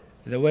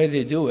 the way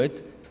they do it,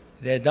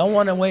 they don't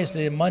want to waste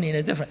their money in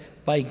a different,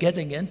 by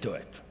getting into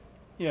it.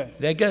 Yes.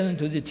 They get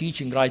into the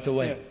teaching right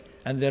away. Yes.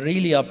 And they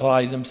really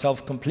apply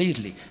themselves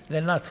completely.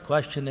 They're not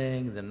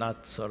questioning, they're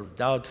not sort of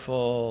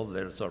doubtful,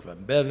 they're sort of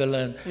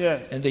ambivalent.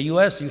 Yes. In the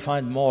US, you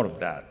find more of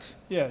that.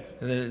 Yes.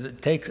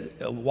 It takes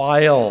a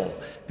while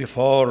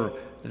before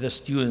the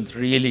students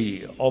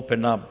really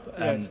open up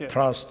and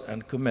trust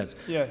and commit.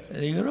 Yes.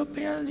 The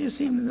Europeans, you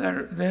see,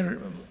 they're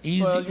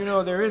easy. Well, you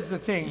know, there is the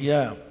thing.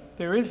 Yeah.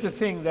 There is the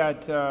thing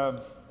that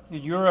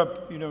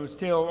Europe, you know,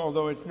 still,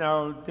 although it's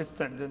now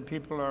distant and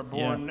people are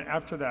born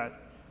after that,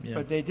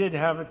 but they did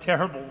have a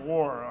terrible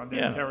war on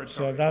their territory.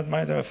 So that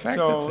might have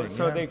affected things.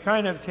 So they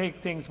kind of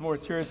take things more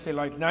seriously,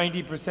 like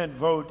 90%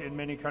 vote in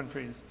many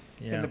countries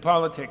in the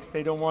politics.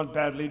 They don't want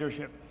bad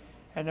leadership.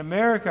 And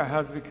America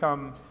has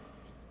become,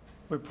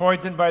 we're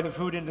poisoned by the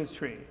food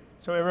industry.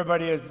 So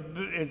everybody is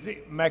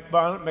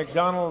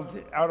McDonald's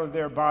out of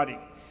their body.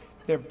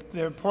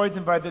 They're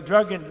poisoned by the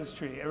drug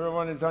industry.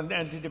 Everyone is on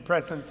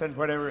antidepressants and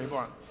whatever you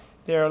want.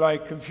 They're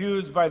like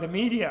confused by the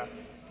media.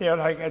 They're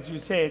like, as you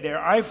say, they're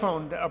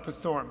iPhoned up a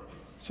storm.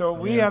 So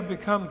we have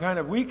become kind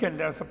of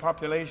weakened as a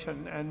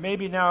population, and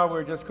maybe now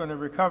we're just going to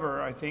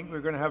recover, I think.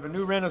 We're going to have a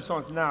new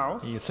renaissance now.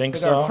 You think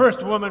with so? Our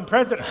first woman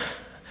president.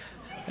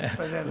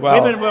 But then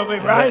Well, women will be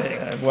rising.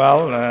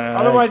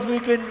 Otherwise,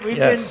 we've been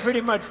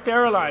pretty much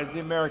sterilized, the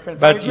Americans.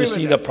 But you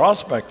see, the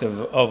prospect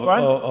of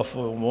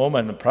a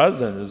woman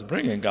president is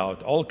bringing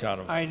out all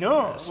kind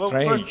of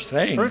strange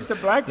things. First the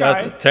black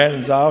guy. That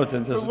turns out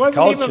in this culture. He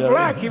wasn't even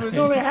black. He was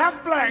only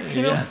half black,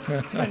 you know.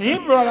 And he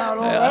brought out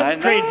all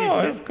that crazy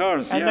stuff. Of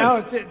course, and now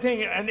it's the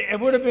thing. And it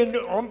would have been,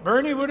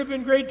 Bernie would have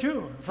been great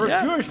too. First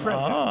Jewish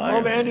president.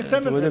 All the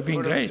anti-Semitism would have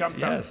been great.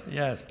 Jumped out.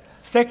 Yes.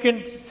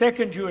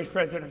 Second Jewish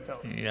president,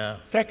 though. Yeah.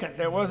 Second.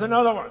 There was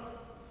another one.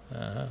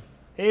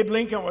 Abe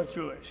Lincoln was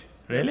Jewish.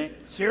 Really?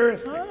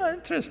 Seriously. Oh,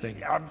 interesting.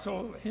 Yeah,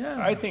 absolutely.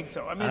 Yeah. I think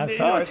so. I mean, I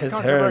thought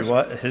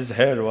his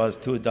hair was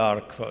too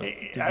dark to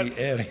be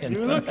Aryan.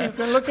 You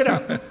can look it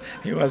up.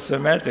 He was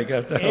Semitic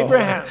after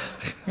Abraham.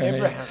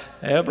 all.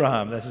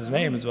 Abraham. That's his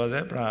name. It was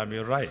Abraham.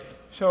 You're right.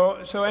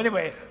 So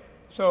anyway,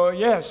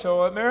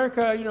 so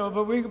America, you know,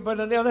 but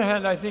on the other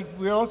hand, I think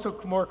we're also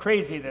more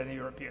crazy than the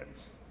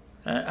Europeans.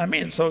 I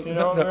mean, so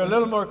they're a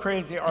little more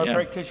crazy. Our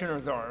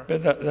practitioners are.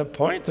 But the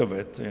point of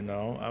it, you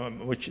know,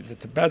 which the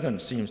Tibetan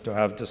seems to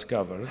have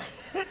discovered,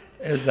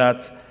 is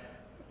that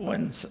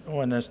when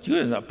a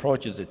student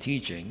approaches the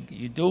teaching,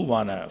 you do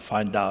want to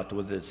find out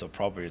whether it's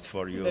appropriate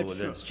for you,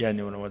 whether it's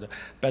genuine,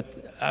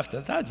 but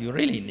after that, you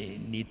really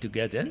need to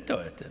get into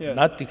it,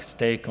 not to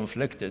stay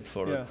conflicted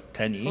for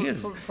 10 years.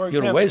 For example,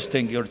 you're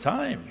wasting your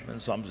time in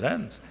some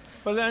sense.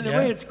 Well, in a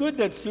way, it's good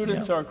that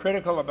students are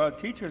critical about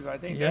teachers. I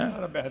think that's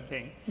not a bad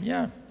thing.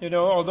 Yeah. You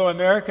know, although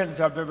Americans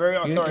have a very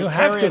authoritarian... You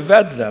have to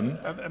vet them.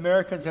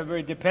 Americans have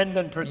very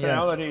dependent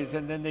personalities,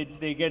 and then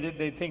they get it.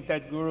 They think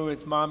that guru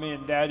is mommy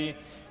and daddy.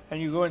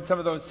 And you go in some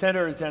of those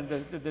centers, and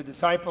the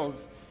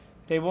disciples,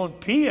 they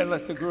won't pee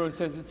unless the guru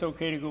says it's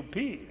okay to go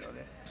pee.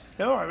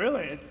 No,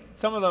 really.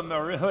 Some of them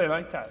are really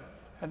like that.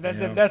 And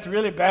then that's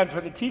really bad for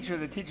the teacher.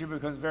 The teacher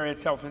becomes very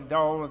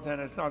self-indulgent,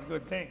 and it's not a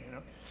good thing, you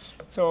know.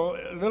 So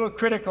a little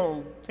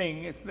critical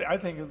thing is, I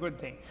think, a good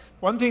thing.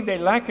 One thing they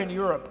lack in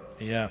Europe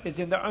is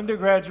in the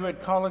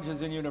undergraduate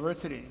colleges and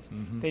universities.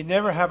 They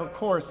never have a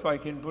course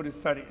like in Buddhist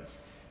studies,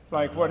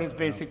 like what is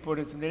basic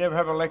Buddhism. They never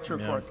have a lecture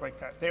course like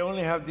that. They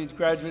only have these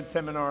graduate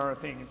seminar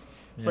things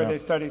where they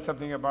study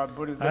something about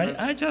Buddhism.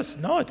 I just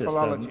noticed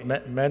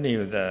that many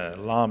of the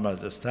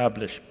lamas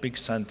established big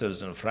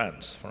centers in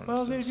France, for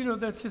instance. Well,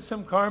 that's just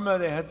some karma.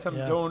 They had some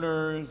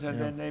donors,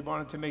 and then they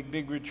wanted to make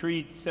big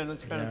retreats and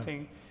this kind of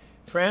thing.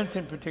 France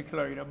in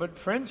particular, you know, but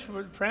France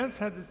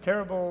had this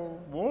terrible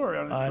war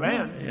on its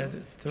land. Yes,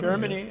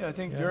 Germany, I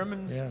think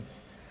Germans. Yeah.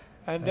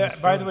 And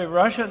by the way,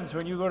 Russians,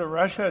 when you go to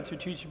Russia to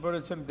teach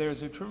Buddhism,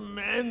 there's a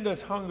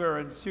tremendous hunger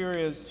and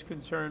serious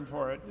concern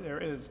for it. There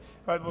is.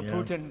 But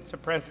Putin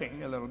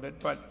suppressing a little bit,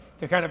 but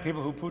the kind of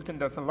people who Putin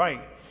doesn't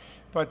like.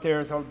 But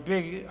there's a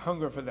big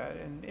hunger for that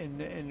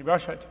in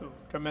Russia too,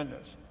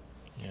 tremendous.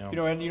 You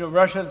know,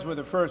 Russians were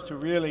the first to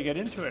really get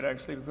into it,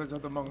 actually, because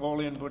of the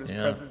Mongolian Buddhist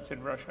presence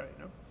in Russia,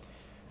 you know.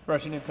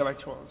 Russian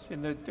intellectuals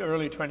in the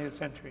early 20th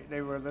century.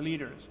 They were the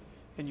leaders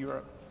in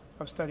Europe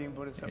of studying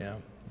Buddhism.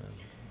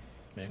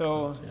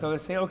 So they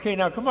say, okay,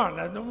 now come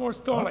on, no more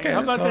stalling. Okay,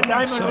 how about the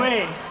Diamond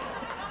Way?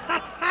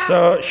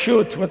 So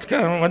shoot, what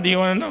do you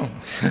want to know?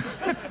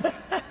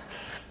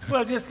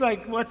 Well, just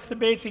like, what's the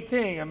basic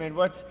thing? I mean,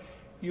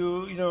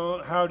 you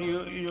know, how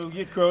do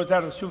it grows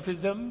out of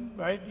Sufism,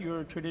 right?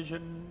 Your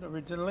tradition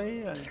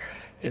originally, and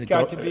it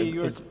got to be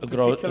your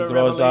particular it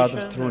grows out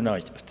revelation,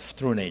 of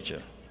true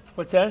nature.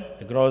 What's that?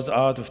 It grows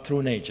out of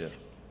true nature.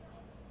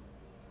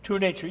 True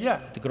nature,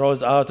 yeah. It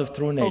grows out of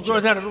true nature. Oh, it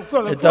grows out of,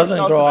 well, of it course,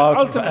 doesn't grow out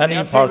of any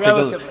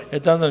particular. relatively.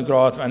 It doesn't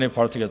grow out of any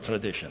particular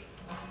tradition.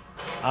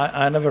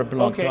 I never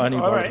belonged to any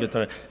particular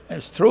tradition.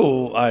 It's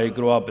true. I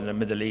grew up in the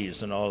Middle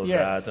East and all of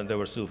that, and there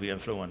were Sufi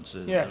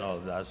influences and all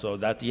of that. So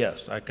that,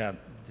 yes, I can't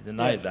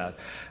deny that.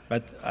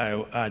 But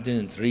I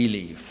didn't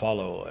really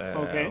follow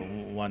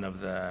one of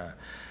the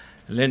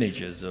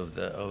lineages of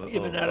the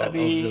Ibn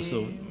Arabi.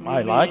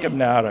 I like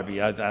Ibn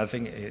Arabi. I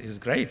think he's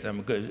great. I'm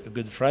a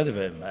good friend of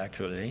him,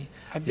 actually.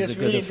 I'm just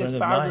reading this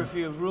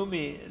biography of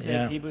Rumi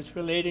that he was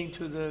relating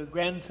to the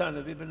grandson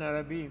of Ibn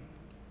Arabi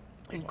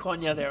in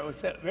Konya. There was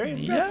very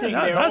interesting.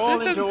 They're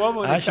all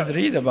interwoven. I should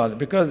read about it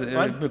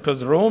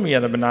because Rumi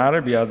and Ibn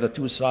Arabi are the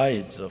two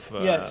sides of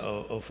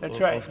that's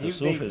right. the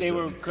Sufism. They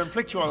were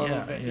conflictual a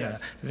little bit. Yeah.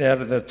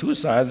 They're two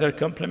sides. They're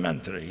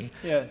complementary.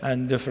 Yeah.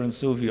 And different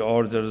Sufi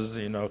orders,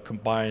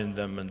 combine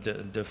them in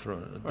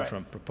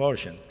different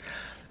proportions.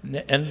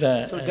 And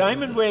so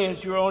Diamond Way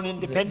is your own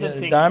independent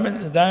thing.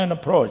 Diamond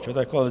approach, what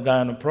I call the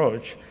Diamond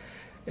approach,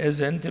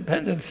 is an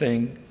independent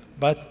thing.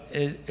 But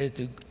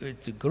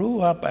it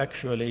grew up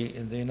actually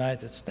in the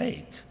United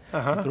States.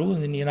 It grew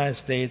in the United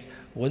States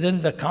within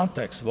the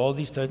context of all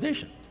these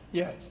traditions.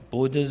 Yes.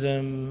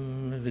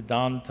 Buddhism,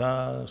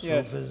 Vedanta,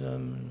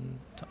 Sufism,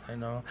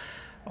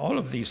 all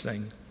of these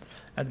things.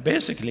 And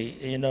basically,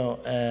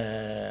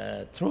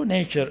 true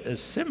nature is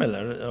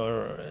similar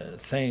or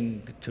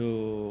thing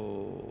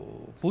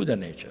to Buddha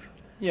nature.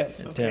 Yes.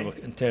 In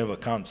terms of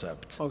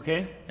concept.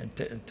 Okay. In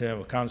terms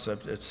of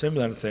concept, it's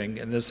similar thing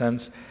in the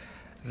sense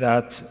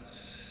that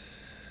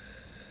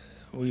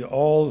we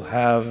all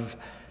have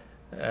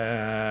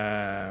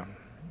a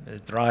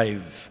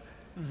drive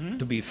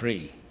to be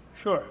free.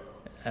 Sure.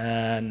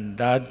 And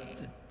that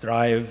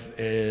drive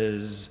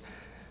is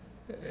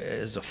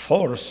a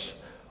force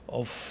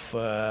of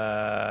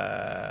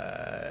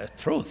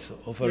truth,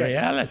 of a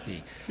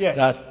reality. Yes.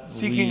 That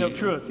seeking of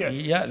truth, yes.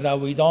 Yeah, that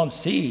we don't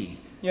see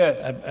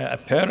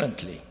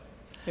apparently.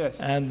 Yes.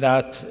 And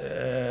that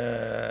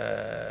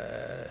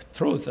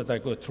truth that I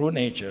go through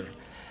nature,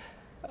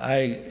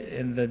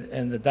 in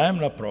the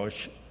Diamond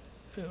approach,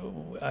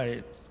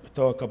 I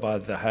talk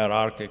about the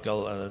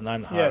hierarchical and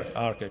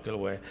non-hierarchical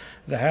way.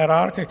 The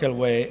hierarchical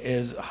way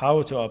is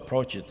how to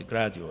approach it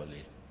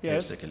gradually,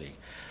 basically.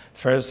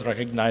 First,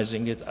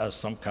 recognizing it as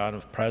some kind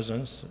of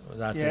presence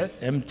that is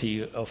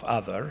empty of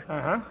other,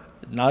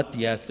 not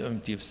yet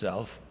empty of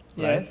self,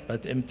 right?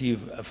 But empty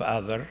of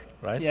other,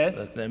 right?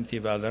 That's empty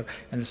of other,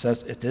 and it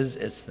says it is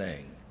its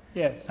thing.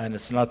 Yes. And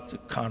it's not a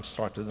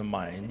construct of the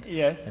mind,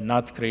 and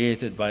not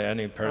created by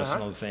any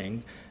personal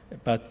thing,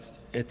 but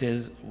it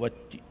is what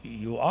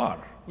you are.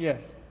 Yes.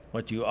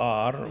 What you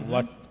are,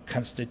 what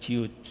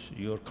constitutes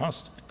your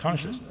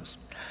consciousness.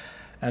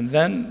 And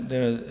then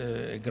there's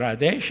a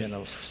gradation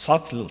of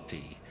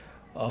subtlety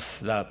of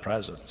that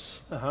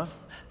presence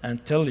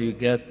until you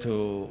get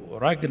to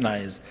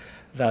recognize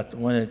that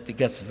when it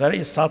gets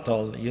very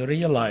subtle, you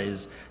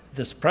realize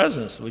this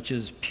presence, which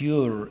is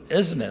pure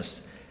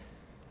isness,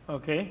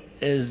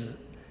 is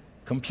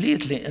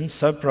completely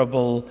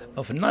inseparable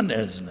of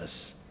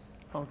non-isness.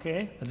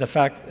 The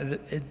fact that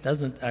it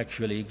doesn't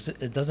actually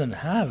it doesn't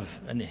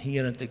have an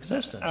inherent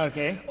existence.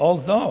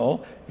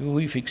 Although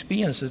we've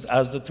experienced it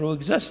as the true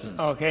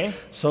existence.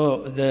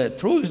 So the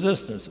true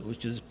existence,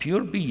 which is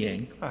pure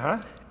being,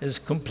 is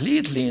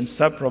completely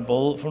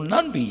inseparable from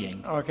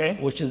non-being,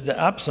 which is the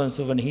absence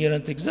of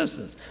inherent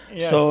existence.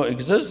 So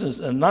existence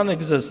and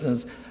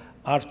non-existence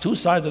are two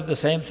sides of the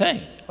same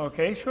thing.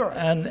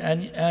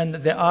 And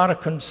they are a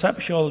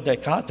conceptual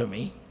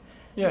dichotomy.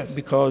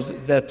 Because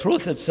the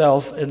truth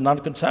itself is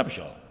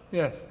non-conceptual.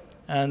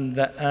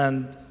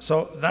 And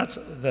so that's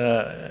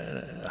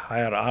the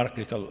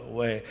hierarchical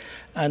way.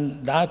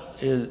 And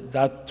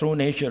that true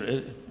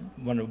nature,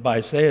 when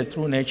I say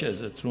true nature, is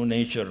the true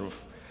nature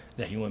of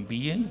the human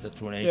being, the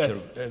true nature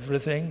of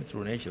everything, the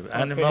true nature of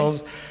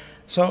animals.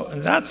 So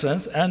in that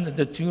sense, and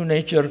the true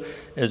nature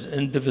is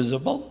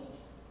indivisible,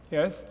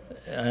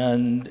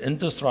 and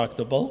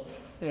indestructible,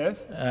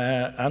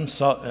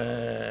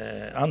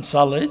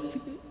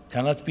 unsullied,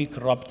 cannot be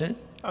corrupted.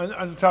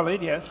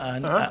 Unsullied,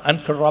 and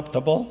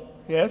uncorruptible.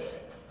 Yes.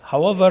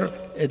 However,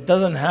 it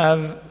doesn't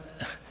have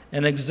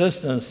an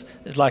existence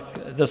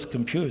like this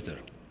computer.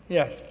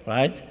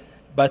 Right?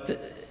 But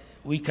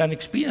we can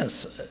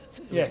experience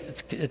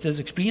it. It is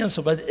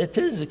experiencable, but it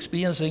is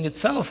experiencing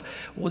itself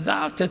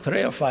without it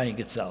reifying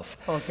itself.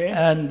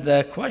 And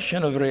the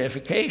question of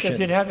reification. Does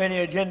it have any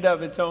agenda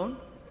of its own?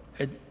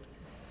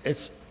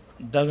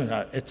 Doesn't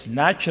have. It's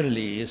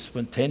naturally,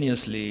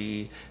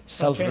 spontaneously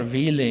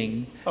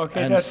self-revealing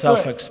and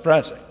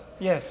self-expressing.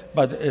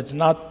 But it's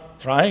not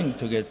trying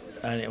to get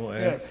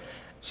anywhere.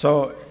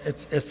 So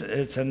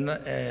it's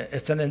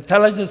an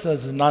intelligence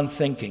as a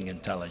non-thinking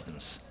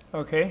intelligence.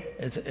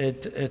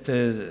 It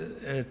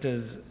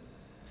is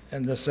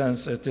in the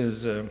sense it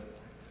is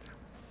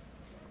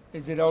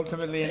Is it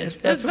ultimately It's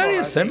inexpressible?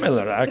 very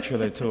similar,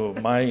 actually, to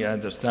my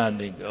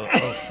understanding of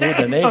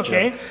Buddha nature,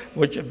 Okay.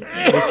 which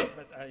but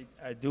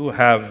I do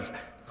have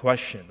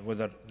question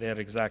whether they're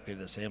exactly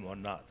the same or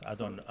not. I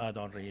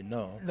don't really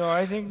know. No,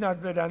 I think not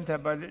Vedanta,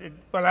 but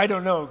well, I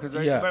don't know because.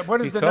 Yeah, But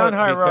what is the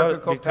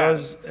non-hierarchical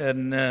because path?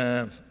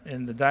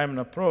 in the diamond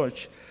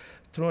approach,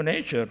 true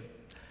nature,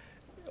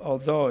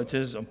 although it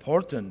is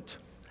important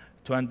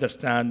to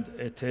understand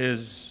it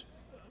is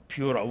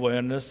pure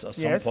awareness at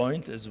some Yes.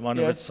 point, is one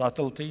of Yes. its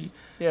subtlety,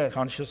 Yes.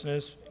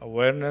 consciousness,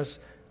 awareness,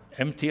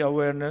 empty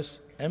awareness,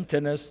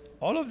 emptiness,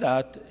 all of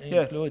that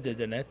Yes.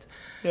 included in it.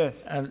 Yes.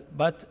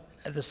 But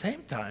at the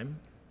same time,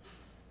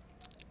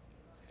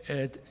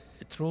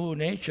 true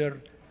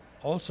nature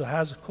also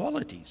has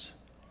qualities.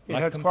 It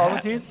has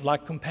qualities?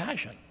 Like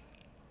compassion.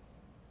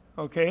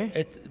 Okay.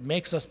 It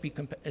makes us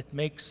it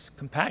makes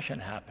compassion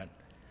happen.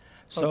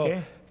 So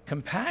Okay.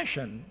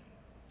 compassion,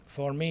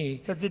 for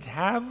me, Does it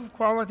have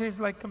qualities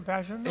like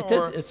compassion? it or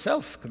is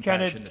itself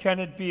compassionate. Can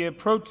it be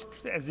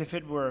approached as if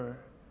it were?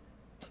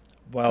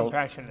 Well,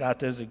 compassionate?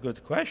 that is a good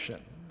question.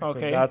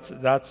 because Okay.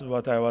 That's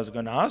what I was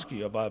going to ask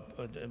you about.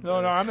 No,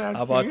 I'm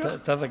asking about you.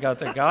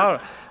 Tathagata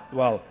Gar.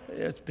 Well,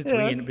 it's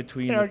between the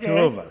two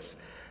Okay. of us.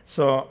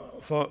 So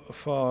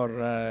for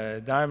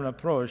diamond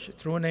approach,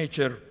 true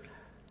nature,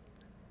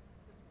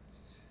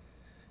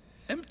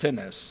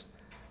 emptiness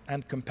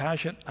and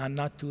compassion are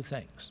not two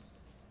things.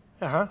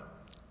 Uh-huh.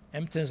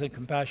 Emptiness and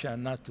compassion are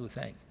not two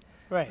things.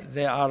 Right.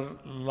 They are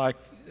like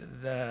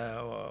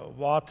the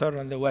water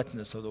and the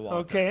wetness of the water.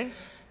 Okay.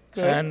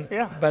 Good. And,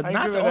 yeah. but I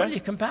not agree with only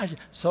that. compassion,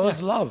 so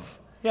is love.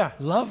 Yeah.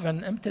 Love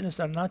and emptiness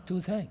are not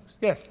two things,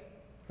 Yes.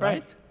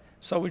 right?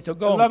 So we to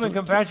go Love to- and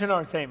compassion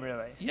are the same,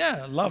 really.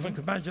 yeah, love and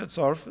compassion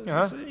sort of,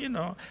 Uh-huh. you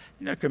know,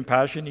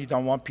 compassion. You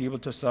don't want people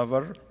to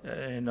suffer.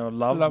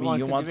 Love Love me, wants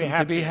you them to want be them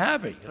to be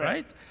happy, Right.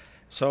 right?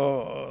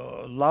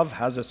 So love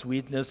has a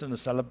sweetness and a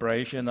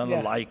celebration and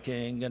Yeah. a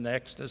liking and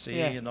ecstasy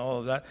Yeah. and all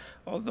of that.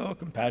 Although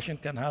compassion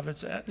can have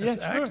its Yeah,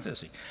 sure.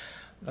 ecstasy,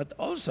 but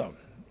also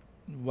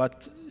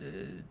what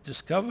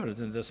discovered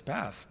in this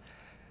path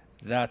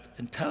that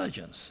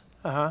intelligence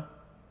Uh-huh.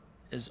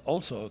 is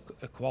also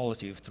a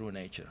quality of true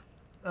nature.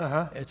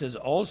 Uh-huh. It is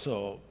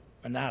also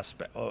an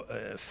aspect, or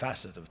a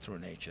facet of true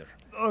nature.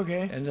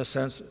 Okay. In the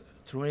sense,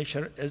 true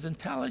nature is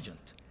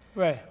intelligent.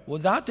 Right.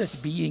 Without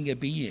it being a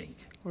being,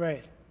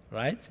 Right.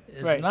 right?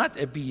 It's Right. not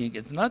a being,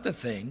 it's not a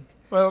thing,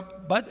 Well,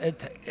 but it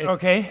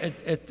Okay.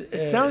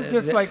 It sounds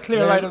just like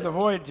clear light of the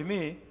void to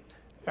me,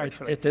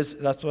 actually. It is,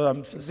 that's what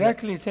I'm saying.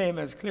 Exactly same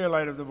as clear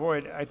light of the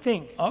void, I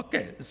think.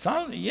 Okay, it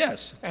sounds,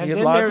 yes, And clear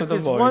then light there's of the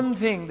this void. one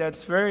thing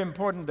that's very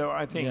important, though,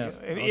 I think. Yes,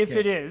 If okay.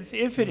 it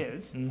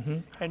is,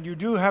 and you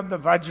do have the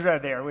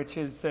vajra there, which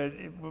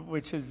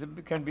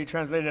can be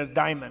translated as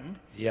diamond,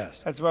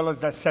 Yes, as well as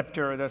the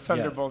scepter, the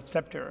thunderbolt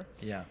scepter,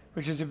 yeah,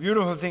 which is a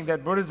beautiful thing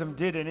that Buddhism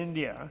did in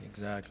India,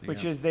 exactly.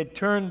 which yeah. is they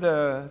turned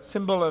the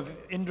symbol of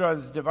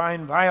Indra's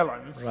divine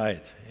violence,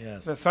 Right,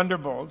 yes. the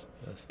thunderbolt,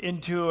 Yes.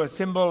 into a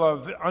symbol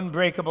of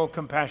unbreakable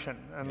compassion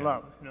and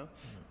love,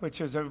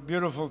 which is a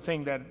beautiful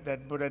thing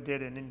that Buddha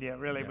did in India,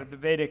 really, with the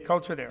Vedic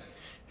culture there.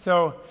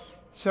 So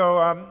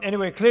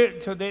anyway, clear.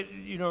 So that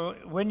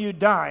when you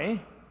die,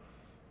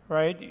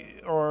 right?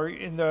 Or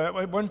in the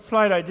one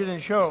slide I didn't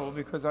show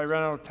because I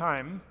ran out of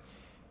time,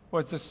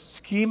 was the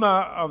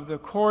schema of the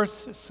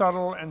coarse,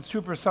 subtle, and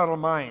super subtle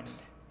mind.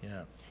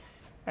 Yeah,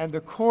 And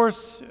the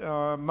coarse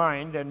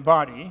mind and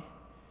body.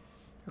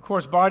 The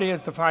coarse body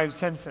is the five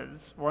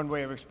senses, one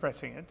way of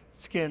expressing it.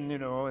 Skin,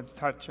 it's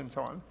touch and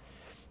so on.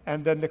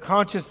 And then the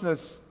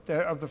consciousness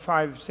of the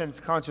five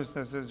sense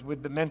consciousnesses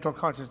with the mental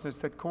consciousness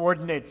that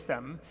coordinates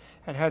them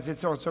and has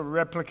its also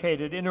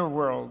replicated inner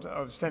world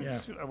of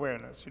sense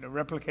awareness,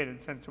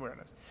 replicated sense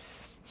awareness.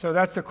 So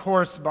that's the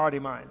coarse body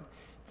mind.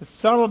 The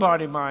subtle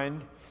body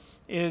mind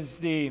is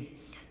the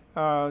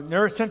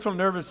central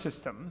nervous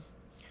system.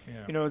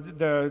 yeah.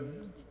 The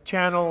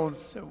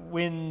channels,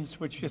 winds,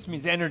 which just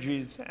means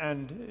energies,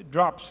 and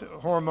drops,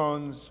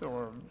 hormones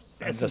or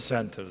And the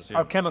centers, yeah.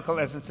 alchemical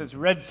essences,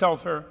 red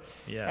sulfur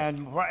Yes.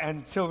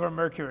 and silver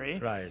mercury,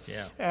 Right,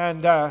 yeah,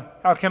 and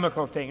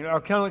alchemical thing.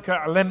 Alchemical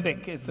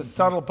alembic is the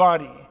subtle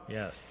body,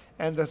 yes,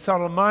 and the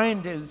subtle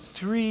mind is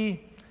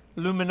three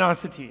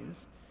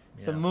luminosities: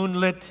 the Yeah.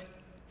 moonlit,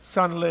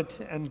 sunlit,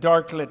 and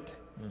darklit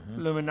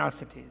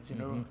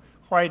luminosities.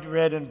 White,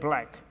 red, and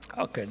black.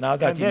 Okay, now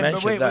that And you then-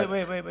 but mentioned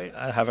that, wait.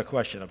 I have a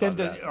question Then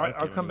about that. I'll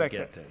Okay, come we'll back to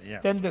get it. Yeah.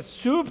 Then the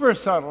super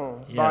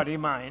subtle Yes. body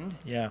mind,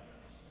 Yeah,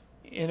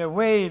 in a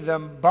way, the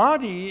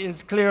body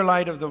is clear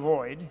light of the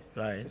void,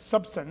 right,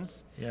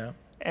 substance, yeah,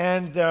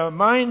 and the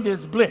mind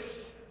is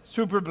bliss,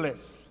 super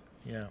bliss.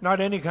 yeah, Not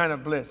any kind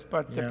of bliss,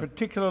 but the Yeah.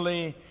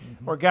 particularly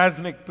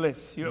orgasmic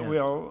bliss,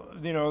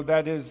 Yeah.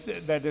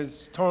 that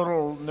is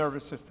total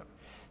nervous system.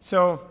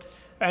 So,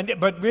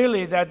 but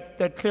really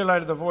that clear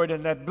light of the void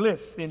and that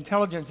bliss, the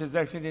intelligence is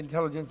actually the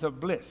intelligence of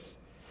bliss.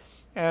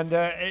 And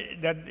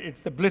that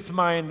it's the bliss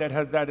mind that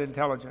has that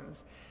intelligence.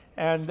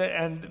 And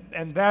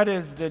that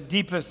is the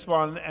deepest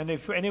one, and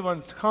if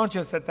anyone's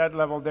conscious at that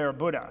level, they're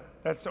Buddha.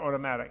 That's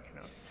automatic.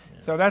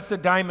 So that's the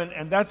diamond,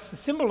 and that's the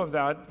symbol of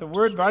that. The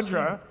word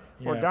Vajra,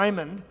 or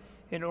diamond,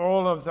 in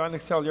all of the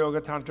Unexcelled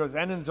Yoga Tantras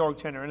and in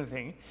Dzogchen or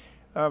anything,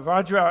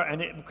 Vajra,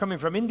 and coming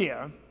from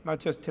India, not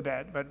just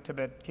Tibet, but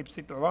Tibet keeps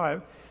it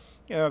alive,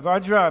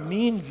 Vajra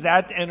means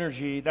that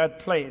energy, that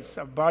place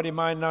of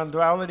body-mind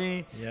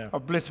non-duality,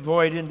 of bliss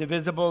void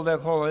indivisible, they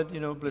call it,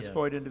 bliss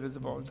void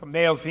indivisible. So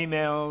male,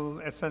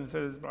 female,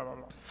 essences, blah, blah,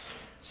 blah.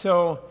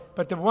 So,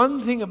 but the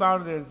one thing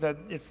about it is that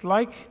it's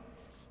like,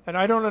 and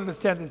I don't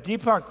understand this,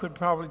 Deepak could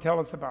probably tell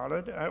us about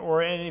it,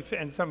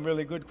 and some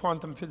really good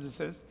quantum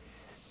physicists.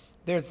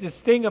 There's this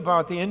thing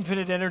about the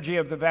infinite energy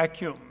of the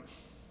vacuum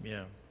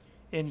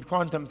in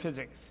quantum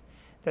physics,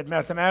 that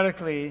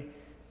mathematically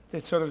the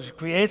sort of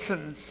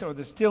quiescence or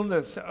the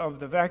stillness of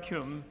the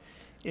vacuum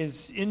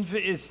is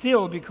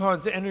still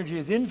because the energy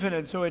is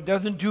infinite, so it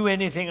doesn't do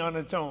anything on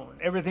its own.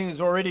 Everything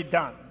is already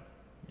done.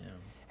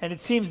 And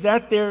it seems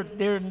that they're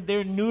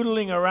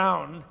noodling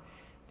around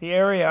the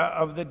area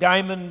of the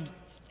diamond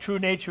true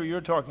nature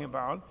you're talking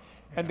about,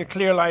 and the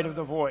clear light of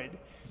the void.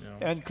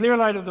 And clear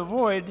light of the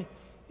void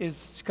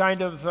is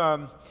kind of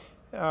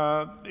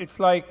it's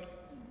like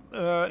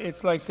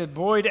the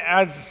void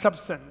as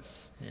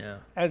substance,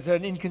 as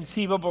an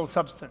inconceivable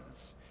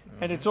substance,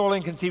 and it's all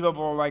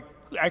inconceivable, like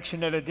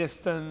action at a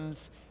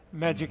distance,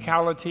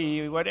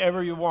 magicality,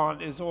 whatever you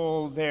want is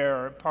all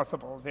there,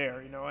 possible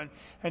there,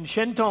 And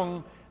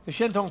Shentong, the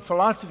Shentong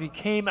philosophy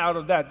came out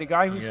of that. The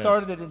guy who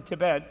started it in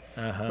Tibet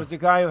was the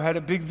guy who had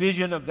a big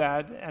vision of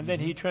that, and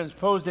then he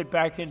transposed it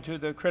back into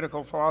the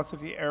critical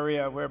philosophy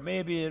area where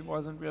maybe it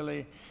wasn't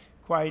really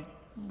quite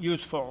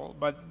useful,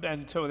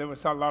 and so there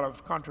was a lot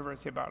of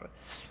controversy about it.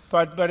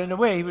 But in a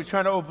way, he was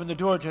trying to open the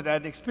door to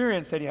that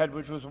experience that he had,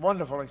 which was a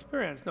wonderful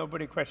experience.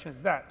 Nobody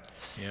questions that.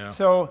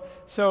 So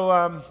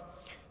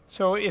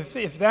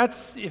if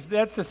that's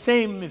the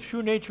same, if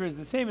true nature is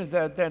the same as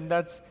that, then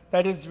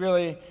that is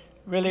really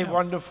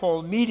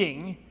wonderful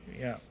meeting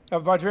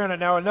of Vajrayana.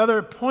 Now,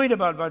 another point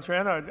about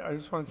Vajrayana, I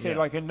just want to say,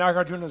 like in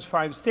Nagarjuna's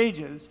 5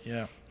 stages,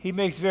 he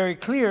makes very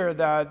clear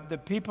that the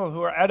people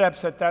who are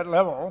adepts at that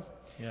level,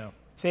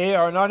 they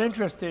are not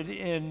interested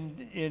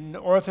in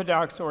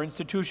orthodox or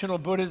institutional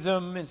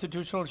Buddhism,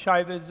 institutional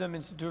Shaivism,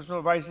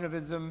 institutional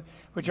Vaishnavism,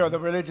 which are the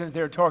religions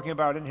they're talking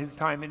about in his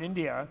time in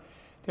India.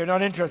 They're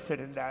not interested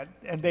in that.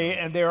 And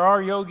there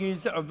are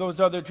yogis of those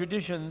other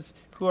traditions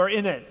who are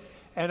in it.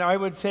 And I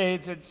would say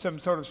it's some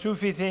sort of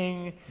Sufi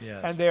thing,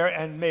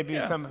 and maybe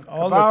some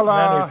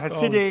Kabbalah,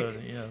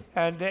 Hasidic,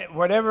 and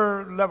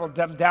whatever level,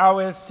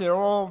 Taoists, they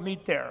all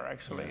meet there,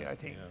 actually,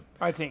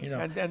 I think.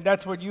 And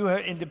that's what you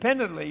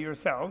independently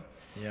yourself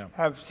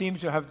seemed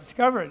to have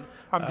discovered.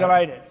 I'm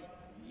delighted.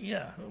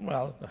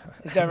 Well.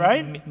 Is that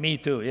right? Me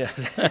too,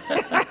 yes.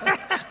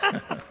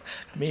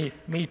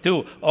 me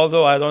too,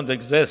 although I don't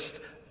exist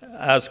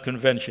as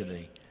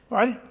conventionally.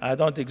 What? I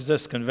don't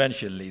exist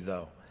conventionally,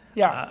 though.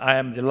 I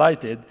am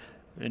delighted,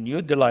 and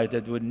you're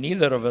delighted when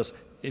neither of us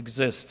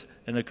exist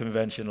in a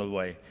conventional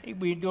way.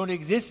 We don't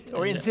exist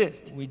or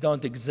insist? We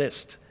don't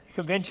exist.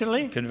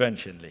 Conventionally?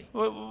 Conventionally.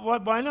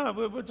 Why not?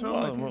 What's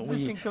wrong with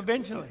existing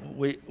conventionally?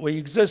 We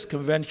exist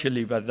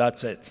conventionally, but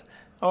that's it.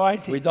 Oh, I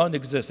see. We don't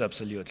exist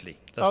absolutely.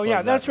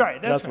 That's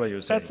right. That's what you're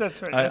saying.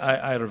 That's right.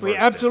 I reversed we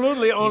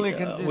absolutely only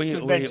exist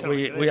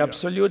conventionally. We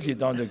absolutely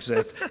don't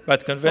exist,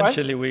 but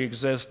conventionally we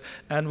exist,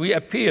 and we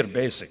appear,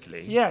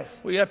 basically. Yes.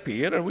 We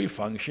appear, and we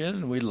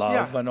function, we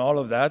love, and all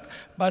of that,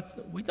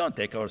 but we don't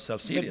take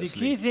ourselves seriously. But the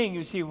key thing,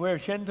 you see, where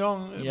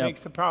Shentong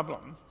makes a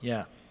problem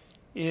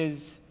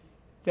is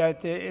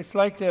that it's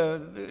like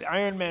the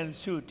Iron Man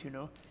suit,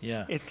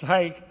 It's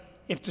like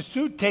if the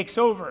suit takes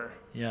over.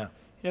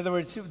 In other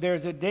words,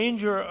 there's a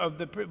danger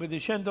with the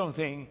Shentong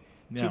thing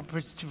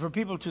for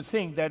people to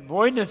think that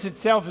voidness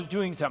itself is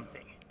doing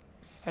something.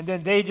 And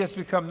then they just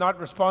become not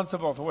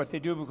responsible for what they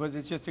do because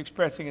it's just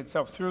expressing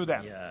itself through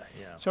them.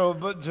 So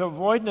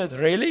voidness...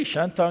 Really?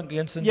 Shentong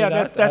gets into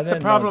that? That's the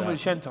problem with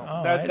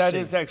Shentong. That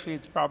is actually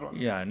its problem.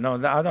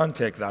 No, I don't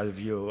take that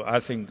view. I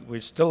think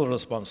we're still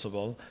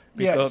responsible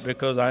because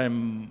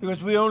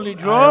Because we only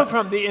draw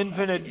from the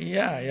infinite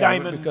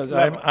diamond because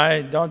level.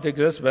 I don't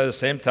exist, but at the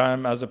same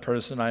time, as a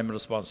person, I'm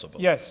responsible.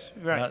 Yes,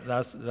 right.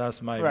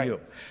 That's my view.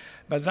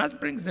 But that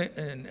brings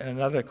in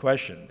another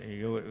question.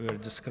 You were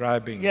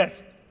describing...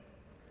 Yes.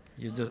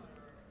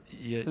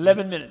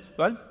 11 minutes.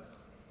 What?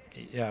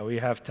 Yeah, we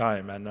have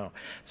time, I know.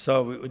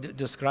 So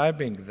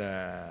describing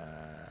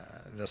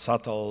the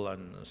subtle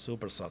and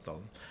super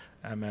subtle,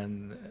 I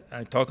mean,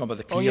 I'm talking about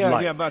the clear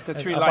light. About the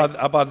 3 lights.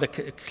 About the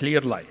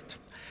clear light.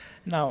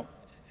 Now,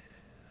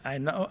 I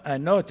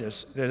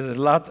notice there is a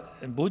lot,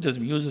 in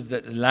Buddhism uses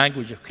the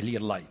language of clear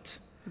light.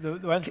 The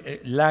what?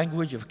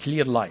 Language of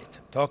clear light.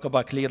 Talk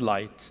about clear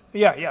light.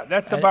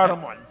 That's the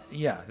bottom one.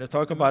 They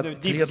talk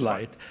about clear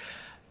light.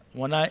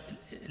 When I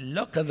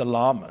look at the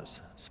lamas,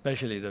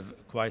 especially the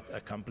quite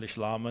accomplished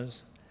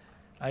lamas,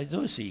 I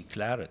do see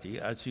clarity.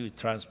 I see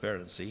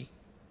transparency.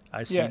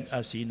 I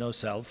see no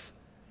self.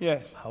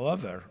 Yes.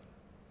 However,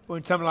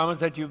 some lamas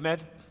that you've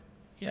met?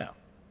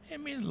 I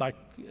mean, like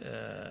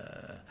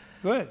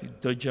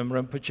Good. Dojim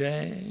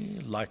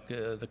Rinpoche, like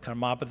the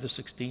Karmapa the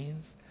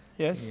 16th,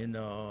 Yes. you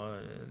know,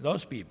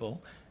 those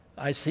people.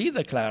 I see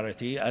the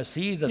clarity, I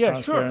see the Yeah,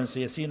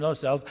 transparency, I see no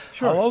self.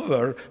 Sure.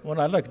 However, when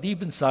I look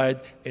deep inside,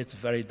 it's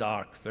very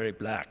dark, very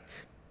black.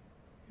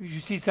 You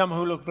see some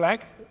who look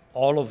black?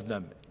 All of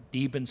them,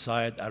 deep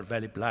inside, are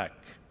very black.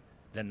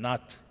 They're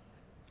not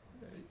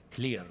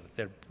clear.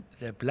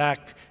 They're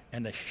black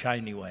in a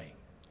shiny way.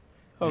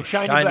 Oh, They're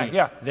shiny black,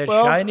 yeah. They're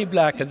Well, shiny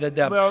black at the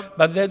depth, well,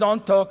 but they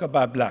don't talk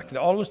about black. They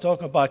always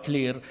talk about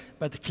clear.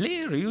 But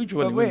clear,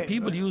 usually, But when wait,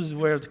 people use the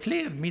word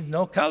clear, it means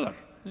no color.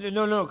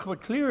 No.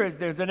 What clear is,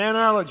 there's an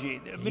analogy.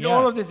 I mean, Yeah.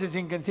 all of this is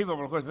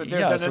inconceivable, of course, but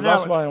there's Yeah, an so analogy.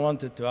 that's why I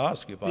wanted to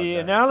ask you about The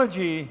that.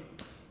 analogy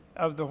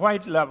of the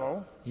white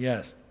level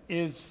Yes,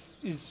 is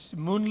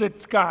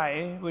moonlit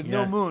sky with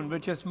no Yeah. moon,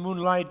 but just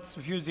moonlight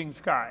suffusing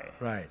sky.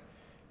 right.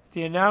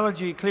 The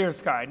analogy, clear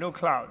sky, no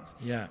clouds.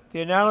 Yeah,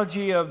 The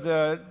analogy of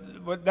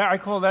I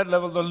call that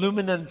level the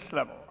luminance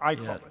level, I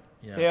call Yes, it.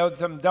 yeah. They have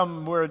some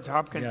dumb words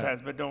Hopkins Yeah. has,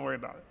 but don't worry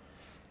about it.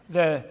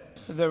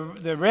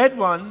 The red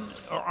one,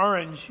 or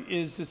orange,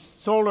 is the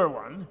solar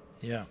one,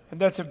 yeah, and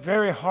that's a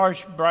very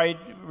harsh, bright,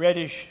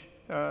 reddish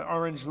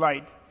orange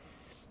light.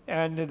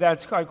 And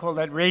I call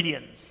that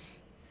radiance.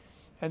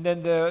 And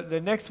then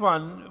the next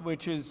one,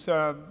 which is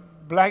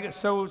black,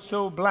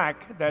 so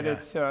black that Yeah.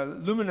 it's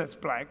luminous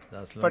black,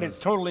 That's but luminous.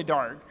 it's totally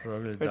dark.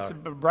 Totally It's dark.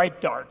 a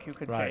bright dark, you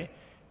could say. Right.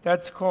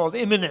 That's called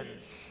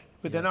imminence,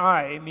 with an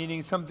I,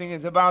 meaning something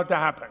is about to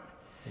happen.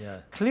 yeah,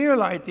 Clear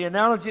light, the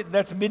analogy,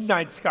 that's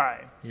midnight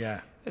sky.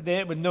 yeah,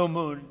 With no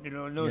moon,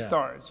 no Yeah.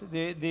 stars.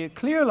 The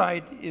clear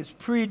light is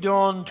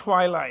pre-dawn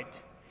twilight.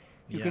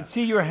 You yeah. can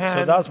see your hand.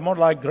 So that's more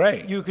like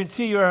gray. You can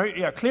see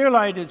clear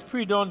light is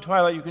pre-dawn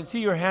twilight. You can see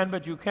your hand,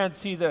 but you can't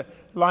see the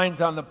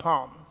lines on the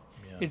palm.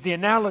 Yeah. Is the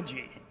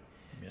analogy.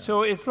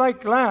 So it's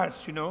like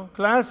glass,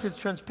 Glass is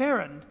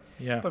transparent,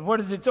 Yeah. but what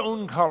is its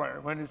own color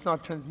when it's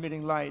not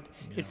transmitting light?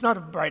 It's not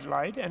a bright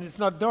light, and it's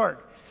not dark.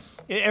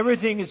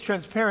 Everything is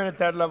transparent at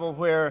that level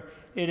where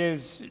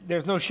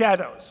there's no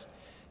shadows.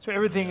 So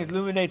everything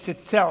illuminates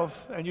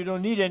itself, and you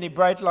don't need any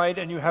bright light,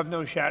 and you have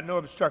no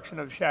obstruction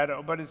of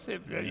shadow. But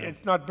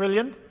it's not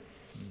brilliant,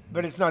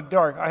 but it's not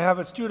dark. I have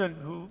a student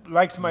who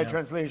likes my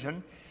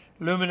translation,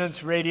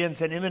 luminance, radiance,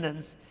 and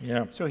imminence.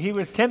 Yeah. So he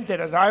was tempted,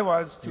 as I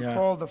was, to Yeah.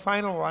 call the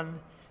final one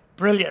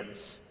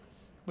brilliance,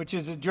 which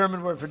is a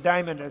German word for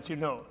diamond, as you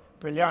know,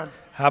 brilliant.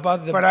 How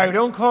about the But I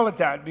don't call it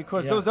that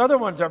because Yeah. those other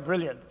ones are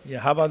brilliant. Yeah,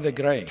 how about the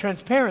gray?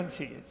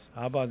 Transparency is.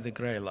 How about the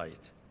gray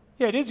light?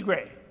 Yeah, it is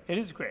gray. It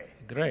is gray.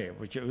 Gray,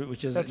 which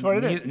is That's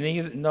what it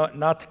is.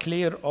 not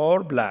clear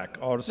or black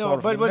or No, sort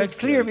of but what is mixture.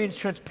 clear means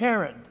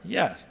transparent.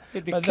 Yes. The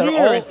But they're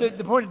clear all- is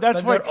the point. That's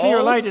but why they're clear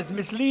all- light is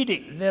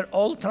misleading. They're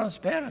all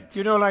transparent.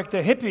 Like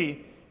the hippie,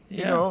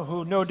 Yeah.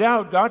 who no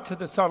doubt got to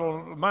the subtle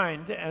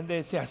mind, and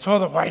they say, I saw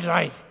the white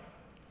light.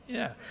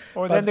 Yeah.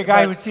 Or But- then the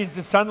guy but- who sees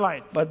the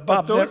sunlight. But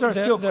Bob, those are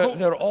still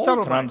they're all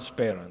subtle minds.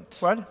 transparent.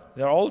 What?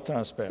 They're all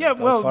transparent. Yeah, as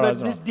well, far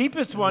as I this know.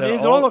 deepest one They're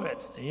is all of it.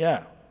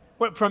 Yeah,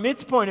 Well, from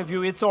its point of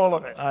view, it's all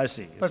of it. I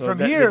see. But so from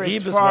the here, it's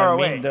deepest far one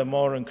away. mean the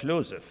more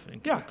inclusive.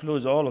 Yeah.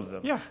 Includes all of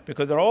them. Yeah.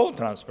 Because they're all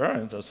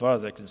transparent as far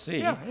as I can see.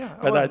 Yeah.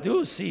 But Well- I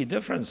do see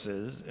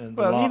differences in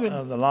the, Well,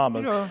 even, the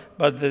lamas. you know-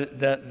 But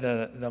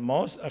the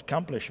most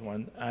accomplished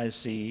one I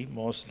see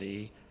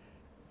mostly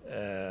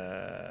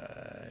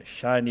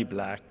shiny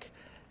black.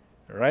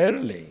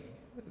 Rarely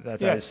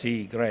that I Yes.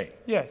 see gray.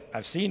 Yes.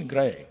 I've seen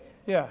gray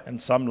Yeah. in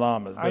some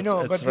lamas. I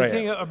know, it's but rare. the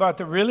thing about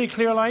the really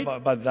clear light,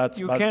 But that's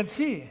you but, can't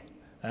see.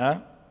 Huh?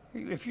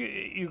 If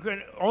you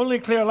can only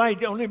clear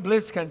light, only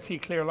bliss can see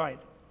clear light,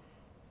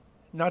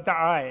 not the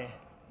eye,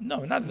 No,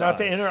 not not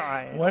the eye. inner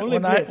eye. When, only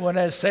when bliss. I when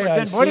I say But I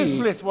then see what is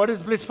bliss? What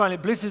is bliss finally?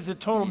 Bliss is a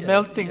total Yeah,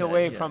 melting yeah,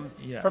 away yeah,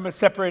 yeah. from a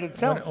separated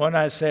self. when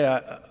I say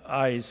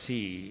I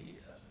see,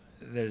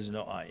 there is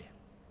no I.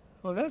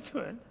 Well, that's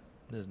good.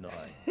 There's no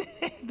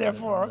I.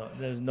 Therefore,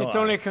 There's no it's I.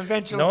 only a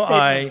conventional No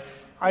statement.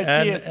 I. I see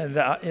and, it. And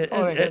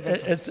only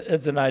conventional.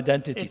 it's an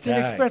identity It's tag.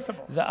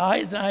 inexpressible. The I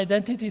is an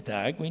identity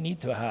tag. We need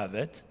to have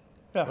it,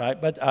 Yeah. right?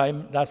 But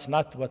that's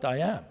not what I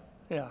am,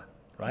 Yeah.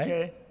 right?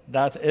 Okay.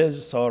 That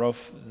is sort of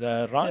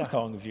the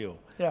Rangtong view.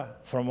 Yeah.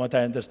 From what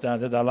I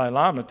understand, the Dalai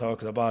Lama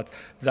talked about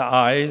the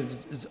I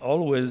is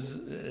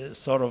always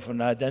sort of an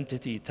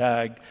identity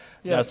tag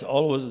Yes. that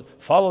always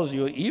follows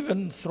you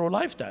even through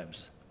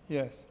lifetimes,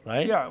 Yes.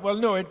 right? Yeah. Well,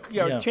 no, it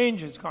Yeah.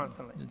 changes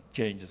constantly. It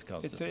changes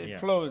constantly. it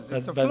flows. But,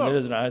 It's a but flow. there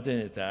is an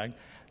identity tag.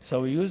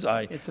 So we use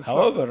I. It's a flow.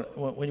 However,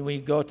 when we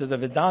go to the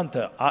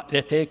Vedanta,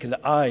 they take the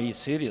I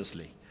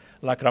seriously.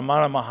 Like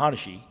Ramana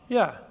Maharshi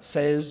Yeah.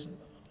 says,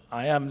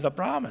 I am the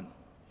Brahman.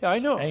 Yeah, I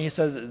know. And he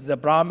says, the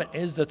Brahman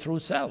is the true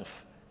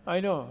self. I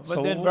know. But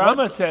So then what-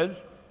 Brahma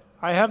says,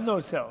 I have no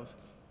self.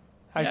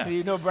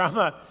 Actually, Yeah.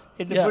 Brahma,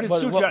 in the Yeah, Buddhist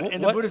but Sutra, what-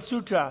 in the what- Buddhist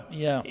Sutra,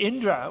 Yeah.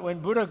 Indra, when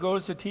Buddha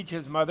goes to teach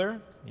his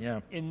mother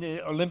Yeah, in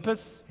the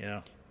Olympus,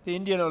 yeah, the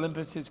Indian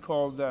Olympus is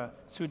called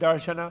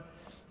Sudarshana.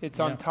 It's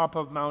on Yeah. top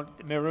of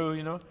Mount Meru,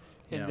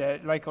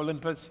 in like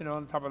Olympus,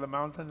 on top of the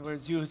mountain where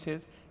Zeus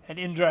is, and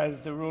Indra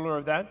is the ruler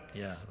of that.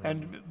 Yeah. Right.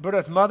 And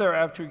Buddha's mother,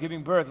 after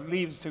giving birth,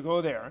 leaves to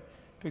go there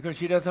because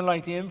she doesn't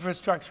like the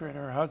infrastructure in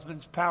her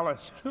husband's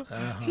palace.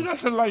 She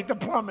doesn't like the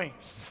plumbing.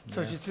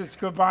 So she says,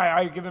 goodbye,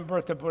 I've given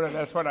birth to Buddha,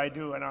 that's what I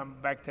do, and I'm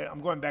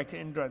going back to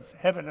Indra's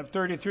heaven of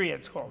 33,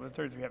 it's called, the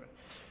 33 heaven.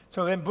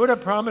 So then Buddha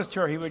promised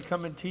her he would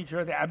come and teach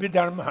her the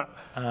Abhidharma,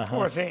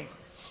 poor thing,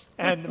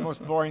 and the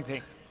most boring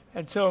thing.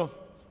 And so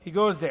he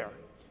goes there.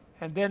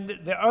 And then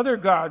the other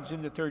gods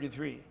in the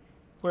 33,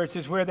 where it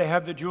says where they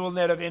have the jewel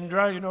net of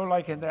Indra,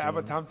 like in the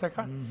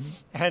Avatamsaka,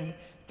 and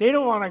they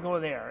don't want to go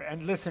there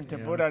and listen to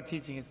Buddha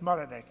teaching his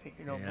mother. They think,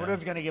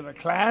 Buddha's going to give a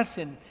class,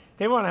 and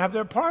they want to have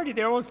their party.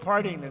 They're always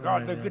partying,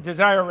 the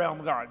desire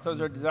realm gods. Those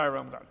are desire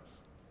realm gods.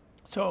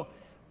 So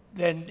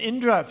then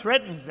Indra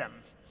threatens them.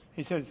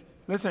 He says,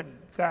 listen,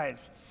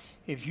 guys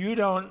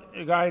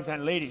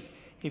and ladies,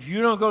 if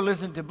you don't go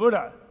listen to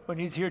Buddha when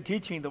he's here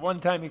teaching, the one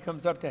time he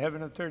comes up to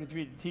heaven of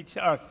 33 to teach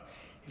us,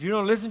 if you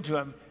don't listen to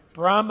him,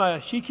 Brahma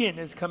Shikin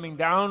is coming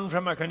down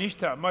from a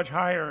Kanishta, much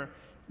higher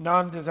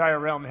non-desire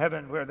realm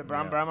heaven where the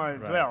Brahma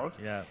dwells.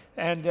 Yeah.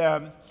 And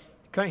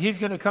he's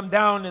going to come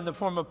down in the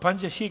form of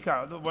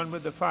Panchashika, the one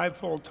with the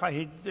fivefold,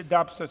 he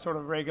adopts a sort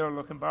of regular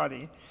looking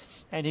body.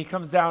 And he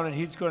comes down and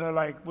he's going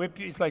to whip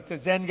you. He's like the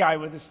Zen guy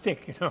with a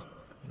stick,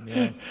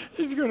 Yeah.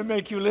 He's going to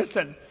make you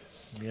listen.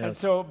 Yes. And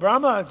so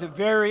Brahma is a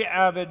very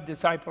avid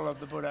disciple of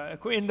the Buddha,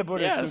 in the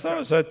Buddhist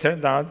Sutra. So it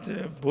turned out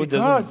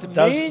Buddhism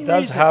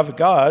does have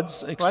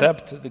gods,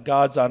 except the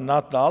gods are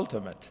not the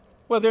ultimate.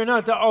 Well, they're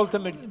not the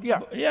ultimate,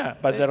 Yeah,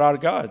 but there are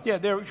gods. Yeah,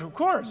 of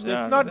course.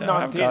 There's not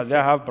non-theistic. They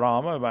have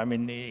Brahma. I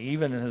mean,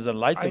 even in his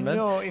enlightenment,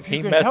 I know. If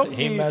you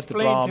he met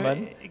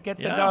Brahman. Get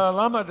the Dalai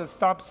Lama to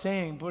stop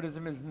saying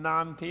Buddhism is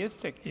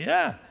non-theistic.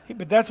 Yeah.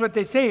 But that's what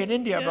they say in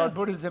India about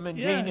Buddhism and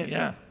Jainism.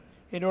 Yeah.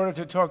 In order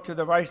to talk to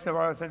the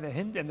Vaishnavas and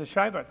the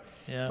Shaivas.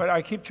 Yeah. But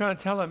I keep trying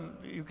to tell them,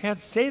 you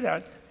can't say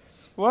that.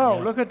 Wow,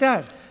 look at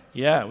that.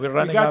 Yeah, we're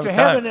running out of time.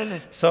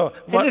 Heaven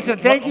Listen,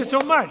 thank you so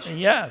much.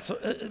 Yeah, so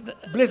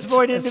bliss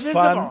void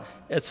indivisible.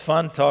 It's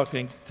fun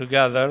talking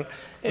together.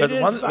 But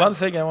one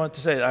thing I want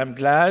to say, I'm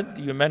glad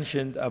you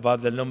mentioned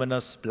about the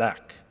luminous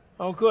black.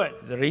 Oh, good.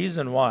 The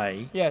reason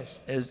why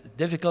is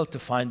difficult to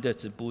find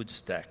it in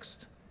Buddhist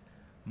text.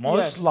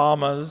 Most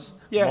lamas,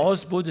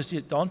 most Buddhists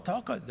don't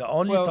talk. They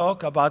only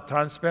talk about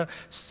transparent.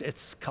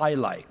 It's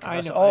sky-like.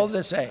 That's all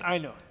they say. I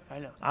know.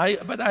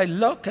 But I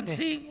look and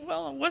see,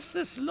 well, what's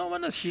this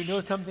luminous? You know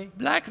something?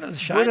 Blackness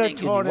shining.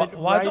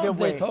 Why don't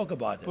they talk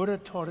about it? Buddha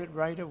taught it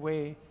right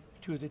away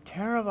to the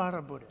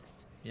Theravada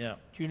Buddhists. Yeah.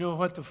 Do you know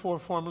what the four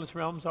formless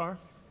realms are?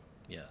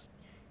 Yes.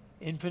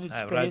 Infinite space.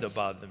 I've read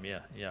about them,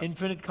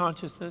 Infinite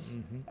consciousness,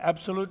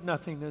 absolute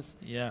nothingness,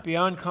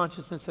 beyond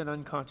consciousness and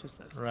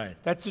unconsciousness. Right.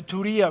 That's the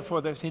Turiya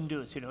for the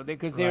Hindus,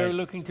 because they're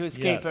looking to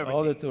escape everything.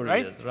 All the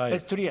Turiyas, right?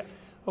 That's Turiya.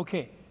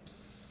 Okay.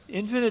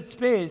 Infinite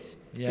space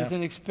is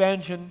an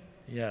expansion.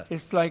 Yeah.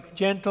 It's like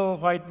gentle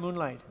white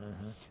moonlight.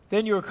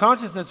 Then your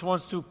consciousness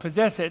wants to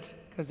possess it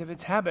because of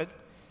its habit,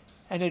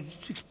 and it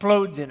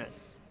explodes in it.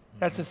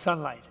 That's the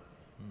sunlight.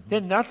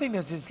 Then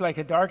nothingness is like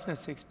a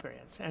darkness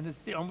experience, and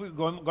it's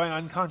going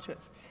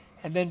unconscious.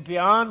 And then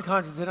beyond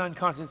conscious and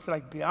unconscious,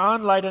 like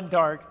beyond light and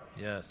dark,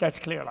 that's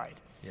clear light.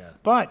 Yes.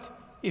 But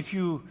if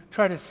you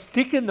try to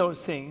stick in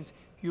those things,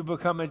 you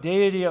become a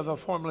deity of a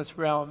formless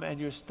realm, and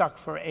you're stuck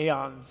for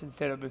aeons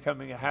instead of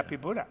becoming a happy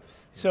Buddha.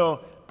 So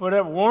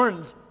Buddha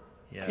warned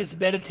his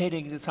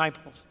meditating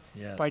disciples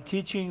by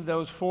teaching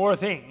those four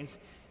things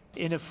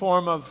in a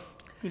form of,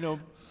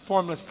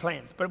 formless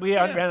planes. But we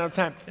ran out of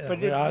time. But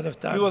we're out of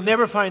time. You will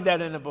never find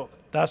that in a book.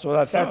 That's what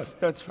I thought.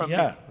 That's from me.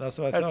 Yeah, that's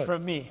what I thought. That's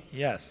from me.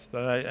 Yes,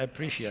 but I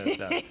appreciate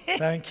that.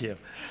 Thank you.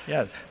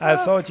 Yes, I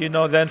thought you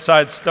know the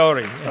inside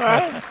story.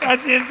 Right?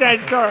 That's the inside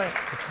story.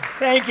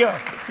 Thank you.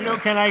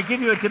 Can I give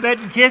you a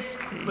Tibetan kiss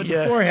with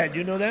the forehead?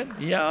 You know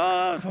that?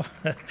 Yeah.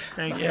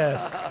 Thank you.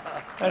 Yes.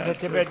 That's a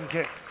Tibetan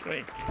kiss.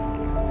 Great.